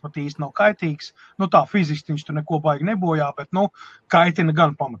varbūt pat īsti nav kaitīgs. Tā fiziski viņš tur neko baigi nebojā, bet, kaitina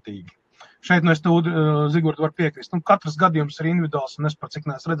gan pamatīgi. Šeit es tev, Zigurdi, var piekrist. Katrs gadījums ir individuāls, un es par cik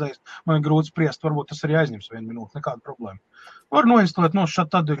neesmu redzējis, man ir grūti spriest, varbūt tas arī aizņems 1 minūti, nekāda problēma. Var noinstalēt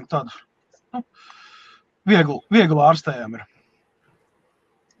šādi tad ir tādu. Viegli ārstējām ir.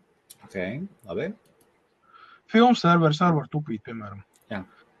 Ok, labi. Filmu serveris var tupīt, piemēram. Jā.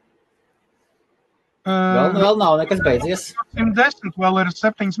 Vēl nav nekas beidzies. 110, vēl ir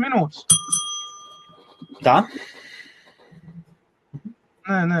 7 minūtes. Tā?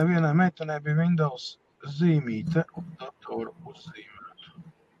 Nē, vienai meitenei bija Windows zīmīte un datoru uzzīmēt.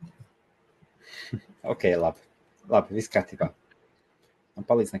 Ok, labi, viss kārtībā. Man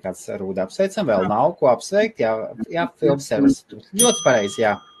palīdz nekāds rūda apsveicam, vēl nav ko apsveikt, jā, filmu servis. Ļoti pareizi,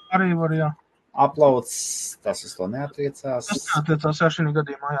 jā. Arī var, jā. Uploads, tas uz to neatiecās. Tas neatiecās, jā, šī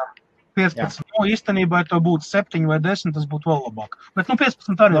gadījumā, jā. 15. Īstenībā, ja to būtu 7 vai 10, tas būtu vēl labāk. Bet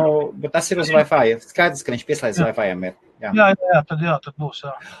 15 arī. Bet tas ir uz Wi-Fi. Skaidrs, ka viņš pieslēdz Wi-Fi-am ir. Jā, tad būs,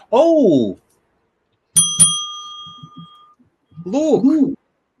 jā. Lūk!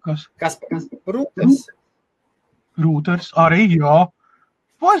 Kas? Rūters. Rūters, arī, jā.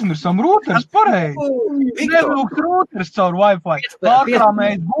 Aizmirsam, rūters, pareizi. Nevilkt rūters caur Wi-Fi.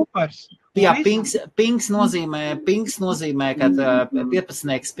 Pārkrāmējis bufers. Jā, pings nozīmē, kad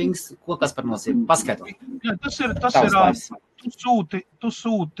 15 pings, ko kas par nozīmē? Paskaidro. Jā, tas ir, tu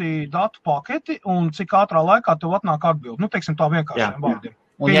sūti datu paketi, un cik ātrā laikā tev atnāk atbildi. Teiksim tā vienkāršiem vārdiem.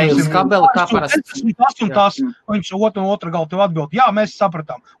 Un ja jūs kabeli, kā parasti? Tas, viņš otra gala tev atbild. Jā, mēs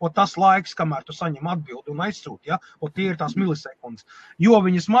sapratām. Tas laiks, kamēr tu saņem atbildi un aizsūti, ja? Tie ir tās milisekundes. Jo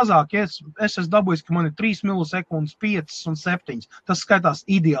viņas mazāk, ja es esmu dabūjis, ka man ir 3 milisekundes, 5 un 7. Tas skaitās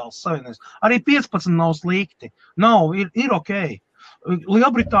ideāls savienojums. Arī 15 nav slikti. Nav, ir ok.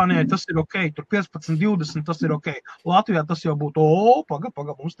 Lielbritānijai tas ir ok, tur 15, 20 tas ir ok. Latvijā tas jau būtu, paga,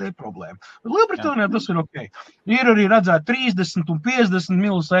 mums te ir problēma. Lielbritānijā tas ir ok. Ir arī redzēt 30 un 50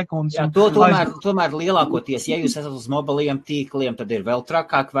 milisekundes. Jā, tomēr lielākoties, ja jūs esat uz mobiliem tīkliem, tad ir vēl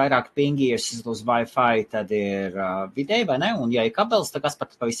trakāk, vairāk pingi, ja jūs esat uz Wi-Fi, tad ir vidēji, vai ne? Un ja ir kabelis, tad kas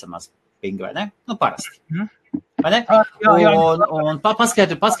pat pavisam maz pingi, vai ne? Parasti. Vai ne? Un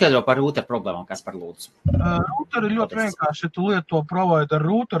paskaidro par rūteru problēmām, kas par lūdzu. Rūteri ir ļoti vienkārši. Ja tu lieto provider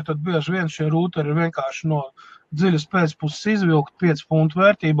rūteri, tad bieži vien šie rūteri ir vienkārši no dziļas pēcpuses izvilkt 5 funtu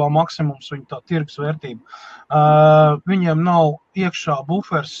vērtībā, maksimums viņa tā tirgus vērtība. Viņiem nav iekšā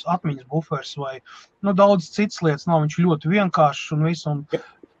bufers, atmiņas bufers vai daudz citas lietas nav. Viņš ļoti vienkāršs un visu. Un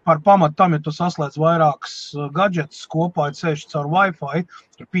par pamatu tam, ja tu saslēdz vairākas gadžetus kopā, ceļš caur Wi-Fi,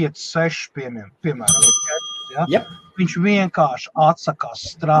 tur 5, 6 piemēram. Ja? Viņš vienkārši atsakās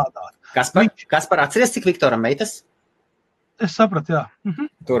strādāt. Kaspar, atceries, cik Viktoram meitas? Es sapratu, jā.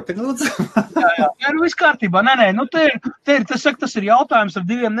 Turpin, lūdzu. jā, viss kārtībā. Tas ir jautājums ar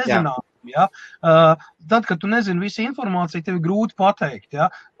 2 nezināmiem. Ja? Tad, kad tu nezini visu informāciju, tev ir grūti pateikt. Ja?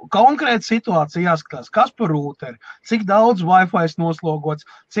 Konkrēta situācija jāskatās, kas par rūteri, cik daudz Wi-Fi noslogots,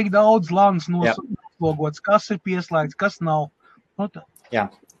 cik daudz LANs noslogots, kas ir pieslēgts, kas nav. Jā.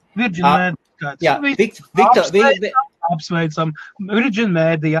 Virgin Media. Apsveicam. Virgin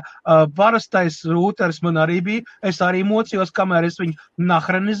Media. Parastais rūteris man arī bija. Es arī mocījos, kamēr es viņu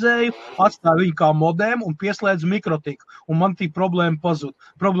nahranizēju, atstāju viņu kā modēmu un pieslēdzu mikrotiku. Un man tī problēma pazūd.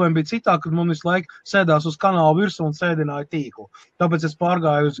 Problēma bija citā, kad man visu laiku sēdās uz kanāla virsmu un sēdināja tīklu. Tāpēc es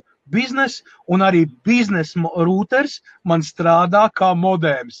pārgāju uz biznesu, un arī biznesa rūteris man strādā kā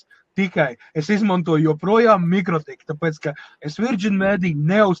modēms. Tikai es izmantoju joprojām mikrotiku, tāpēc, ka es Virgin Media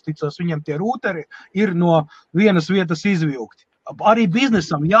neuzticos, viņiem tie rūteri ir no vienas vietas izvilkti. Arī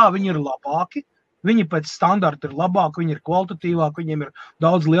biznesam, jā, viņi ir labāki, viņi pēc standarta ir labāki, viņi ir kvalitatīvāki, viņiem ir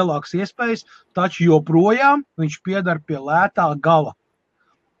daudz lielākas iespējas, taču joprojām viņš piedar pie lētā gala.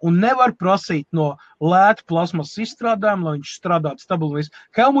 Un nevar prasīt no lēta plasmas izstrādājuma, lai viņš strādātu stabili.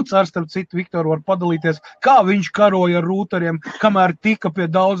 Helmuts ar starp citu Viktoru var padalīties, kā viņš karoja ar rūteriem, kamēr tika pie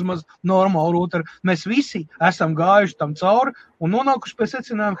daudz maz normālu rūteru. Mēs visi esam gājuši tam cauri un nonākuši pie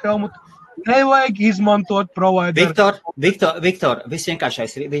secinājuma, Helmut, nevajag izmantot provideru. Viktor,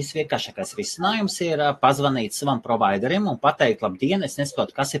 visvienkāršākais risinājums ir pazvanīt savam providerim un pateikt, labdien, es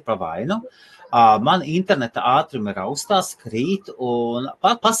nesaprotu, kas ir pa vainu. Man interneta ātrumi raustās, krīt, un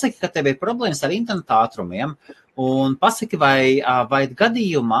pasaki, ka tev ir problēmas ar interneta ātrumiem, un pasaki, vai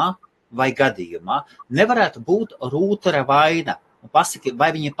gadījumā nevarētu būt rūtera vaina. Pasaki,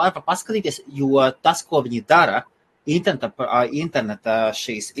 vai viņi var paskatīties, jo tas, ko viņi dara, interneta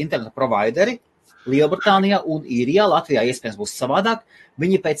provideri Lielbritānijā un Īrijā, Latvijā iespējams būs savādāk,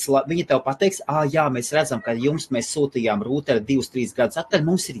 viņi tev pateiks, jā, mēs redzam, ka mēs sūtījām rūteri 2-3 gadus atpakaļ,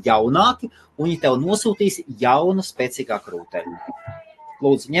 mums ir jaunāki, un viņi tev nosūtīs jaunu, spēcīgāku rūteri.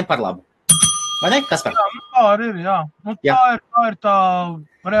 Lūdzu, ņem par labu. Vai ne? Kaspar? Jā, tā arī ir, jā. Tā ir tā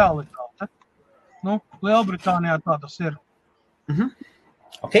realitāte. Lielbritānijā tā tas ir.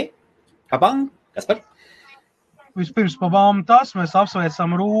 Ok. Kabang, Kaspar? Vispirms pabām tas, mēs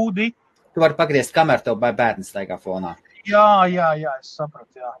apsveicam Rūdi. Tu vari pagriezt kameru, tev bērns staigā fonā. Jā, es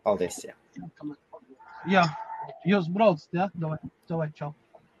sapratu, jā. Paldies, jā. Jā, jūs braucat, jā? Davai, čau.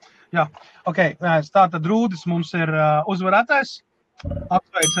 Jā, ok, tātad Rūdis mums ir uzvarētājs.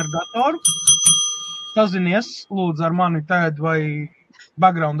 Apsveic ar datoru. Sazinies, lūdzu, ar mani tēd vai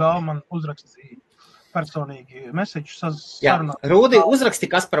backgroundā man uzrakstīja personīgi message. Jā, Rūdi,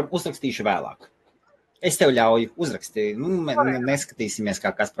 uzrakstīšu vēlāk. Es tev ļauju uzrakstīt. Neskatīsimies, kā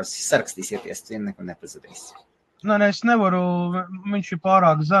Kaspars sarakstīsieties, tu neko nepazudīs. Nē, es nevaru, viņš ir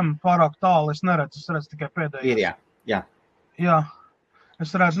pārāk zem, pārāk tālu, es neredzu tikai pēdējais. Ir, jā. Jā,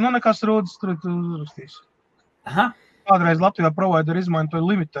 es redzu, nekas Rūdis tur uzrakstīs. Aha. Kādreiz Latvijā provider izmantoja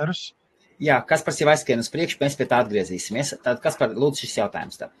limiterus. Jā, Kaspars jau aizskrien uz priekšu, mēs pie tā atgriezīsimies. Tad, Kaspar, lūdzu šis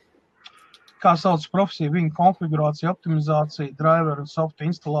jautājums tev. Kā sauc profesiju, viņa konfigurācija, optimizācija, driver un softa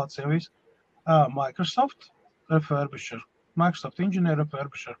instalācija, visu? Microsoft refurbisher. Microsoft Engineer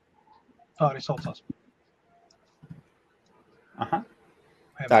refurbisher. Tā arī saucās. Aha.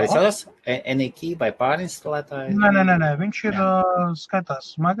 Tā arī saucās? NIK vai pārinstalētāji? Nē. Viņš ir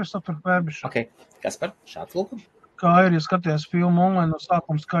skatās Microsoft refurbisher. Ok. Kaspar, šāds lūku? Kā ir, ja skaties filmu online, no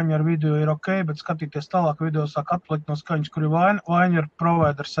sākuma skaņa ar video ir ok, bet skatīties tālāk video sāk atpalikt no skaņas, kur ir vaina ir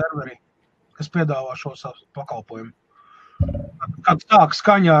provider serveri, kas piedāvā šo pakalpojumu. Kad sāk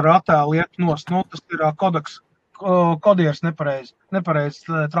skaņā ar attēlu iet nost, tas ir kodeks, kodieris nepareiz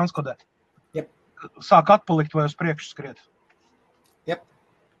transkodē. Yep. Sāk atpalikt vai uz priekšu skriet. Yep.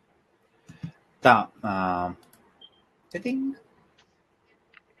 Tā.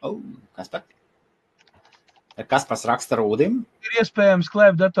 Kaspar? Kaspars raksta Rūdim. Ir iespējams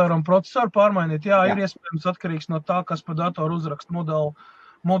klēp datoru un procesoru pārmainīt. Jā, ir iespējams atkarīgs no tā, kas pa datoru uzraksta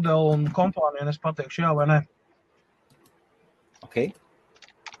modelu un kompāniju, un es pateikšu jā vai nē. Ok.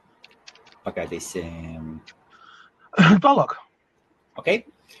 Pagaidīsim. Tālāk. Ok.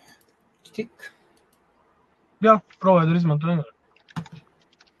 Tik. Jā, provider izmanto.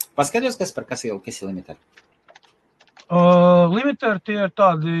 Paskatījos, kas ir limiter? Limiter tie ir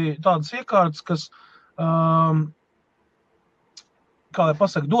tādas iekārtas, kas, kā lai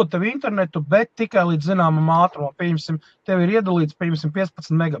pasaka, dod tev internetu, bet tikai līdz zināmam ātrumam. Pieņemsim, tev ir iedalīts,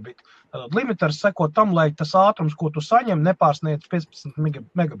 15 megabiti. Tātad limiters seko tam, lai tas ātrums, ko tu saņem, nepārsniedz 15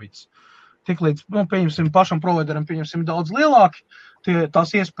 megabits. Tik līdz, pieņemsim, pašam provideram, pieņemsim daudz lielāki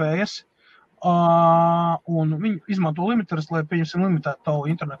tās iespējas, un viņi izmanto limiterus, lai, pieņemsim, limitētu tavu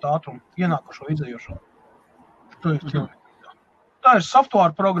internetu ātrumu, ienākušo, izējošo. Tā ir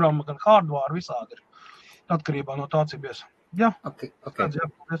software programma, gan hardware, visādi ir atkarībā no tā, cik bies. Jā, okay.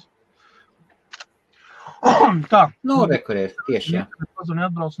 Tā. Rekur ir tieši, jā. Pazvani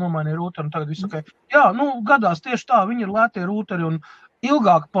atbrauc, nomainīja rūteri, un tagad viss ok. Jā, gadās tieši tā, viņi ir lētie rūteri, un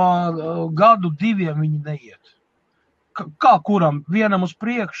ilgāk pa gadu, 2 viņi neiet. Kā kuram? Vienam uz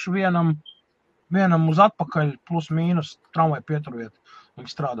priekšu, vienam uz atpakaļ, plus mīnus tramvaju pieturviet. Viņi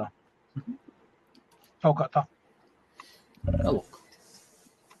strādā. Kaut kā tā. Lūk.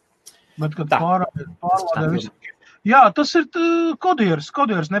 Bet, kad pārvādē visu. Jā, tas ir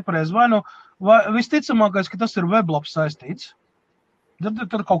kodieris nepareiz. Vai visticamākais, ka tas ir weblaps saistīts.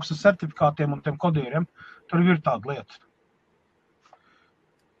 Tad kaut kas ar certifikātiem un tiem kodieriem. Tur ir tāda lieta.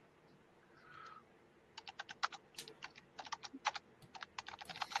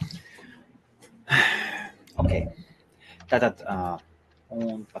 Ok. Tātad,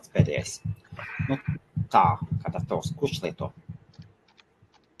 un pats pēdējais. Tā, kā dators, kurš lieto?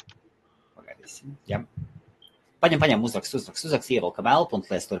 Pagaidīsim, jā. Paņem, uzrakst, ievelkam elpu un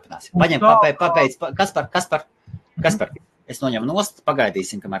lies turpināsim. Paņem, pabeidz, Kaspar, es noņemu nost,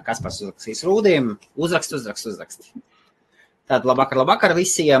 pagaidīsim, kamēr Kaspars uzrakstīs rūdīm, uzrakst. Tad labvakar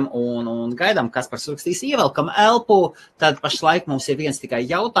visiem un gaidām, Kaspars uzrakstīs, ievelkam elpu, tad pašlaik mums ir viens tikai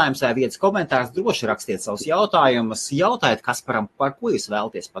jautājums vai viens komentārs, droši rakstiet savus jautājumus, jautājiet Kasparam, par ko jūs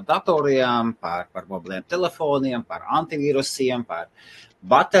vēlaties, par datoriem, par mobiliem telefoniem, par antivīrusiem, par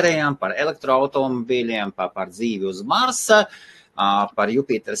baterijām, par elektroautomobīļiem, par dzīvi uz Marsa, par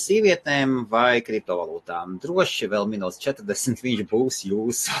Jupitera sīvietnēm vai kriptovalūtām. Droši vēl minūtes 40 viņš būs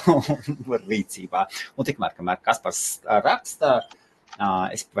jūsu rīcībā. Un tikmēr, kamēr Kaspars raksta,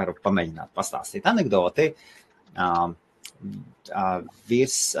 es varu pamēģināt pastāstīt anekdoti.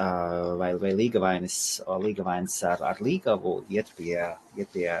 Virs vai līgavainis ar līgavu iet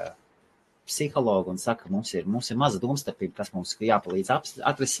pie psihologu un saka, mums ir maza domstarpība, kas mums jāpalīdz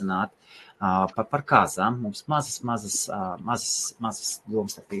atrisināt par kāzām. Mums mazas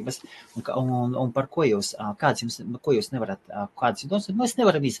domstarpības. Un par ko jūs, ko jūs nevarat, kādas jums, es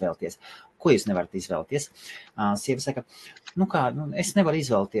nevaram izvēlēties. Ko jūs nevarat izvēlēties? Sieva saka, es nevaru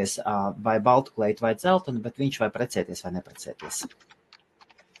izvēlēties vai baltu kleitu vai dzeltenu, bet viņš vai precēties vai neprecēties.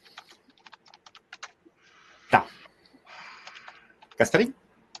 Tā. Kas par viņu?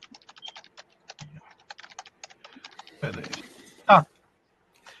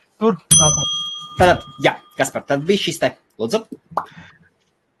 Tur. Tad, jā, Kaspar, tad bija šis te, lūdzu.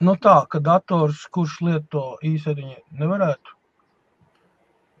 Tā, ka dators, kurš lieto i7 nevarētu.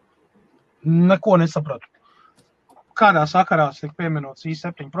 Neko nesapratu. Kādā sakarā tiek pieminots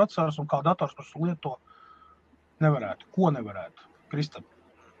i7 procesors un kā dators, kurš lieto nevarētu. Ko nevarētu? Kristap,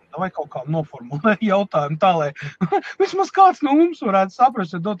 vai kaut kā noformulē jautājumu tā, lai vismaz kāds no mums varētu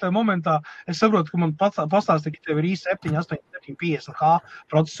saprast, jo dotē momentā es saprotu, ka man pastāstīja, ka tev ir i7, 8750H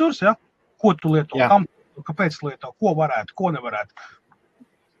procesors, ja? Ko tu lieto, kam, kāpēc lieto, ko varētu, ko nevarētu.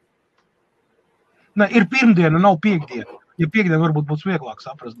 Ne, ir pirmdiena, nav piekdiena. Ja piekdiena varbūt būs vieglāk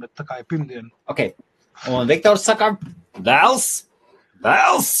saprast, bet tā kā ir pirmdiena. Ok, un Viktors saka, dēls!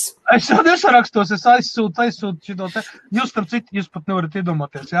 Es jau nesarakstos, es aizsūtu šito te. Jūs, starp citu, jūs pat nevarat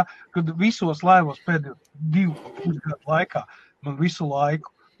iedomāties, ja, kad visos laivos pēdējo 2 gadu laikā, man visu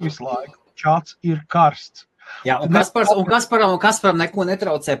laiku, čats ir karsts. Jā, un Kasparam neko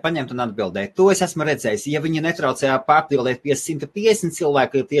netraucē paņemt un atbildēt. To es esmu redzējis. Ja viņi netraucēja pārpildēt pie 150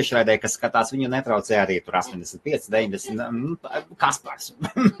 cilvēku tiešraidē, kas skatās, viņu netraucēja arī tur 85, 90. Kaspars.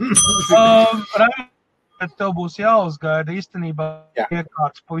 Bet tev būs jāuzgaida īstenībā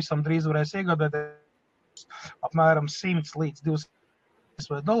iekārtas pavisam drīz varēs iegādāties apmēram 100 līdz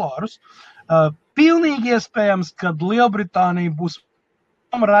 200 dolārus. Pilnīgi iespējams, kad Lielbritānija būs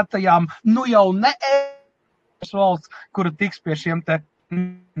retajām, jau ne valsts, kura tiks pie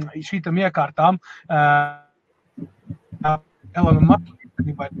šītam iekārtām. Elona Musk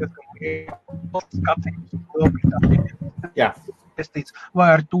īstenībā ir diezgan skatījums Lielbritānija. Vai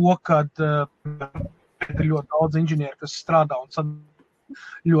ar to, kad ir ļoti daudz inženieri, kas strādā un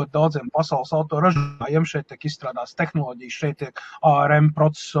ļoti daudziem pasaules autoražotājiem. Šeit tiek izstrādās tehnoloģijas, šeit tiek ARM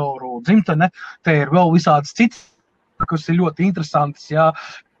procesoru dzimtene. Te ir vēl visādas citas, kas ir ļoti interesantas,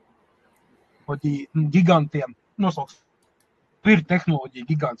 gigantiem. Nosauks, ir tehnoloģija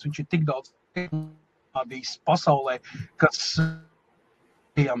gigants, viņš ir tik daudz tehnoloģijas pasaulē, kas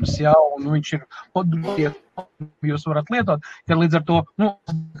un viņš ir, jūs varat lietot, ja līdz ar to,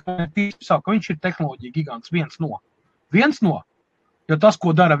 ka viņš ir tehnoloģija gigants, viens no, jo tas,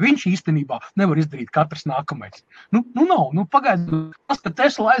 ko dara viņš īstenībā, nevar izdarīt katrs nākamais. Nav, pagaidām, tas, ka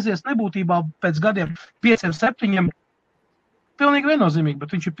Tesla aizies nebūtībā pēc gadiem 5-7, pilnīgi viennozīmīgi,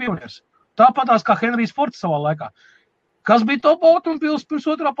 bet viņš ir pionieris. Tāpatās kā Henrijs Fords savā laikā. Kas bija top automobilis pirms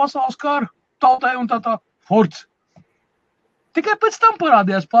 2. pasaules kara? Tautai un tā Fords. Tikai pēc tam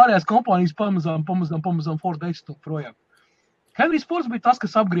parādījās pārējās kompānijas pamazām Ford aizstum projām. Henrijs Fords bija tas,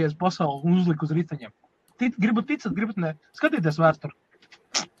 kas apgriez pasauli un uzlika uz riteņiem. Gribat ticat, gribat ne. Skatieties vēsturi.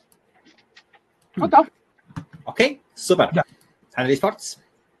 Tā. Ok, super. Jā. Henrijs Fords.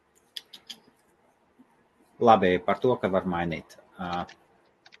 Labi, par to, ka var mainīt.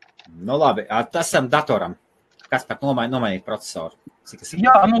 Labi, tas datoram. Kas par nomainīt procesoru?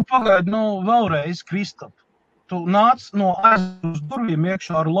 Jā, pagaid, vēlreiz, Kristap. Tu nāc no aiz durvīm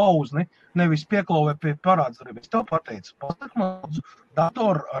iekšā ar lauzni, nevis pieklauvē pie parādzdarības. Tev pateicu, pasaka man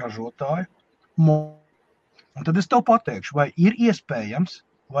datoru ražotāju. Un tad es tev pateikšu, vai ir iespējams,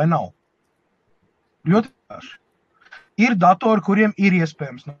 vai nav. Ļoti vienkārši. Ir datori, kuriem ir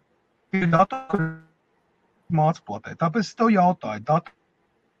iespējams. Ir datori, kuriem mācplotē. Tāpēc es tev jautāju, datoru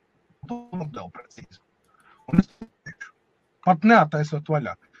modeli precīzi. Un es teikšu, pat neataisot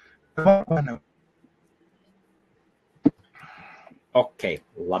vaļā. Vai nevar. Ok,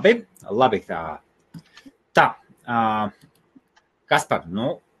 labi tā. Tā, Kaspar,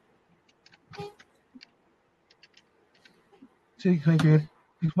 nu. Cik viņi ir?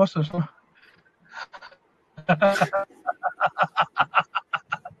 Cik pasaules, no?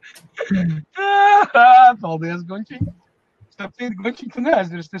 Paldies, Gunčiņ. Starp citu, Gunčiņ, tu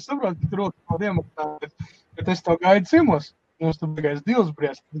neaizdirst. Es saprotu, ka tu rokas kaut iemaksā, bet es to gaidu ciemos. Mums tu beigais divas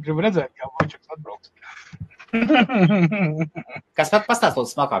briest. Es gribu redzēt, kā Vočaks atbrauks. Kas pat pastāstot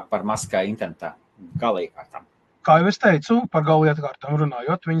smakāk par maskā internetā galīgkārtām? Kā jau es teicu, par galvlietkārtām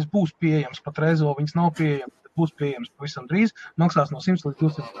runājot, viņas būs pieejams patreiz, vēl viņas nav pieejams, bet būs pieejams pavisam drīz, maksās no 100 līdz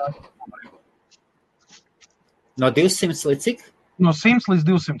 200 $. No 200 līdz cik? No 100 līdz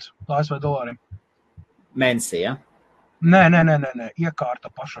 200 ASV $. Mēnesī, ja? Nē, iekārta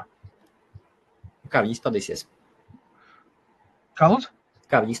paša. Kā viņi izpaudīsies? Kā lūdzu?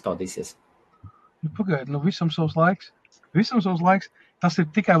 Kā viņi izpaudīsies? Nu, pagaid, visam savs laiks. Visam savs laiks. Tas ir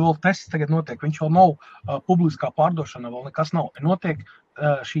tikai vēl tests tagad notiek. Viņš vēl nav publiskā pārdošana, vēl nekas nav. Notiek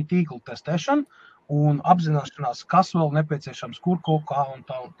šī tīkla testēšana un apzināšanās, kas vēl nepieciešams, kur kaut kā un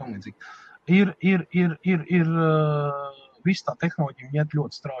tā un tam līdzīgi. Ir viss tā tehnoloģija iet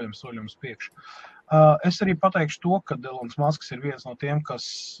ļoti straujam soļam uz priekšu. Es arī pateikšu to, ka Elons Musks ir viens no tiem, kas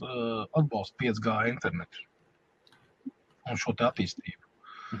atbalsta 5G internetu un šo te attīstību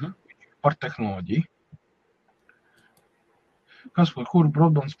par tehnoloģiju. Kas par kuru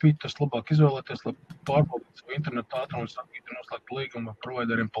broadband speed tas labāk izvēlēties, lai pārbaudītu savu internetu ātrumu un sakītu noslēgt līgumu ar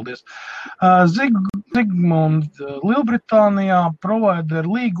provideriem. Paldies. Zigmund, Lielbritānijā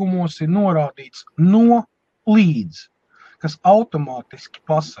provideru līgumos ir norādīts no līdz, kas automātiski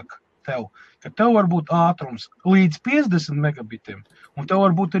pasaka tev, ka tev var būt ātrums līdz 50 megabitiem, un tev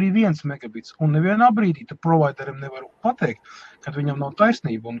var būt arī 1 megabits, un nevienā brīdī tu providerim nevar pateikt, kad viņam nav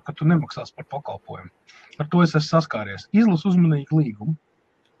taisnība un ka tu nemaksās par pakalpojumu. Ar to es esmu saskāries. Izlas uzmanīgi līgumu.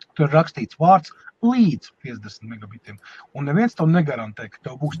 Tur ir rakstīts vārds līdz 50 megabitiem, un neviens tev negarantē, ka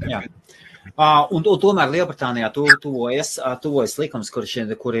tev būs tie 50. Un tomēr Lielbritānijā tuvojas likums, kur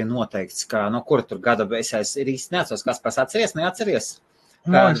ir noteikts, ka no kura tur gada beigās ir īsti neatceros, kas pats atceries, neatceries?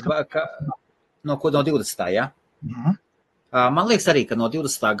 No 20. Ja? Man liekas arī, ka no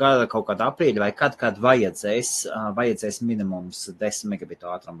 20. gada kaut kāda aprīļa vai kad vajadzēs minimums 10 megabitu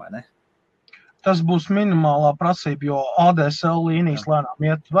ātrumu, vai ne? Tas būs minimālā prasība, jo ADSL līnijas lēnām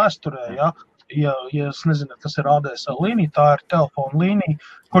iet vēsturē, ja? Ja es nezinu, kas ir ADSL līnija, tā ir telefona līnija,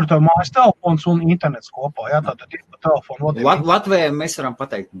 kur tev mājas telefons un internets kopā, ja? Tātad ir pa telefonu vadīt. Latvijā mēs varam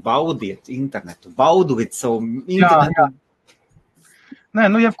pateikt, baudiet internetu, baudiet savu internetu. Jā. Nē,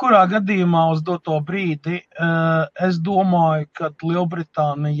 jebkurā gadījumā uz doto brīdi es domāju, ka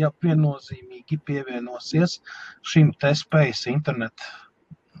Lielbritānija viennozīmīgi pievienosies šim te space internet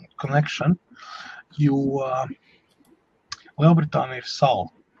connection, jo Lielbritānija ir sala.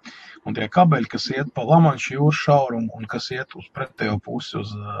 Un tie kabeļi, kas iet pa Lamanša jūras šaurumu un kas iet uz pretējo pusi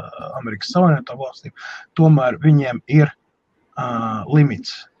uz Amerikas Savienotām valstīm, tomēr viņiem ir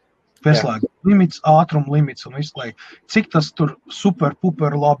limits. Pieslēgt limits, ātruma limits un visu laiku. Cik tas tur super,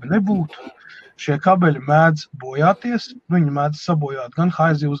 puper labi nebūtu, šie kabeļi mēdz bojāties, viņi mēdz sabojāt gan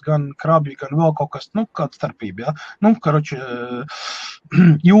haizivs, gan krabji, gan vēl kaut kas, kāda starpība, ja? Karoči,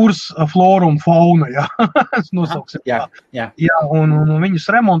 jūras flora un fauna, ja? Es nosauksim tā. Jā, un viņus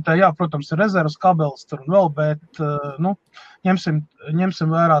remontē, jā, protams, ir rezervas kabelis tur un vēl, bet,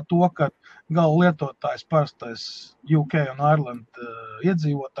 ņemsim vērā to, ka gala lietotājs, parastais UK un Ireland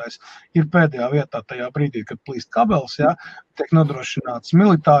iedzīvotājs ir pēdējā vietā tajā brīdī, kad plīst kabelis, ja, tiek nodrošināts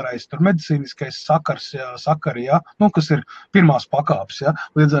militārais, tur medicīniskais sakari, ja, kas ir pirmās pakāpes, ja.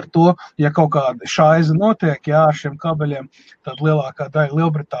 Līdz ar to, ja kaut kāda šaiza notiek, ja, ar šiem kabeļiem, tad lielākā daļa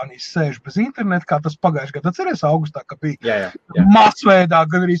Lielbritānijas sēž bez interneta, kā tas pagājuši gadu, atceries augustā, ka bija masveidā,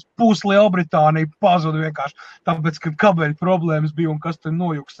 gan arī pus Lielbritānija pazuda vienkārši, tāpēc, ka kabeļu problēmas bija un kas tur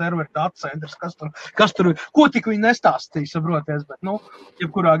nojuka serveri, datacentrs, kas tur, ko tik viņi nestāstīja, saproties, bet,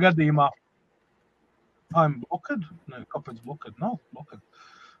 jebkurā gadījumā I'm blocked? Ne, kāpēc blocked? Nav blocked.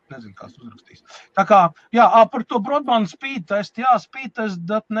 Nezinu, kāds uzrakstīs. Tā kā, par to broadband speed test,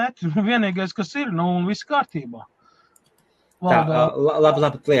 speedtest.net, vienīgais, kas ir, un viss kārtībā.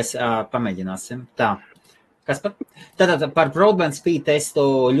 Labi, klies, pamēģināsim. Tā. Tātad par broadband speed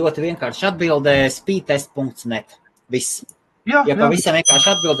testu ļoti vienkārši atbildē speedtest.net. Viss. Ja pavisam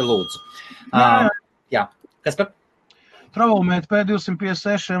vienkārši atbilde, lūdzu. Jā. Kas par? Travelmate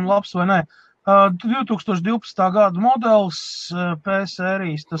P256 labs vai ne? 2012. gada modelis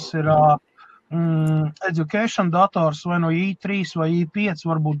P-sērijas, tas ir education dators vai no i3 vai i5,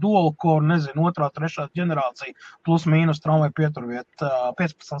 varbūt dual core, nezinu, 2., 3. ģenerācija, plus mīnus tramvai pieturviet,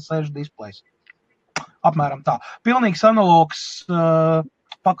 15.6 displejs. Apmēram tā. Pilnīgs analogs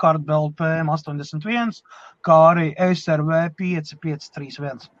pakārtbeldu PM81, kā arī SRV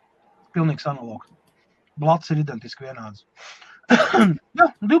 5531. Pilnīgs analogs. Blats ir identiski vienāds. Jā,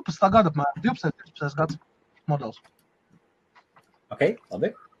 12. gada apmēram, 12. gads modelis. Ok, labi.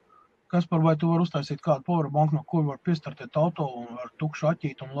 Kaspar, vai tu vari uztaisīt kādu powerbanku, no kur var piestartēt auto un ar tukšu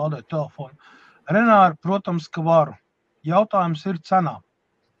aķīt un lādēt telefonu? Renāri, protams, ka varu. Jautājums ir cenā.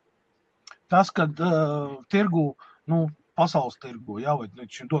 Tas, kad tirgu, pasaules tirgu, jā, vai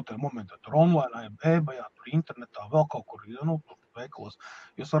šim dotajā momentā, tur online, eBayā, tur internetā, vēl kaut kur, tur veikalos,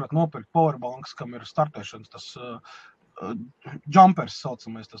 jūs varat nopirkt powerbanks, kam ir startēšanas tas jumpers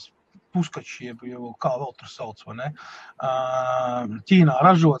saucamais, tas puskačs, jau kā vēl tur sauc, vai ne? Ķīnā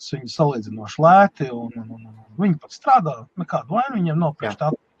ražots, viņi salīdzinoši lēti, un viņi pat strādā, nekādu vainu viņiem nav priekš tā,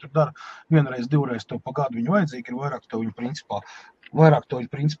 tur dara vienreiz, divreiz tev pa gadu viņu vajadzīgi, ir vairāk tev viņu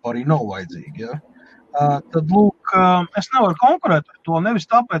principā arī nav vajadzīgi, ja? Tad, lūk, es nevaru konkurēt ar to, nevis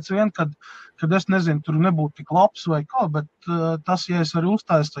tāpēc vien, kad es nezinu, tur nebūtu tik labs vai kā, bet tas, ja es arī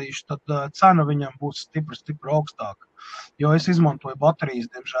uztaisīšu, tad cena viņam būs stipri augstāka. Jo es izmantoju baterijas,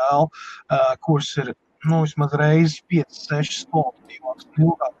 diemžēl, kuras ir, vismaz reizes 5-6 kvalitīvāks un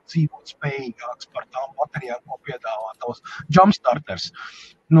ilgāk dzīvot spējīgāks par tām baterijām, ko piedāvā tavs jumpstarters.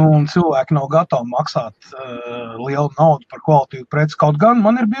 Un cilvēki nav gatavi maksāt lielu naudu par kvalitīvu preci. Kaut gan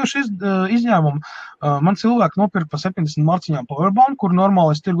man ir bijuši izņēmumi. Man cilvēki nopirka par 70 marciņām powerbank, kur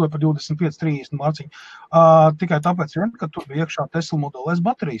normāli es tirgoju par 25-30 marciņu. Tikai tāpēc vien, ka tur bija iekšā Tesla Model S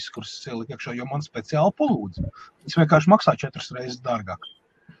baterijas, kuras es ieliku iekšā, jo man speciāli palūdza. Es vienkārši maksā 4 reizes dārgāk.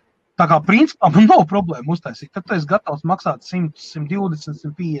 Tā kā principā man nav problēma uztaisīt. Tad es gatavs maksāt 100, 120,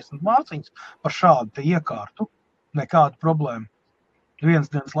 150 marciņas par šādu te iekārtu. Nekāda problēma.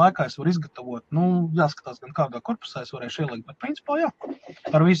 Vienas dienas laikā es varu izgatavot, jāskatās gan kādā korpusā es varēšu ielikt, bet principā jā,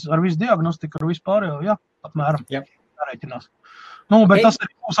 ar visu diagnostiku, ar visu pārējo, jā, apmēram jārēķinās. Bet tas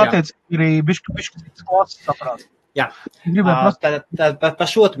arī būs attiecīgi arī bišķi cits klāsts saprāt. Jā, tad par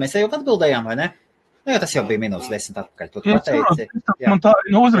šo mēs jau atbildējām, vai ne? Jo tas jau bija minūtes 10 atpakaļ, tu pateici. Man tā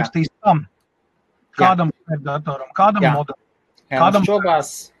uzrakstīs tam, kādam datoram, kādam modelim. Kādam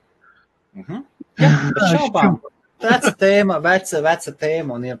šobās. Jā, bez šaubām. Veca tēma,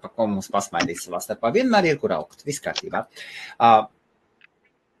 un ir par ko mums pasmaidīs savā starpā. Vienmēr ir, kur augt, viss kārtībā.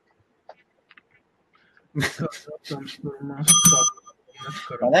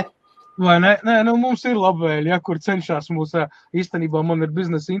 Vai ne? Nē, mums ir labvēļi, kur cenšās mūs, īstenībā man ir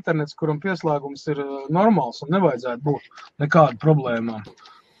biznesa internets, kuram pieslēgums ir normāls un nevajadzētu būt nekāda problēmām.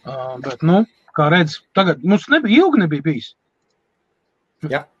 Bet, kā redz, tagad mums ilgi nebija bijis.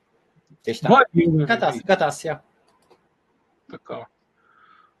 Jā, tieši tā. Gatās, jā. Tā kā,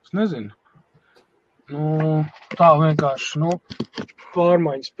 es nezinu. Tā vienkārši,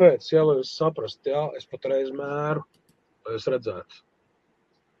 pārmaiņas pēc, lai es saprastu, es pat reiz mēru, lai es redzētu.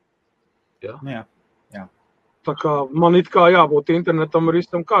 Jā. Tā kā man it kā jābūt internetam ar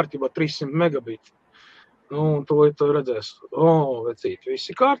visam kārtībā, 300 megabiti. To redzēs, vecīt,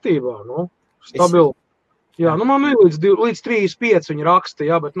 visi kārtībā, stabili. Jā, man ir līdz 35 viņi raksta,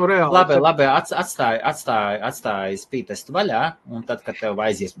 bet reāli. Labi, atstāj spītestu vaļā, un tad, kad tev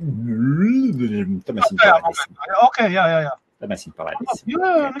aizies, tad mēs viņu palaidīsim. Ok, jā. Tad mēs viņu palaidīsim.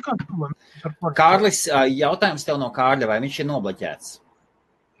 Jā, nekāda problēma. Kārlis, jautājums tev no Kārļa, vai viņš ir nobloķēts?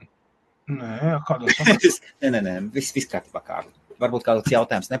 Nē, kādā Nē, viss kārtībā, Kārli. Varbūt kāds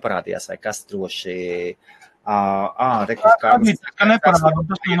jautājums neparādījās, vai kas droši...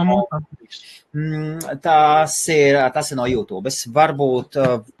 Tas ir no YouTube. Es varbūt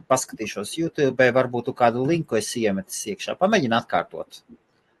paskatīšos YouTube, varbūt tu kādu linku esi iemetis iekšā. Pamēģini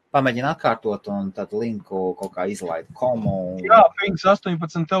atkārtot un tad linku kaut kā izlaid komu. Jā, viņas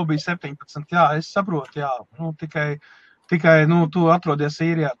 18, tev bija 17. Jā, es saprotu, jā. Tikai, tu atrodies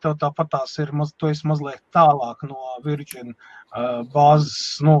īrijā, tev tāpatās ir, tu esi mazliet tālāk no Virgin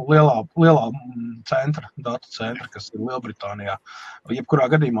bāzes, lielā centra, datu centra, kas ir Lielbritānijā. Jebkurā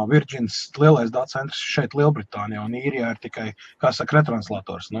gadījumā Virgins lielais datu centrs šeit Lielbritānijā, un īrijā ir tikai, kā saka,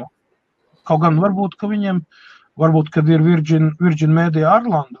 retranslators. Kaut gan varbūt, kad ir Virgin Media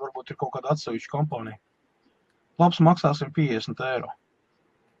Ireland, varbūt ir kaut kāda atsevišķa kompānija. Labs maksā 150 €.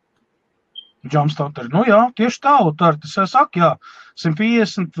 Jumpstarter, jā, tieši tā, tas saku,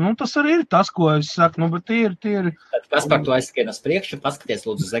 150, tas arī ir tas, ko es saku, bet tie ir... Kas par to aizskrien uz priekšu, paskaties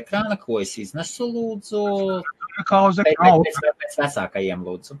lūdzu uz ekrāna, ko es iznesu lūdzu? Kā uz ekrāna. Pēc vecākajiem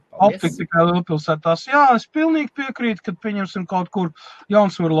lūdzu. Optika tikai lielpilsētās, jā, es pilnīgi piekrītu, kad pieņemsim kaut kur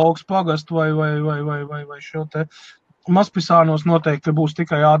Jaunsvaru lauks pagast vai šo te Mazpisānos noteikti būs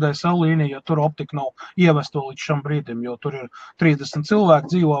tikai ADSL līnija, ja tur optika nav ievesta līdz šam brīdim, jo tur ir 30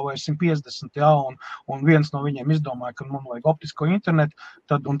 cilvēki dzīvo vai 150, jā, un viens no viņiem izdomāja, ka man vajag optisko internetu,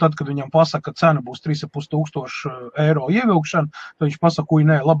 tad, kad viņam pasaka, ka cena būs 3,500 eiro ievilkšana, tad viņš pasaka,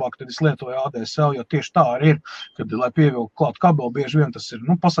 nē, labāk tad es lietoju ADSL, jo tieši tā arī ir, kad, lai pievilku klāt kabeli, bieži vien tas ir,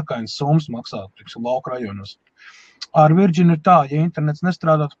 pasakainas summas maksā, lauka rajonos. Ar Virgin ir tā, ja internets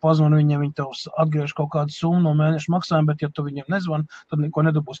nestrādā, tu pazvani viņiem, viņi tev atgriež kaut kādu summu no mēneša maksājuma, bet ja tu viņiem nezvani, tad neko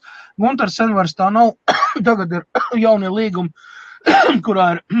nedabūs. Gunter sen vairs tā nav, tagad ir jaunie līgumi, kurā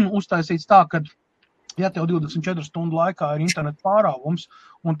ir uztaisīts tā, ka ja tev 24 stundu laikā ir interneta pārāvums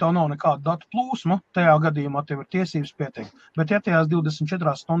un tev nav nekāda datu plūsma, tajā gadījumā tev ir tiesības pieteikt. Bet ja tajās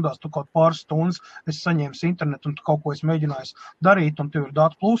 24 stundās tu kaut pāris stundas esi saņēmis internetu un tu kaut ko esi mēģinājis darīt un tev ir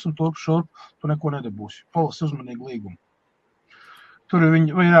datu plūsma, turp šurp, tu neko nedabūsi. Palasi uzmanīgi līgumu. Tur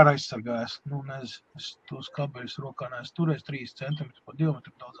viņi ir arī aizsargājis. Es tos kabeļus rokā neesmu turējis 3 centimetri pa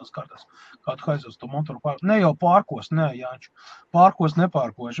diametru daudzās kārtās. Kā tu aizos to motoru pārkos. Ne jau pārkos, ne, Jāņš. Pārkos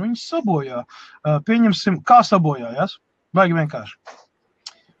nepārkoši. Viņas sabojā. Pieņemsim, kā sabojājās? Baigi vienkārši.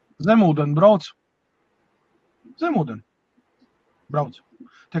 Zemūdeni brauc. Zemūdeni brauc.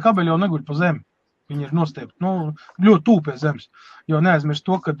 Tie kabeļi jau neguļ pa zemi. Viņi ir nostiepti. Ļoti tūp pie zemes. Jo neaizmirst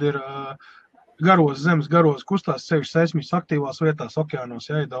to, kad ir garos zemes, garos kustās sevišķi seismiski aktīvās vietās, okeānos,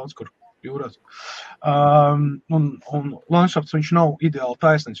 jā, ir daudz kur jūrās. Un landšafts viņš nav ideāli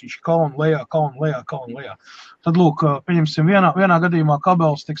taisnīgs, viņš ir kalnu lejā. Tad, lūk, pieņemsim, vienā gadījumā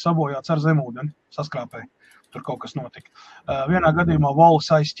kabelis tika sabojāts ar zemūdeni, saskrāpēji. Tur kaut kas notika. Vienā gadījumā valas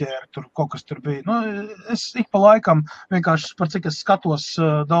aizķēra, tur kaut kas tur bija. Es ik pa laikam vienkārši par cik es skatos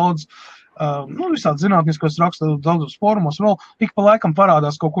daudz, visādi zinātniskos rakstu daudzos fórumos, vēl ik pa laikam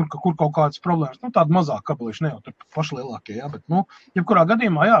parādās kaut kur kaut kādas problēmas. Tāda mazāk kabelīši, ne jau tur paši lielākie, jā, bet, jebkurā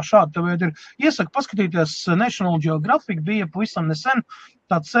gadījumā, jā, šādi tev ir. Iesaku paskatīties National Geographic, bija pavisam nesen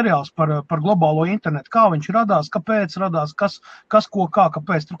tāds seriāls par globālo internetu, kā viņš radās, kāpēc radās, kas ko kā,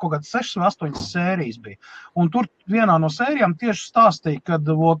 kāpēc. Tur kaut kāds 6 vai 8 sērijas bija. Un tur vienā no sērijām tieši stāstīja, kad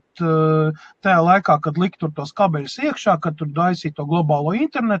tajā laikā, kad lika tur tos kabeļus iekšā, kad tur daisīja to globālo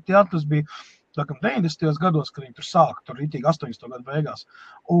internetu, jā, tas bija 90. gados, kad viņi tur sāka, tur ritīgi 80. gadu beigās.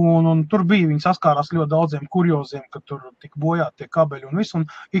 Un tur bija, viņi saskārās ļoti daudziem kurjoziem, ka tur tika bojāti tie kabeļi un visu, un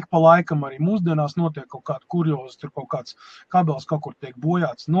ik pa laikam arī mūsdienās notiek kaut kāda kurjoza, tur kaut kāds kabelis kaut kur tiek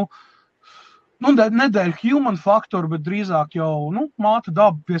bojāts. Nedēļ human faktoru, bet drīzāk jau, māte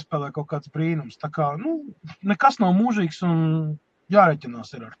daba piespēlē kaut kāds brīnums. Tā kā, nekas nav mūžīgs un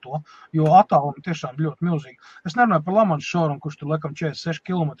jārēķinās ir ar to, jo attālumi tiešām ļoti milzīgi. Es nerunāju par Lamanšu šaurumu, kurš tur laikam 46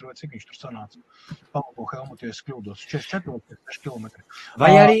 km vai cik viņš tur sanāca. Palabo Helmutu, ja es kļūdos, 44 vai 46 km.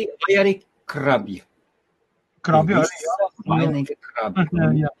 Vai arī krabji? Krabji arī, jā. Vainīgi krabji.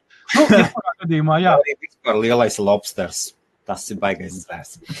 Jā. Jebkurā gadījumā, jā. Arī vispār lielais lobsters. Tas ir baigais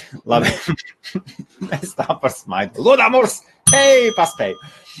zvērs. Labi. Es tā par smaidu. Lodamurs! Hei, paspēju!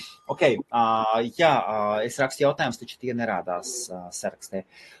 Ok, es rakstu jautājumus, taču tie nerādās sarakstē.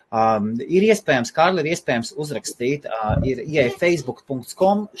 Ir iespējams, Kārli, ir iespējams uzrakstīt, ir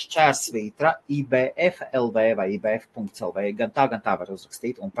facebook.com /IBFLV vai IBF.LV, gan tā var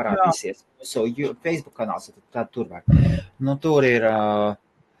uzrakstīt un parādīsies. So, Facebook kanāls, tad tur var. Tur ir...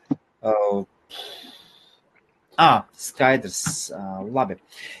 skaidrs, labi.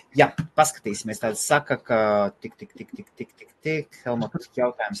 Jā, paskatīsimies. Tāda saka, ka tik. Helmut,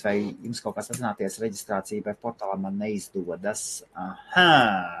 jautājums, vai jums kaut kā sazināties reģistrācija vai portālā man neizdodas?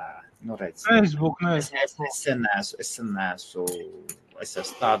 Redz. Facebook Es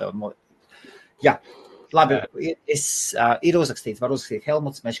esmu tāda. Jā, labi. Ir uzrakstīts, var uzrakstīt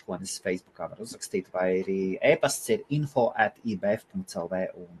Helmuts Meškonis Facebookā, var uzrakstīt, vai arī e-pasts ir info@ibf.lv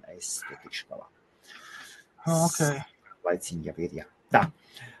un es tikšu galā. Okay. Laiciņi jau ir, jā. Tā.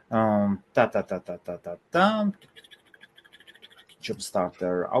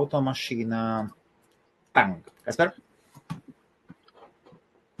 Jobstarter automašīnā. Bang. Kaspar?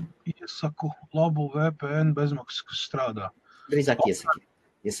 Iesaku labu VPN bezmaksas, kas strādā. Drīzāk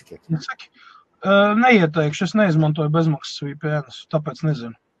iesakiet. Neieteikšu, es neizmantoju bezmaksas VPNus, tāpēc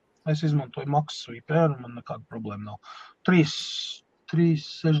nezinu. Es izmantoju maksas VPN, man nekāda problēma nav.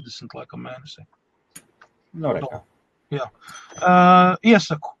 3,60 laikam mēnesī. Rekā. Jā.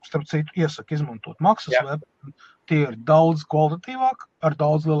 Iesaku izmantot maksas VPN. Tie ir daudz kvalitatīvāk, ar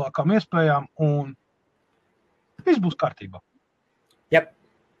daudz lielākām iespējām un viss būs kārtībā. Jā.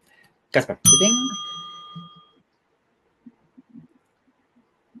 Kaspar?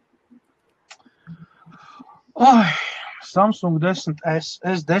 Samsung 10S,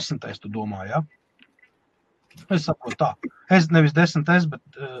 S10, tu domā, jā? Es saprotu tā. Nevis 10S, bet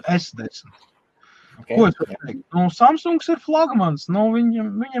S10. Okay. Ko es varu teikt? Nu, Samsungs ir flagmans, nu,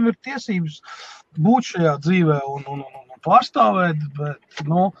 viņam ir tiesības būt šajā dzīvē un pārstāvēt, bet,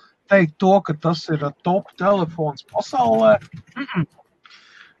 nu, teikt to, ka tas ir top telefons pasaulē,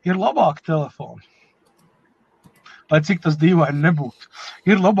 ir labāki telefoni. Lai cik tas dīvaini nebūtu.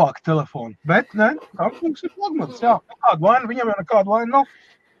 Ir labāki telefoni. Bet, ne, Samsungs ir flagmans, jā. Nekāda vaina, viņam jau nekāda vaina nav.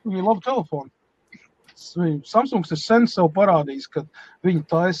 Viņi ir labi telefoni. Samsungs ir sen sev parādījis, ka viņi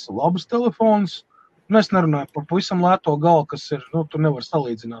taisa labus telefonus. Es nerunāju par pavisam lēto galu, kas ir, nu, tu nevar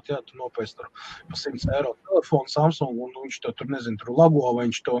salīdzināt, jā, tu nopēst par 100 eiro telefonu Samsung, un viņš to tur, nezinu, tur lago, vai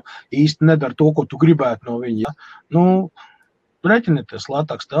viņš to īsti nedara to, ko tu gribētu no viņa, jā. Nu, reķinieties,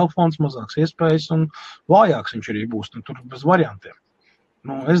 lētāks telefons, mazāks iespējas, un vājāks viņš arī būs, nu, tur bez variantiem.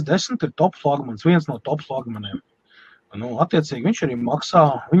 Nu, S10 ir top flagmans, viens no top flagmaniem. Nu, attiecīgi, viņš arī maksā,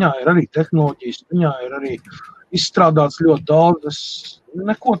 viņā ir arī tehnoloģijas, viņā ir arī izstrādāts ļoti daudz, es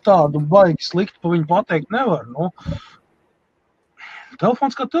neko tādu baigi slikti pa viņu pateikt nevar. Nu,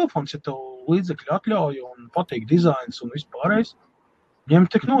 telefons kā telefons, ja tev līdzekļi atļauj un patīk dizains un vispārējais, ņem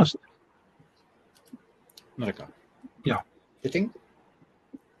tik nost. Nu, rekā. Jā. Juting?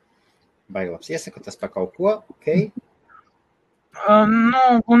 Baigi labs iesaka, tas par kaut ko, ok?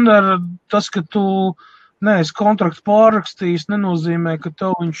 Nu, Gundar, tas, ka tu neesi kontraktu pārrakstījis, nenozīmē, ka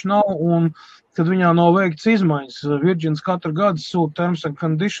tev viņš nav un kad viņā nav veikts izmaiņas. Virgins katru gadu sūta terms and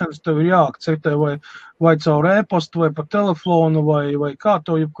conditions, tev ir jāakceptē vai caur e-pastu, vai pa telefonu, vai kā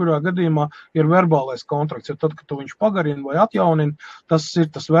tev jebkurā gadījumā ir verbālais kontrakts. Ja tad, kad tu viņš pagarina vai atjaunina, tas ir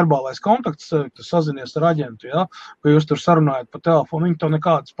tas verbālais kontrakts, tu sazinies ar aģentu, ja? Ka jūs tur sarunājat pa telefonu, viņi tev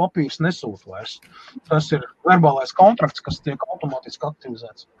nekādas papīras nesūta vairs. Tas ir verbālais kontrakts, kas tiek automātiski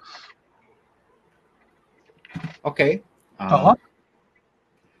aktivizēts. Ok. Tālāk.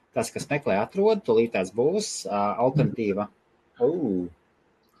 Tas, kas meklē atrod, tūlītās būs alternatīva.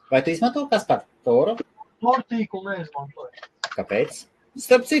 Vai tu izmanto Kasparu Toru? Toru tīklu neizmantoju. Kāpēc?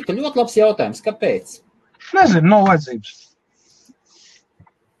 Starp citu, ļoti labs jautājums. Kāpēc? Nezinu, nav vajadzības.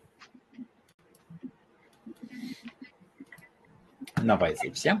 Nav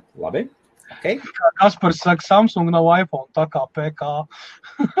vajadzības, ja? Labi. Okay. Kaspars saka, Samsung nav iPhone, tā kā PK.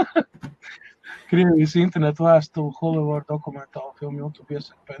 Krievijas internetu vēstuli Hollywood dokumentālu filmu YouTube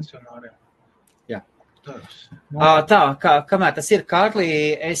iesaka pensionāriem. Jā. Tā, kamēr tas ir,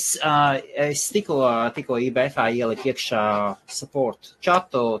 Kārlī, es tikko IBF-ā ieliku iekšā support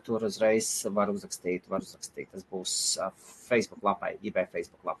chatu, tur uzreiz var uzrakstīt. Tas būs Facebook lapai, IBF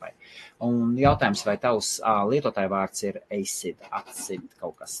Facebook lapai. Un jautājums, vai tavs lietotāja vārds ir acid,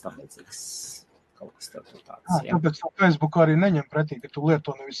 kaut kas tam līdzīgs? Tāpēc Facebook arī neņem pretī, ka tu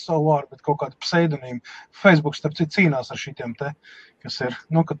lieto nevis savu vārdu, bet kaut kādu pseidonīmu. Facebook, starp citu, cīnās ar šitiem te, kas ir,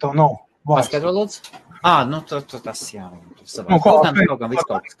 nu, ka tev nav vārds. Paskaidro, lūdzu? Tas, jā. Kaut gan viss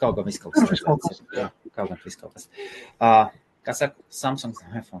kaut kas. Kā saka, Samsung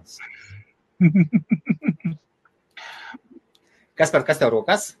iPhones. Kas tev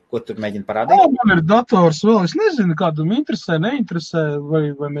rokās? Ko tu mēģini parādīt? Man ir dators vēl. Es nezinu, kādam interesē, neinteresē,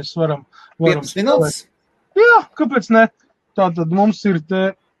 vai mēs varam 5 minūtes? Jā, kāpēc ne? Tātad mums ir te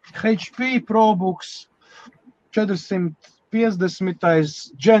HP ProBooks 450.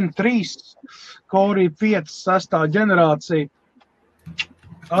 Gen 3, Core i5 6. ģenerācija,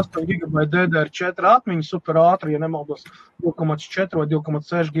 8 GB DDR4 atmiņa, super ātri, ja nemaldos, 2,4 vai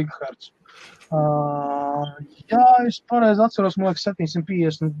 2,6 GHz. Jā, es pareizi atceros, man liekas,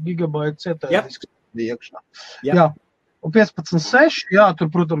 750 GB cietais disks bija iekšā. Jā. Un 15.6, jā,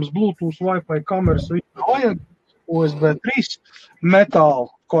 tur, protams, Bluetooth, Wi-Fi kameras, vajag, USB 3, metāla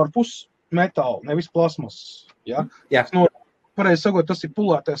korpus, metāla, nevis plasmas. Jā. Pareizi sakot, tas ir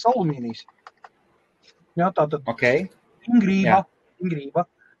pulētais alumīnijas. Jā, tātad Ingrība,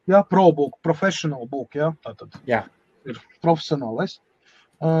 jā, ProBook, professional book, jā, tātad ir profesionālais.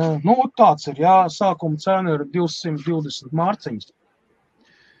 Nu, tāds ir, jā, sākuma cena ir 220 mārciņas.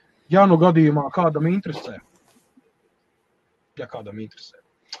 Ja nu gadījumā kādam interesē. Ja kādam interesē.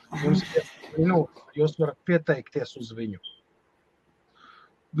 Jūs varat pieteikties uz viņu.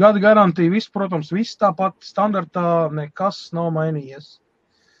 Gada garantija, protams, viss tāpat standartā, nekas nav mainījies.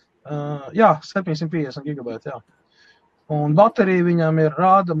 Jā, 750 GB, jā. Un baterija viņam ir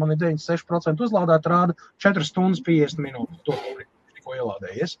rāda, man ir 96% uzlādēta, rāda 4 stundas 50 minūtes. To tikko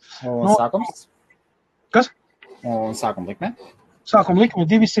ielādējies. Un sākums? Kas? Un sākuma likme? Sākuma likme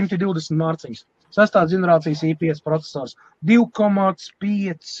 220 mārciņas. 6. ģenerācijas i5 procesors.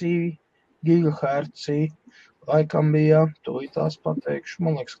 2,5 GHz. Laikam bija, to tās pateikšu.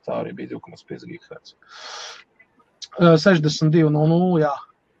 Man liekas, ka tā arī bija 2,5 GHz. 62,00, jā.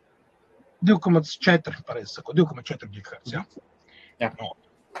 2,4, pareizi sakot, 2,4 GHz, jā. Jā. No,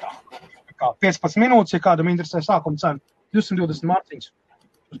 tā. kā 15 minūtes, ja kādam interesē sākuma cena, 220 mārciņas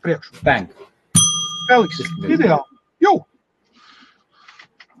uz priekšu. Bang. Feliks, ideāli. Jū!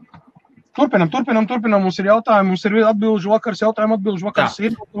 Turpinam, mums ir jautājumi, mums ir atbilžu vakars, jautājumu atbilžu vakars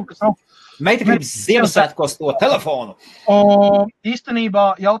ir, kas nav. Meita grib Ziemassvētkos to telefonu. Īstenībā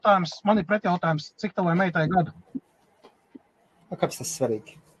jautājums, man ir pretjautājums, cik tavai meitai gadu? Kāpēc tas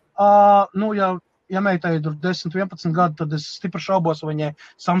svarīgi? Ja meitai ir 10, 11 gadu, tad es stipri šaubos, vai viņai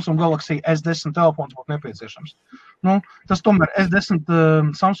Samsung Galaxy S10 telefons būtu nepieciešams. Tas tomēr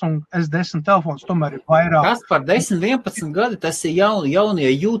Samsung S10 telefons tomēr ir vairāk. Kas par 10, 11 gadi, tas ir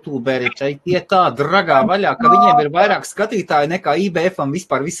jaunie youtuberi, tie tā dragā vaļā, ka viņiem ir vairāk skatītāji nekā IBF-am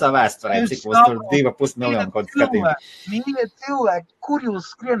vispār visā vēsturē, cik būs tur 2,5 miljonu kaut skatītāji. Mīļie cilvēki, kur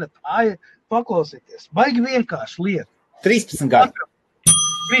jūs skrienat? Paklausieties, baigi vienkārši lieta. 13 gadi.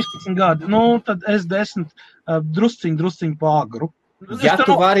 13 gadi, tad S10 drusciņ pāgaru. Ja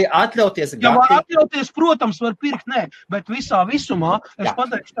tu vari atļauties gati... Ja var atļauties, protams, var pirkt, nē, bet visā visumā es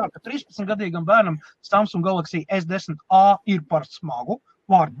pateikšu tā, ka 13-gadīgam bērnam Samsung Galaxy S10A ir par smagu.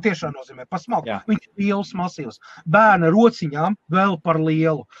 Vārdu tiešām nozīmē par smagu. Jā. Viņš ir liels, masīvs. Bērna rociņām vēl par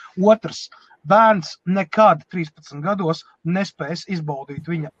lielu. Otrs, bērns nekad 13 gados nespēs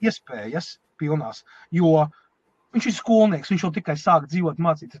izbaudīt viņa iespējas pilnās, jo viņš ir skolnieks, viņš jau tikai sāk dzīvot,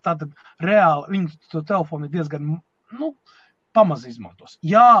 mācīties. Tātad reāli viņa to telefonu ir diezgan, pamaz izmantos.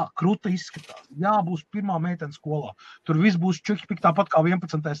 Jā, kruta izskatās. Jā, būs pirmā meitene skolā. Tur viss būs čukšpik tāpat kā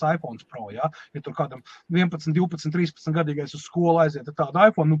 11. iPhone Pro, jā. Ja tur kādam 11, 12, 13 gadīgais uz skolu aiziet ar tādu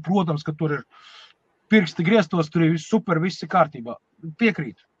iPhone, protams, ka tur ir pirksti griestos, tur ir super, viss ir kārtībā.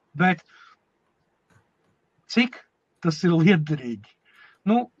 Piekrīt. Bet cik tas ir liederīgi?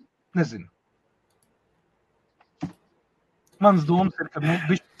 Nezinu. Mans domas ir, ka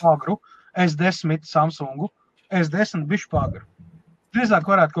bišķi pāgru, S10 Samsungu, S10 bišķi pāgru. Drīzāk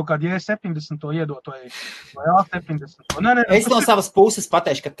varētu kaut kādu J70 to iedot vai A70. Es no savas puses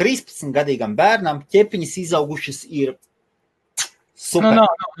pateikšu, ka 13-gadīgam bērnam ķepiņas izaugušas ir super.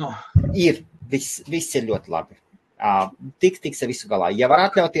 Ir, viss ir ļoti labi. Tiks ar visu galā. Ja var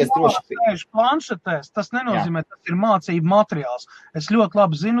atļauties droši. Planšetēs, tas nenozīmē, tas ir mācību materiāls. Es ļoti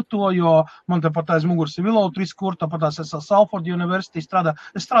labi zinu to, jo man tepat aiz muguras ir Willow 3 kur, tāpat es Salford University strādāju.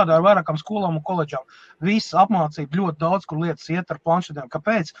 Es strādāju ar vairākām skolām un koledžām. Viss apmācība ļoti daudz, kur lietas iet ar planšetēm.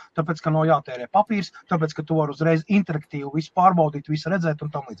 Kāpēc? Tāpēc, ka nav jātērē papīrs, tāpēc, ka tu vari uzreiz interaktīvi visu pārbaudīt, visu redzēt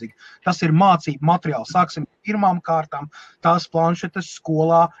un tam līdzīgi. Tas ir mācību materiāls. Sāksim pirmām kārtām. Tās planšetes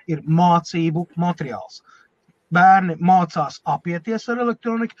skolā ir mācību materiāls. Bērni mācās apieties ar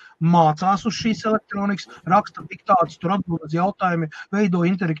elektroniku, mācās uz šīs elektronikas, raksta diktādus, tur atbild uz jautājumi, veido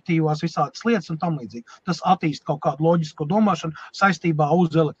interaktīvās visādas lietas un tam līdzīgi. Tas attīst kaut kādu loģisko domāšanu saistībā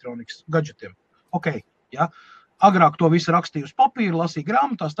uz elektronikas gadžetiem. Ja? Agrāk to visu rakstīja uz papīra, lasīja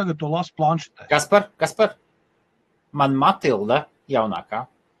grāmatās, tagad to lasa planšetē. Kaspar? Man Matilda jaunākā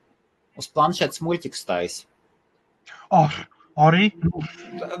uz planšetes muļķikus taisa. Arī?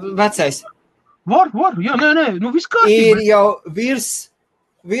 Vecais. Var, jā, nē, viss kārtībā. Ir jau virs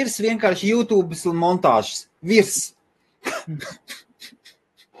vienkārši YouTubes un montāžas. Virs.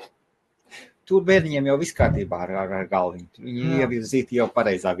 Tur bērniņiem jau viss kārtībā ar galviņu. Viņi ievirzīti jau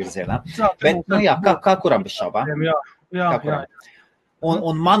pareizā virzienā. Bet, kā kuram bez šaubām? Jā.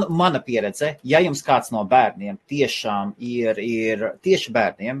 Un mana pieredze, ja jums kāds no bērniem tiešām ir tieši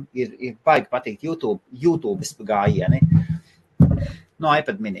bērniem, ir baigi pateikt YouTubes gājieni, no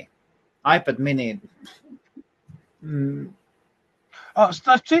iPad mini. iPad mini.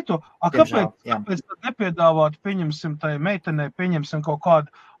 Starp citu, kāpēc nepiedāvāt, pieņemsim tai meitenei, pieņemsim kaut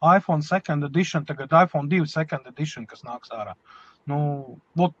kādu iPhone 2nd edition, tagad iPhone 2 2nd edition, kas nāks ārā.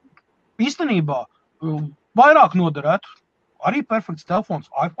 Īstenībā vairāk noderētu, arī perfekts telefons,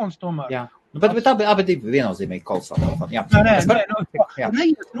 iPhones tomēr. Jā. Bet abi divi viennozīmīgi kolosāli telefoni.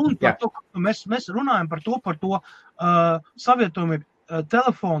 Neiet runa par to, ka mēs runājam par to savietojumu.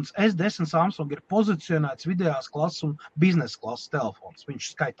 Telefons S10 Samsung ir pozicionēts vidējās klases un biznesa klases telefons. Viņš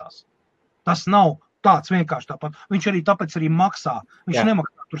skaitās. Tas nav tāds vienkārši tāpat. Viņš arī tāpēc arī maksā. Viņš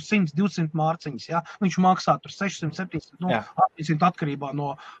nemaksā tur 100, 200 mārciņas. Ja? Viņš maksā tur 600, 700, 800 atkarībā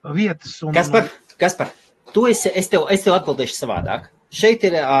no vietas. Kaspar, es tev atbildēšu savādāk. Šeit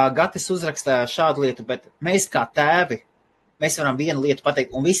ir Gatis uzrakstā šādu lietu, bet mēs kā tēvi, mēs varam vienu lietu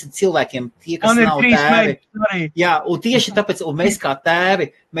pateikt, un visi cilvēkiem, tie, kas nav tēvi, un tieši tāpēc, un mēs kā tēvi,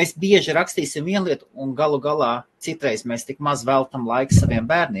 mēs bieži rakstīsim vienu lietu, un galu galā citreiz mēs tik maz veltam laiku saviem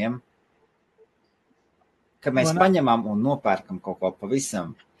bērniem, ka mēs paņemam un nopērkam kaut ko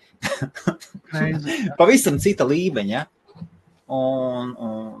pavisam cita līmeņa,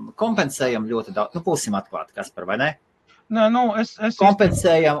 un kompensējam ļoti daudz. Būsim atklāti, Kaspar, vai ne? Nē,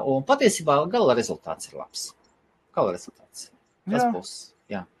 kompensējam, un patiesībā gala rezultāts ir labs. Tas būs,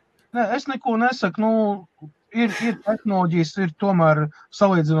 jā. Nē, es neko nesaku, ir tehnoloģijas, ir tomēr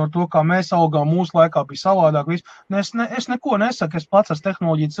salīdzinot to, kā mēs augām, mūsu laikā bija savādāk. Es neko nesaku, es pats esmu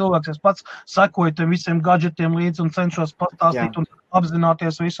tehnoloģija cilvēks, es pats sekoju tiem visiem gadžetiem līdzi un cenšos pastāstīt un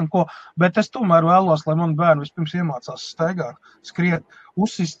apzināties visu un ko, bet es tomēr vēlos, lai man bērni vispirms iemācās staigāt, skriet,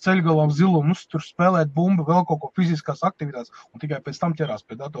 uzsist ceļgalā zilumu, tur spēlēt bumbu, vēl kaut ko fiziskās aktivitātes, un tikai pēc tam ķerās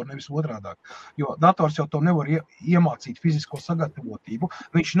pie datora, nevis otrādāk. Jo dators jau to nevar iemācīt fizisko sagatavotību,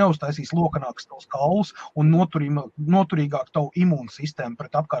 viņš neuztaisīs lokanāks tavs kaulus un noturīgāk tavu imūnu sistēmu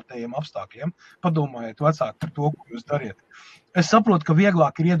pret apkārtējiem apstākļiem. Padomājiet, vecāki, par to, ko jūs dariet. Es saprotu, ka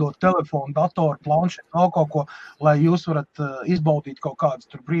vieglāk ir iedot telefonu, datoru, planšetu, vēl kaut ko, lai jūs varat izbaudīt kaut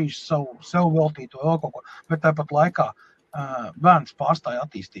kādus tur brīžus sev veltīt vēl kaut ko, bet tāpat laikā bērns pārstāja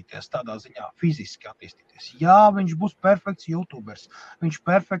attīstīties tādā ziņā, fiziski attīstīties. Jā, viņš būs perfekts YouTubers, viņš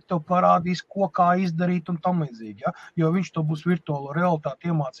perfekti tev parādīs, ko kā izdarīt un tam līdzīgi, ja? Jo viņš to būs virtuālo realitāti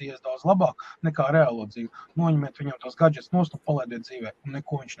iemācījies daudz labāk nekā reālo dzīvi. Noņemiet viņam tos gadžets nost un palaidiet dzīvē, un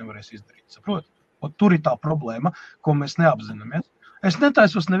neko viņš nevarēs izdarīt, saprot? Un tur ir tā problēma, ko mēs neapzināmies. Es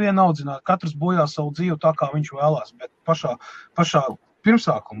netaisos nevienu audzināt, katrs bojā savu dzīvi tā, kā viņš vēlās, bet pašā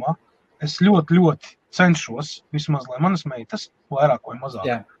pirmsākumā es ļoti cenšos, vismaz, lai manas meitas, vairāk vai mazāk.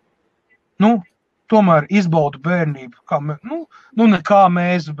 Jā. Tomēr izbaudu bērnību, ne kā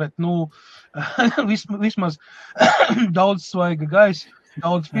mēs, bet, vismaz daudz svaiga gaisa,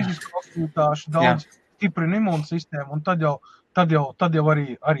 daudz fizisku aktivitāšu, daudz stiprina imūnu sistēmu, un tad jau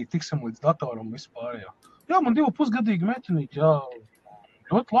arī tiksim līdz datoram vispār, jā. Jā, man 2,5-gadīga meitenīte, jā,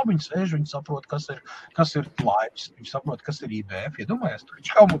 ļoti labi viņa sēž, viņa saprot, kas ir laips, viņa saprot, kas ir IBF, iedomājies, tur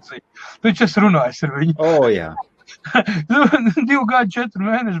viņš kamucīgi, taču es runājos ar viņu. Jā. 2 gadi, 4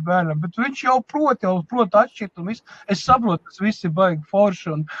 mēneši bērnam, bet viņš jau prot atšķirt un viss. Es saprotu, tas viss ir baigi forši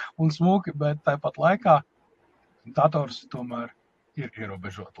un smuki, bet tāpat laikā dators tomēr ir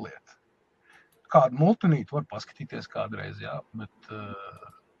ierobežota lieta. Kādu multinīti var paskatīties kādreiz, jā, bet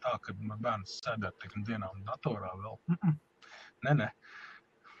tā, kad bērns sēdēt, teikam, dienām datorā vēl. Nē.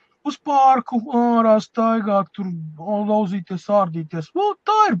 Uz parku, ārā staigāt, tur lauzīties, ārdīties.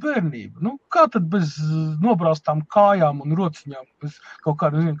 Tā ir bērnība. Kā tad bez nobrāstām kājām un rociņām, bez kaut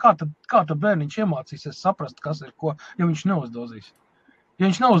kāda, kā tad bērniņš iemācīsies saprast, kas ir ko, ja viņš neuzdozīs? Ja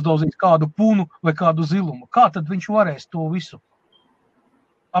viņš neuzdozīs kādu punu vai kādu zilumu, kā tad viņš varēs to visu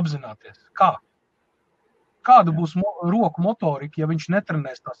apzināties? Kā? Kāda būs roku motorika, ja viņš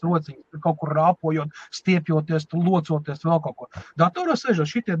netrenēs tās rociņas, kaut kur rāpojot, stiepjoties, locoties, vēl kaut ko. Datorā sēžot,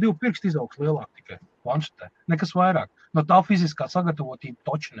 šitie 2 pirksti izaugs lielāk tikai planšetē, nekas vairāk. No tā fiziskā sagatavotība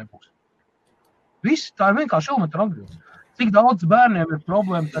toči nebūs. Viss, tā ir vienkārši elementāra atbilde. Cik daudz bērniem ir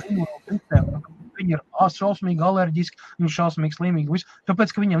problēmas ar imūnosistēmu, viņi ir šausmīgi alerģiski, viņi ir šausmīgi slimīgi, visu, tāpēc,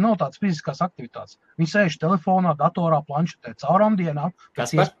 ka viņiem nav tādas fiziskās aktivitātes. Viņi sēž telefonā, datorā, planšetē, caurām dienām.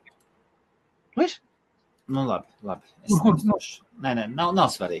 Kaspar? Viss? Labi. Nē, nav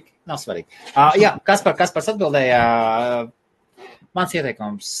svarīgi. Jā, Kaspars atbildēja, mans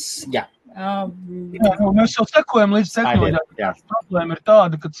ieteikums, jā. Mēs jau sekojam līdz tehnoloģijām. Problēma ir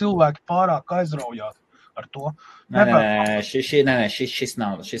tāda, ka cilvēki pārāk aizraujās ar to. Šis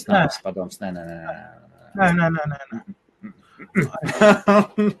nav padoms.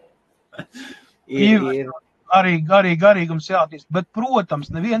 Ir arī garīgums jātīst, bet, protams,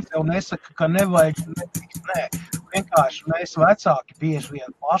 neviens jau nesaka, ka nevajag, nē. Vienkārši mēs vecāki bieži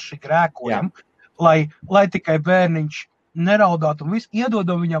vien paši grēkojam, lai tikai bērniņš neraudātu un visu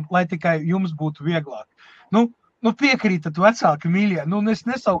iedodam viņam, lai tikai jums būtu vieglāk. Piekrītat vecāki mīļie, es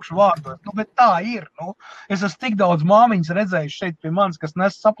nesaukšu vārdos, bet tā ir, Es esmu tik daudz māmiņas redzējis šeit pie manis, kas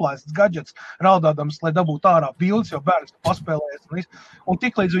nes saplēstas gadžets, raudādams, lai dabūtu ārā bildes, jo bērns paspēlējas un visu. Un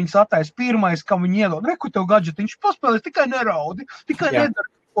tik līdz viņas attais pirmais, kam viņi iedod, reku tev gadžetiņš, paspēlēs, tikai neraudi, tikai nedara,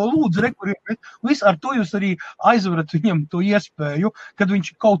 ko lūdzu, reku, viss ar to jūs arī aizvarat viņam to iespēju, kad viņš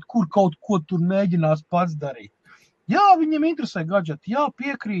kaut ko tur mēģinās pats darīt. Jā, viņam interesē gadžeti, jā,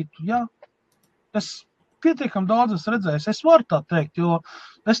 piekrītu, jā, es pietiekam daudz es redzējis, es varu tā teikt, jo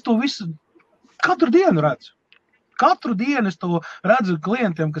es to visu katru dienu redzu. Katru dienu es to redzu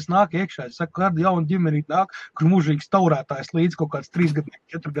klientiem, kas nāk iekšā. Es saku, kāda jauna ģimenīt nāk, kur mūžīgs taurētājs līdz kaut kāds 3-gadnieks,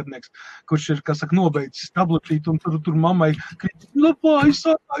 4-gadnieks, kurš ir, nobeidzis tabletīt un tur mammai krīt, es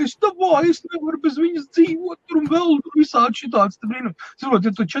nevaru bez viņas dzīvot, tur un vēl visādi šitāds. Saprot,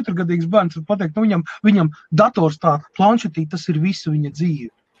 ja tu 4-gadīgs bērns var pateikt, viņam dators tā planšetī, tas ir visu viņa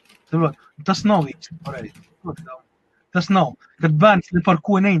dzīve. Tas nav īsti pareizi. Tas nav. Kad bērns ne par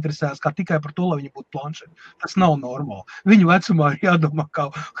ko neinteresēs, kā tikai par to, lai viņi būtu planšeti. Tas nav normāli. Viņu vecumā ir jādomā, kā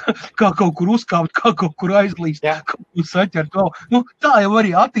kaut kur uzkāpt, kā kaut kur aizlīst, kaut kur saķert. Nu, tā jau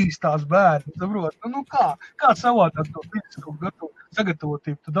arī attīstās bērni, saprot? Nu, kā savādāk to fizisko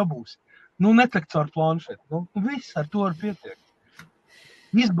sagatavotību tu dabūsi? Nu, netekt caur planšeti. Nu, viss ar to var pietiek.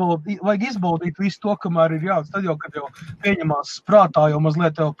 Vajag izbaudīt visu to, kamēr ir jāats. Tad jau, kad jau pieņemās prātā, jau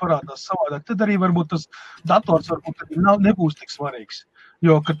mazliet jau parādās savādāk. Tad arī varbūt tas dators varbūt arī nebūs tik svarīgs.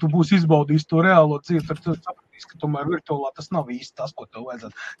 Jo, kad tu būsi izbaudījis to reālo dzīvi, tad tu sapratīs, ka tomēr virtuālā tas nav īsti tas, ko tev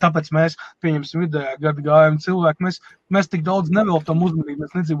vajadzētu. Tāpēc mēs, pieņemsim vidējā gada gājumi cilvēki, mēs tik daudz neveltam uzmanību,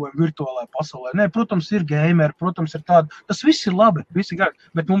 mēs nedzīvojam virtuālā pasaulē. Nē, protams, ir gameri, protams, ir tādi. Tas viss ir labi, viss ir gari,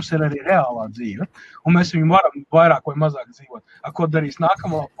 bet mums ir arī reālā dzīve. Un mēs viņu varam vairāk vai mazāk dzīvot. Ko darīs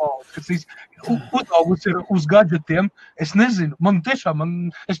nākamā paudze, kas uzaugus ir uz gadžetiem? Es nezinu,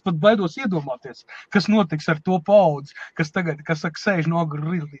 es pat baidos iedomāties, kas notiks ar to paudzi, kas tagad, sēž no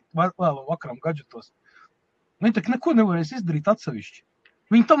vēlam vakaram gadžetos. Viņi tak neko nevarēs izdarīt atsevišķi.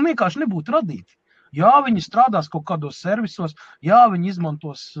 Viņi tam vienkārši nebūtu radīti. Jā, viņi strādās kaut kādos servisos, jā, viņi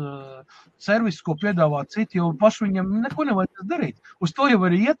izmantos servisus, ko piedāvā citi, jo paši viņam neko nevajadzēs darīt. Uz to jau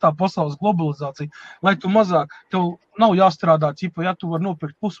arī iet tā pasaules globalizācija, lai tu mazāk, tev nav jāstrādā, ja tu var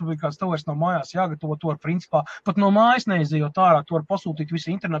nopirkt puspublikās, tev vairs nav mājās jāgatavo, to var principā pat no mājas neizejot ārā, tu var pasūtīt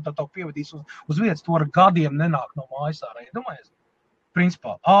visu internetā, tev pievedīs uz vietas, tu var gadiem nenākt no mājas ārā, iedomājies?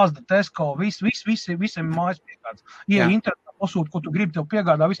 Principā, Āzda, Tesco, visiem mājas piegādas. Ja internetā pasūti, ko tu gribi, tev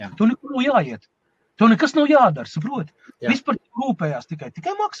piegādā, tu nekur nav jāiet. Tev nekas nav jādara, saproti? Vispār rūpējās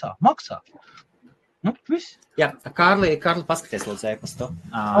tikai maksā. Nu, viss. Jā, Kārli, paskaties lūdzu e-pastu.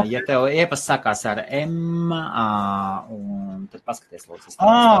 Ja tev e-pasts sākās ar M, un tad paskaties lūdzu.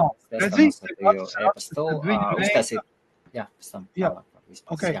 E-pastu, uztaisīt. Jā, pēc tam tālāk.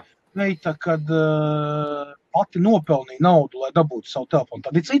 Okay. Meita, kad pati nopelnīja naudu, lai dabūtu savu telefonu,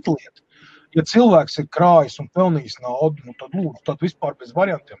 tad ir cita lieta. Ja cilvēks ir krājis un pelnījis naudu, nu tad lūdzu, tad vispār bez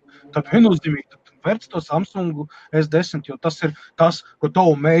variantiem. Tad viennozīmīgi, tad vērts to Samsungu S10, jo tas ir tas, ko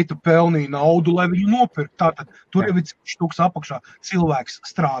tavu meita pelnīja naudu, lai viņu nopirkt. Tātad tur jau ir štuks apakšā. Cilvēks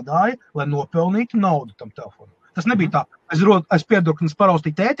strādāja, lai nopelnītu naudu tam telefonam. Tas nebija tā. Es piedoknes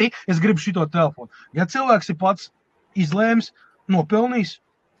paraustīju tētī, es gribu šito telefonu. Ja cilvēks ir pats izlēmis, nopelnījis,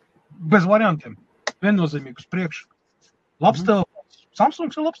 bez variantiem. Viennozīmīgi uz priekšu. Labs telefons.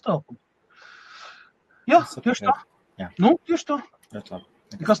 Samsungs ir labs telefons. Jā, tieši tā. Jā. Nu, tieši tā.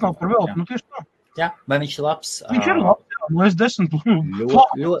 Kas nav par velti, nu tieši tā. Jā, vai viņš ir labs? Viņš ir labs, jā. Nu, S10.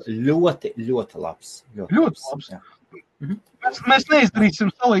 Ļoti labs. Ļoti labs. Mēs neizdarīsim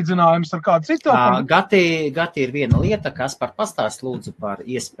salīdzinājumus ar kādu citu telefonu. Gati ir viena lieta, kas par pastāst lūdzu par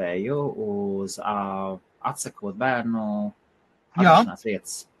iespēju uz atsakot bērnu atrašanās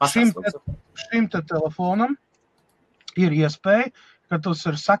vietas. Šim te telefonam ir iespēja, ka tas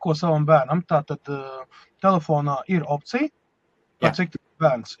ir seko savam bērnam, tātad telefonā ir opcija, cik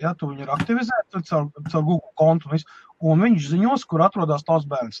bērns, ja tu viņu ir aktivizēt caur Google kontu, un viņš ziņos, kur atrodas tās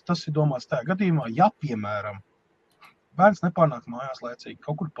bērns. Tas ir domāts tajā gadījumā, ja, piemēram, bērns nepārnāk mājās laicīgi,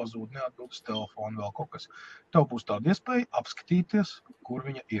 kaut kur pazūd, neatbild uz telefonu, vēl kaut kas. Tev būs tāda iespēja apskatīties, kur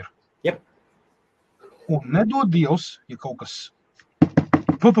viņa ir. Yep. Un nedod Dievs, ja kaut kas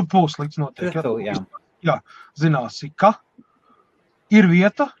slikts notiek. Jā, zināsi, ka ir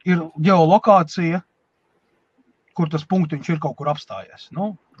vieta, ir ģeolokācija, kur tas punktiņš ir kaut kur apstājies.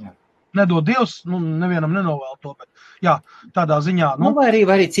 Nu, nedod Dievs, nevienam nenovēl to, bet jā, tādā ziņā. Vai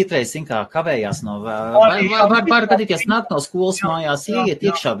arī citreiz, kā kavējās var gadīties nākt no skolas mājās, ieiet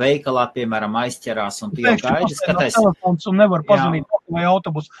iekšā veikalā, piemēram, aizķerās un tu jau gaidi, skaties. Telefons un nevar pazvanīt vai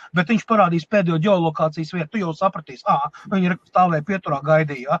autobusu, bet viņš parādīs pēdējo ģeolokācijas vietu, tu jau sapratīs, viņi stāvēja pieturā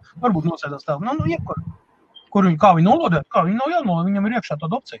gaidīja, varbūt nosēdās telefonā, jebkur. Kā viņi nolodēt, kā viņi nav jānolodēt, viņam ir iekšā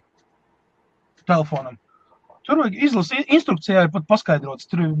tāda opcija telefonam. Tur vajag izlasīt, instrukcijā ir pat paskaidrots,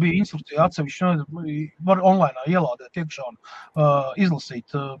 tur bija instrukcija atsevišķi, var online ielādēt iekšā un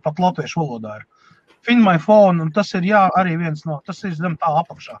izlasīt, pat latviešu valodā ir. Find my phone, un tas ir arī viens no, tas ir zem tā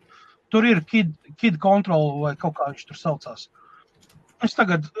apakšā. Tur ir kid control vai kaut kā viņš tur saucās. Es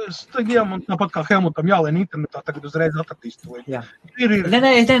tagad man tāpat kā Helmutam jālien internetā, tagad uzreiz atradīs to.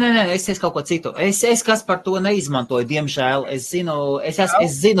 Nē, es kaut ko citu. Es kas par to neizmantoju, diemžēl. Es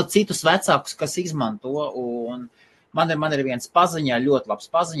zinu citus vecākus, kas izmanto, un man ir viens paziņā, ļoti labs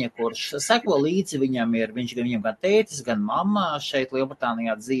paziņa, kurš seko līdzi viņam gan tētis, gan mamma šeit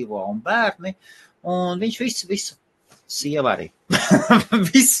Lielbritānijā dzīvo un bērni, un viņš visu sieva arī.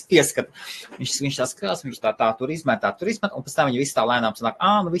 Viss pieskat. Viņš tā skatās, viņš tā tur izmet, un pēc tam viņa viss tā lēnām sanāk,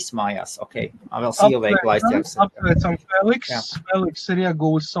 viss mājās, ok. Vēl sieva veikla aizķers. Apsveicam Feliks. Feliks ir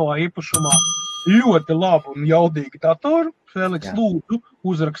iegūlis savā īpašumā ļoti labu un jaudīgu datoru. Feliks, lūdzu,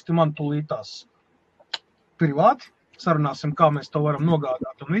 uzraksti man tūlītās privāti. Sarunāsim, kā mēs to varam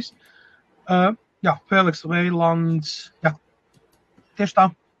nogādāt un viss. Jā, Feliks Veilands. Jā, tieši tā.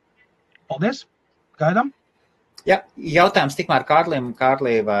 Paldies. Gaidām. Jā, jautājums tikmēr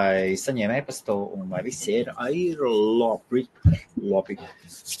Kārlī, vai saņēma e-pastu un vai visi ir labi.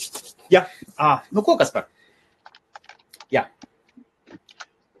 Jā, nu ko, Kaspar? Jā.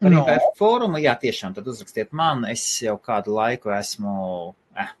 Par IPF fórumu, jā, tiešām, tad uzrakstiet man. Es jau kādu laiku esmu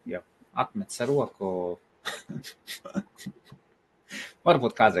jau atmetis ar roku.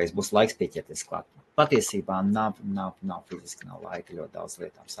 Varbūt kādreiz būs laiks pieķerties klāt. Patiesībā nav fiziski, nav laika ļoti daudz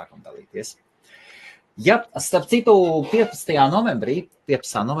lietām sākam dalīties. Jā, starp citu, 15.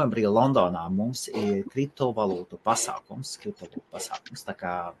 novembrī Londonā mums ir kriptovalūtu pasākums, tā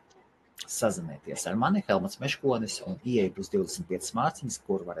kā sazinieties ar mani, Helmuts Meškonis, un ieeja būs 25 mārciņas,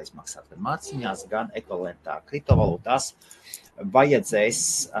 kur varēs maksāt gan mārciņās, gan ekvivalentā kriptovalūtās.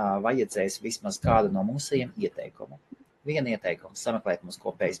 Vajadzēs vismaz kādu no mūsējiem ieteikumu. Vienu ieteikumu sameklēt mums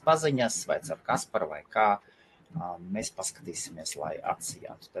kopējas paziņas, vai ar Kasparu, vai kā. Mēs paskatīsimies, lai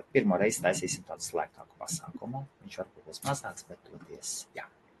atsijātu. Tad pirmo reizi taisīsim tādu slēgtāku pasākumu. Viņš varbūt būs mazāks, bet toties, jā.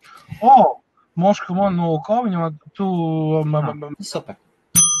 Moška man no Kāviņā, tu... Super.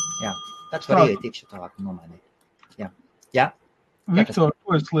 Jā, tad var ieiet tikšu tālāk un nomainīt. Jā. Viktor,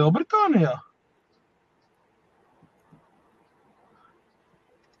 tu esi Lielbritānijā?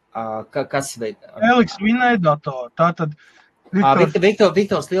 Kas veid? Feliks vinēja datoru. Tātad...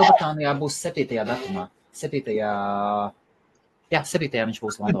 Viktors Lielbritānijā būs 7. datumā. 7. viņš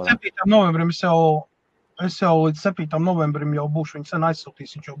būs Londonā. 7. novembrim es jau līdz 7. novembrim jau būšu viņu sen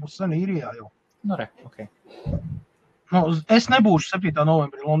aizsūtījis, viņš jau būs sen īrijā jau. Nu, ok. Es nebūšu 7.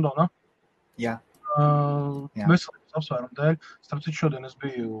 novembrī Londonā. Jā. Veselības apsvērumu dēļ. Starp citu, šodien es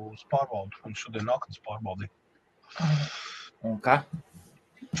biju uz pārbaudu, un šodien naktas pārbaudīju. Un kā?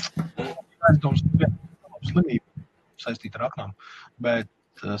 Aizdoms slimība saistīta ar aknām, bet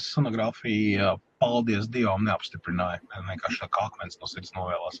sonogrāfija, paldies Dievam, neapstiprināja. Vienkārši kā akmens no sirds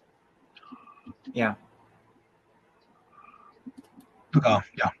novēlās. Jā. Tā kā,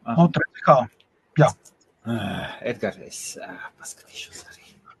 jā. Kā, jā. Edgar, es paskatīšos arī.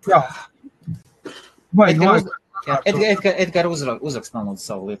 Jā. Edgar uzrakst man lūdzu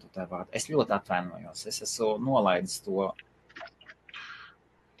savu lietotāju vārdu. Es ļoti atvainojos. Es esmu nolaidis to.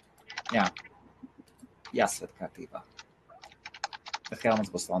 Jā. Jāsvet kārtībā. Bet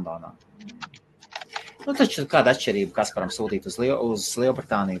Helmuts būs Londonā. Nu, taču kāda atšķirība Kasparam sūtīt uz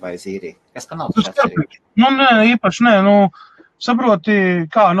Lielbritāniju vai uz Īriju? Kaspar nav taču atšķirība? Nē, īpaši nē. Saproti,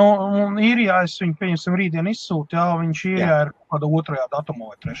 kā, Īrijā es viņu, pieņemsim, rītdien izsūtu, jā, viņš Īrijā ir kāda 2. datumā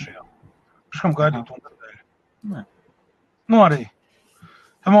vai 3. Škam gaidīt un nedēļu. Nē. Arī.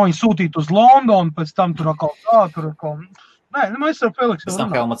 Ja man viņu sūtīt uz Londonu, pēc tam tur atkal Nē, mēs ar Feliks jau runājam. Pēc tam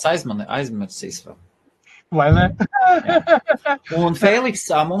Helmuts aizmirsīs vēl. Vai ne? Un Feliks,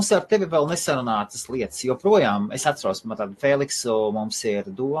 mums ar tevi vēl nesarunātas lietas, joprojām, es atceros, Feliksu mums ir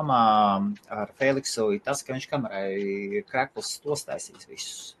doma, ar Feliksu ir tas, ka viņš kamerai kreklus tos taisīs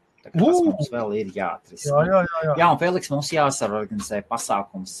visus. Tā kā tas mums vēl ir jāatrisina. Jā, un Feliks mums jāsarorganizē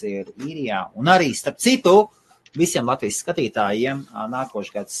pasākums ir Īrijā, un arī, starp citu, visiem Latvijas skatītājiem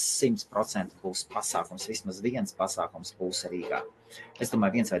nākošais gads 100% būs pasākums, vismaz viens pasākums būs Rīgā. Es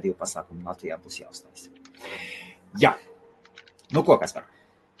domāju, 1 vai 2 pasākumi Latvijā būs jāuztais. Jā. Nu, ko, Kaspar?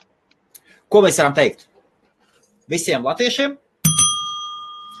 Ko mēs varam teikt? Visiem latviešiem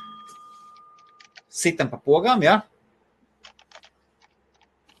sitam pa pogām, jā?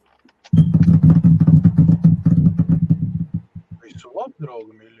 Visu labi,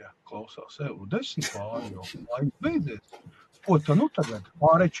 draugi, mīļie. Klausās evu 10 pāri, jo laiks beidzies. Ko tā tagad?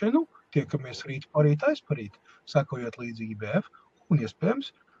 Pārečenu, tiekamies rīt parīt aizparīt. Sekojiet līdzi IBF un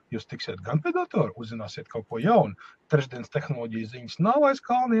iespējams jūs tiksiet gan pie datoru, uzzināsiet kaut ko jaunu. Trešdienas tehnoloģijas ziņas nav aiz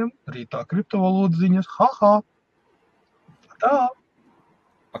kalniem, rītā kriptovalūtas ziņas, Tā.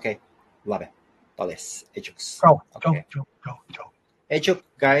 Ok, labi. Paldies, Ečuks. Čau. Ečuk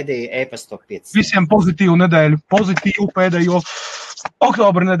gaidīja e-pastu 5. Visiem pozitīvu nedēļu, pozitīvu pēdējo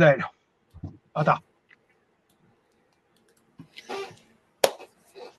oktobra nedēļu. Tā.